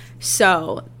time.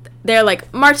 So they're,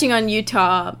 like, marching on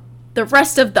Utah. The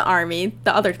rest of the army,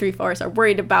 the other 3/4, are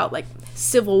worried about, like,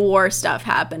 Civil War stuff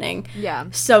happening. Yeah.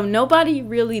 So nobody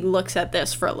really looks at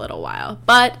this for a little while.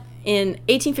 But in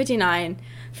 1859,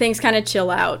 things kind of chill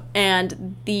out,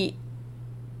 and the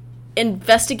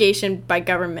investigation by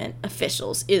government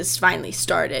officials is finally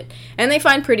started. And they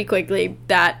find pretty quickly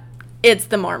that it's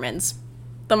the Mormons.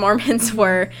 The Mormons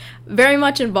were very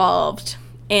much involved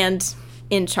and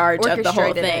in charge of the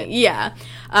whole thing. Yeah.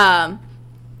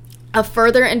 A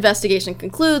further investigation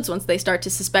concludes, once they start to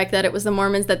suspect that it was the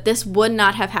Mormons, that this would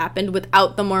not have happened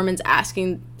without the Mormons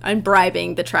asking and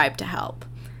bribing the tribe to help.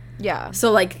 Yeah.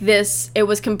 So, like, it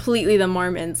was completely the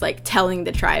Mormons, like, telling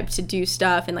the tribe to do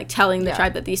stuff and, like, telling the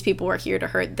tribe that these people were here to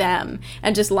hurt them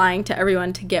and just lying to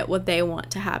everyone to get what they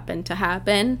want to happen.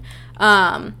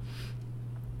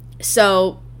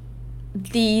 So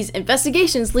these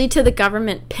investigations lead to the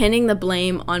government pinning the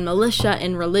blame on militia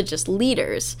and religious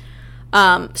leaders.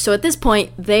 So at this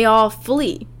point, they all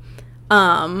flee.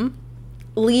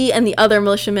 Lee and the other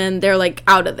militiamen, they're, like,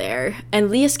 out of there. And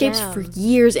Lee escapes for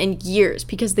years and years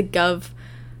because the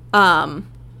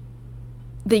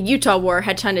Utah War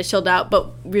had kind of chilled out,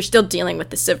 but we're still dealing with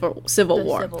the Civil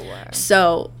War.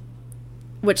 So,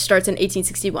 which starts in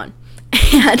 1861.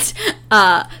 And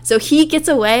so he gets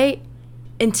away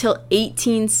until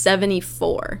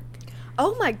 1874.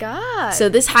 Oh my god. So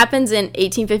this happens in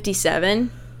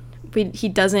 1857. He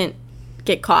doesn't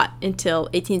get caught until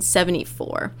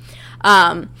 1874.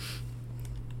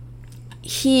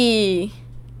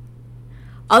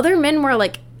 Other men were,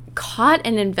 like, caught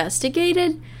and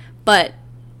investigated, but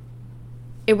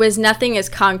it was nothing as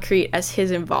concrete as his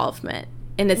involvement.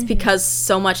 And it's because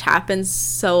so much happens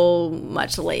so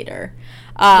much later.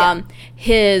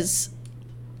 His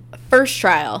first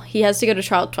trial, he has to go to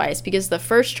trial twice because the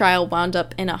first trial wound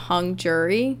up in a hung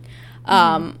jury.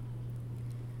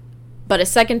 But a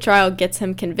second trial gets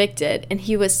him convicted, and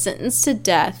he was sentenced to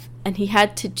death, and he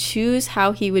had to choose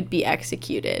how he would be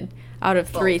executed out of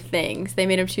three things. They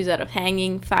made him choose out of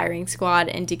hanging, firing squad,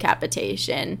 and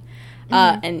decapitation.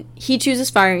 And he chooses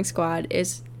firing squad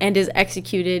and is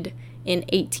executed in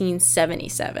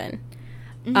 1877.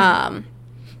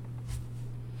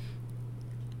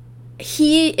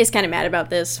 He is kind of mad about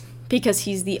this because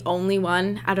he's the only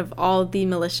one out of all the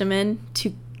militiamen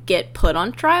to get put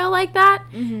on trial like that.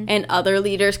 And other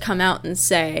leaders come out and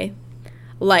say,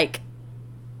 like,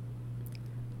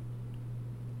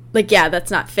 yeah,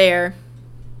 that's not fair.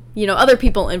 You know, other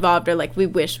people involved are like, we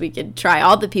wish we could try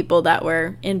all the people that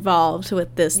were involved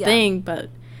with this thing, but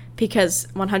because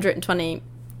 120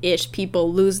 1,000-ish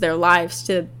people lose their lives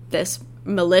to this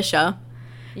militia.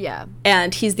 Yeah.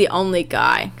 And he's the only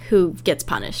guy who gets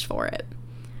punished for it.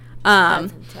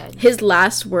 That's intense. His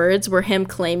last words were him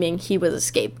claiming he was a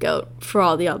scapegoat for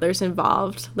all the others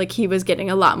involved. Like, he was getting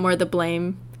a lot more of the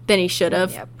blame than he should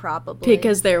have. Yeah, probably.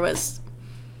 Because there was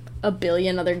a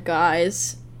billion other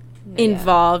guys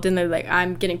involved, and they're like,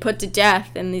 I'm getting put to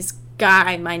death, and this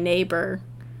guy, my neighbor,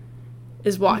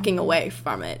 is walking away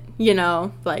from it, you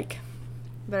know? Like...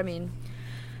 But, I mean,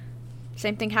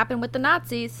 same thing happened with the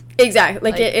Nazis.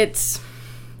 Exactly. Like it's...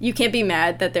 You can't be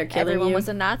mad that they're killing Everyone you. was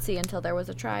a Nazi until there was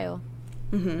a trial.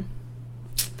 Mm-hmm.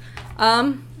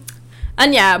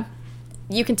 And yeah,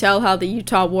 you can tell how the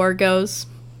Utah War goes.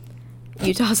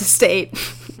 Utah's a state.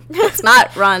 It's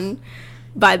not run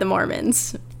by the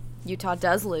Mormons. Utah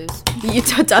does lose.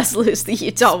 Utah does lose the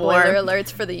Utah War. Spoiler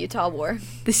alerts for the Utah War.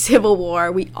 The Civil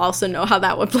War, we also know how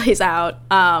that one plays out.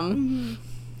 But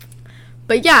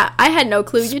yeah, I had no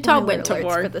clue Utah went to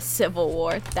war. For the Civil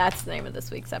War. That's the name of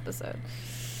this week's episode.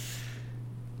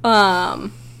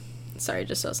 Sorry,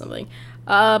 just saw something.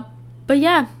 But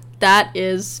yeah, that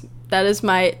is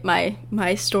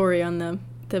my story on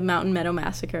the Mountain Meadow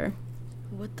Massacre.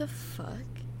 What the fuck?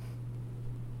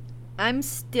 I'm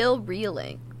still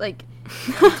reeling. Like,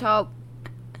 Utah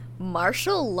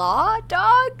martial law,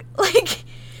 dog? Like,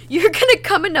 you're gonna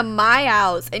come into my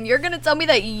house and you're gonna tell me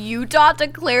that Utah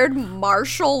declared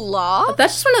martial law?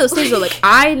 That's just one of those things where, like,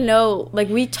 I know, like,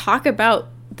 we talk about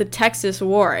the Texas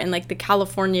War and, like, the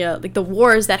California, like, the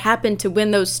wars that happened to win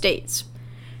those states.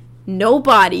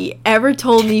 Nobody ever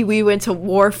told me we went to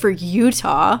war for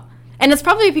Utah. And it's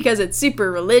probably because it's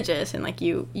super religious and, like,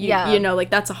 you know, like,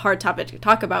 that's a hard topic to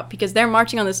talk about because they're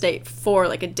marching on the state for,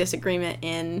 like, a disagreement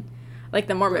in, like,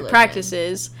 the Mormon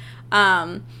practices.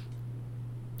 And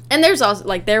there's also,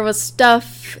 like, there was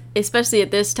stuff, especially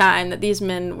at this time, that these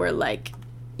men were, like,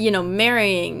 you know,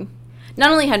 marrying,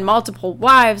 not only had multiple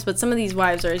wives, but some of these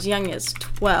wives are as young as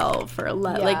 12 or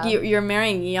 11. Yeah. Like, you're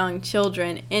marrying young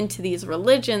children into these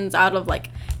religions out of,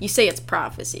 like, you say it's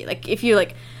prophecy. Like, if you,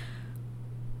 like,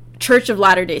 Church of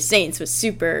Latter-day Saints was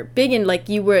super big, and, like,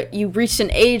 you reached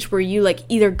an age where you, like,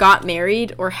 either got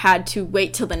married or had to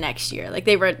wait till the next year. Like,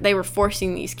 they were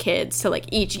forcing these kids to, like,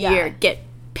 each year get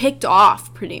picked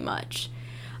off pretty much.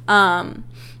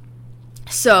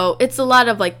 So it's a lot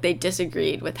of, like, they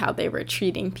disagreed with how they were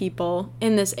treating people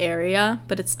in this area,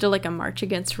 but it's still, like, a march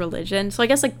against religion. So I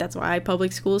guess, like, that's why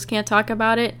public schools can't talk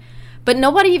about it. But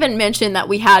nobody even mentioned that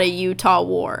we had a Utah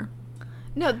War.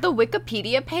 No, the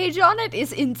Wikipedia page on it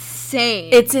is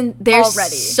insane. There's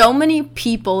already so many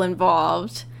people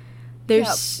involved.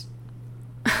 There's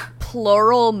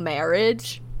plural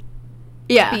marriage.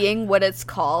 Yeah. Being what it's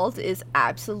called is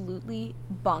absolutely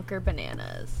bonker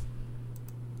bananas.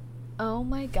 Oh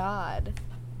my god.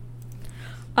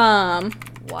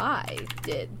 Why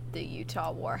did the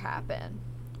Utah War happen?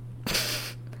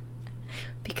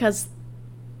 Because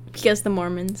the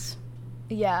Mormons.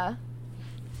 Yeah.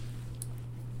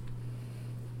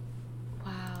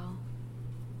 Wow.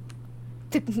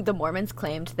 The Mormons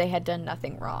claimed they had done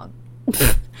nothing wrong.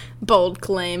 Bold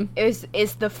claim. Is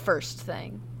the first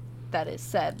thing that is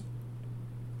said.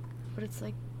 But it's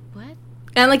like, what?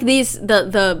 And, like,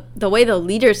 the way the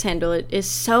leaders handle it is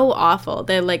so awful.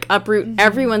 They, like, uproot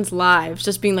everyone's lives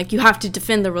just being like, you have to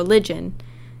defend the religion.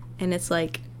 And it's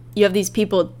like, you have these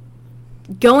people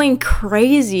going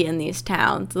crazy in these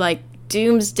towns, like,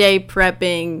 doomsday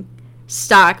prepping,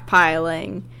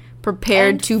 stockpiling,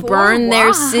 prepared to burn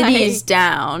their cities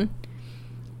down.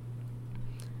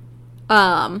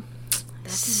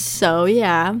 So,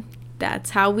 yeah, that's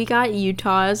how we got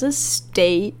Utah as a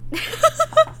state.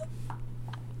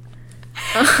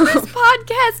 This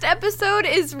podcast episode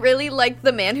is really like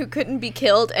The Man Who Couldn't Be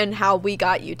Killed and How We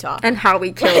Got Utah. And how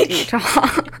we killed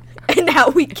Utah. And how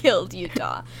we killed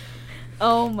Utah.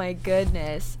 Oh my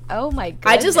goodness. Oh my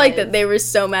goodness. I just like that they were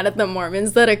so mad at the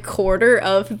Mormons that a quarter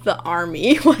of the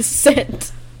army was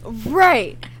sent.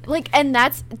 Right. Like, and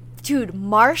that's, dude,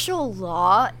 martial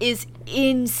law is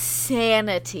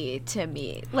insanity to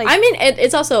me. Like, I mean,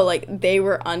 it's also, like, they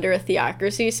were under a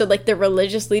theocracy, so, like, the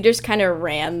religious leaders kind of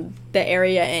ran the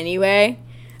area anyway,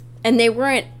 and they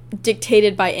weren't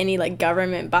dictated by any, like,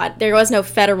 government, but there was no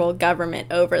federal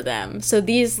government over them. So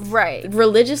these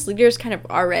religious leaders kind of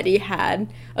already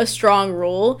had a strong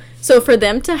rule. So for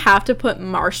them to have to put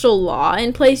martial law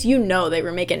in place, you know they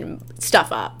were making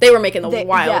stuff up. They were making the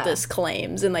wildest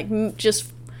claims, and, like,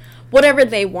 just whatever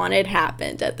they wanted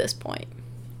happened at this point.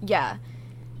 Yeah.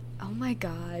 Oh my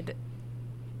god.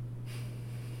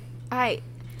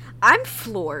 I'm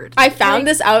floored. I found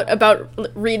this out about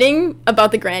reading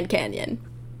about the Grand Canyon.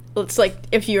 It's like,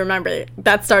 if you remember,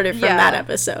 that started from that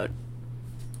episode.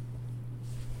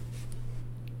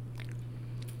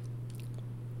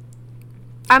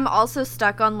 I'm also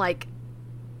stuck on, like,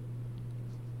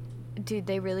 dude,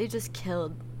 they really just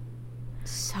killed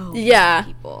so many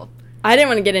people. I didn't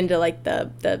want to get into, like,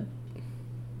 the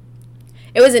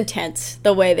it was intense,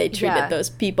 the way they treated those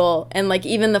people, and, like,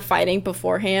 even the fighting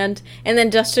beforehand, and then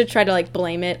just to try to, like,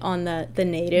 blame it on the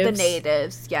natives. The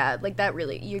natives, yeah. Like, that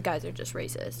really, you guys are just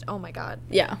racist. Oh, my God.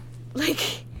 Yeah.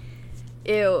 Like,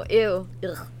 ew.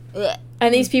 Ugh.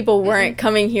 And these people weren't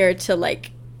coming here to,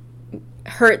 like,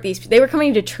 hurt these. They were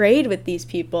coming to trade with these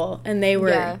people, and they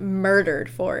were murdered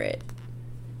for it.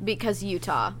 Because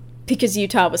Utah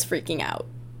was freaking out.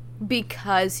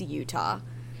 Because Utah.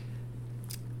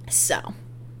 So.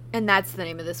 And that's the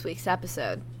name of this week's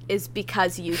episode, is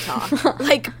Because Utah.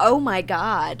 Like, oh my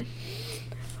God.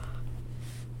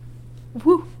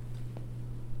 Woo.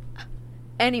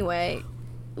 Anyway,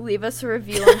 leave us a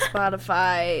review on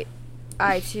Spotify,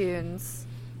 iTunes.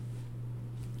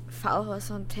 Follow us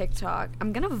on TikTok.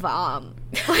 I'm gonna vom.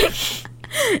 Like,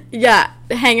 yeah,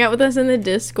 hang out with us in the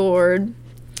Discord.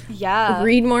 Yeah.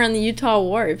 Read more on the Utah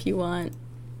War if you want.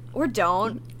 Or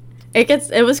don't.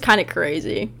 It was kind of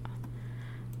crazy.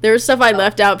 There was stuff I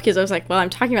left out because I was like, well, I'm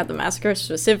talking about the massacre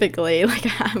specifically. Like,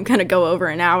 I'm gonna go over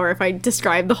an hour if I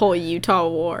describe the whole Utah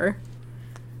War.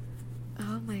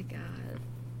 Oh my God.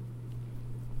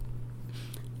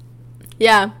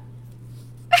 Yeah.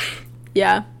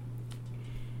 Yeah.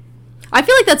 I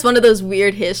feel like that's one of those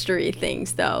weird history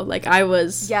things, though. Like,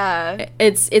 Yeah.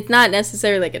 It's not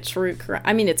necessarily like a true crime.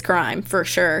 I mean, it's crime, for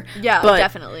sure. Yeah, but,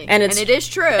 definitely. And it is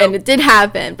true. And it did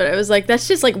happen, but it was like, that's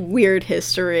just, like, weird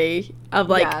history of,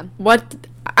 like, what...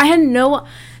 I had no...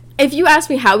 If you asked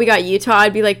me how we got Utah,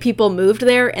 I'd be like, people moved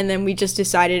there, and then we just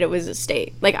decided it was a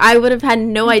state. Like, I would have had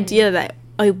no idea that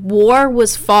a war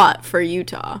was fought for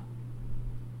Utah.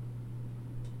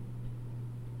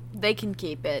 They can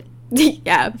keep it.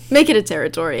 Yeah, make it a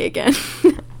territory again.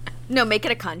 No, make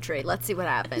it a country. Let's see what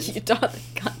happens. Utah, the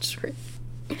country.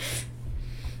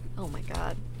 Oh my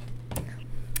God.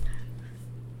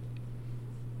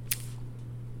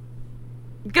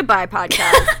 Goodbye,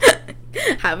 podcast.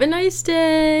 Have a nice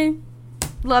day.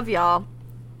 Love y'all.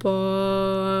 Bye.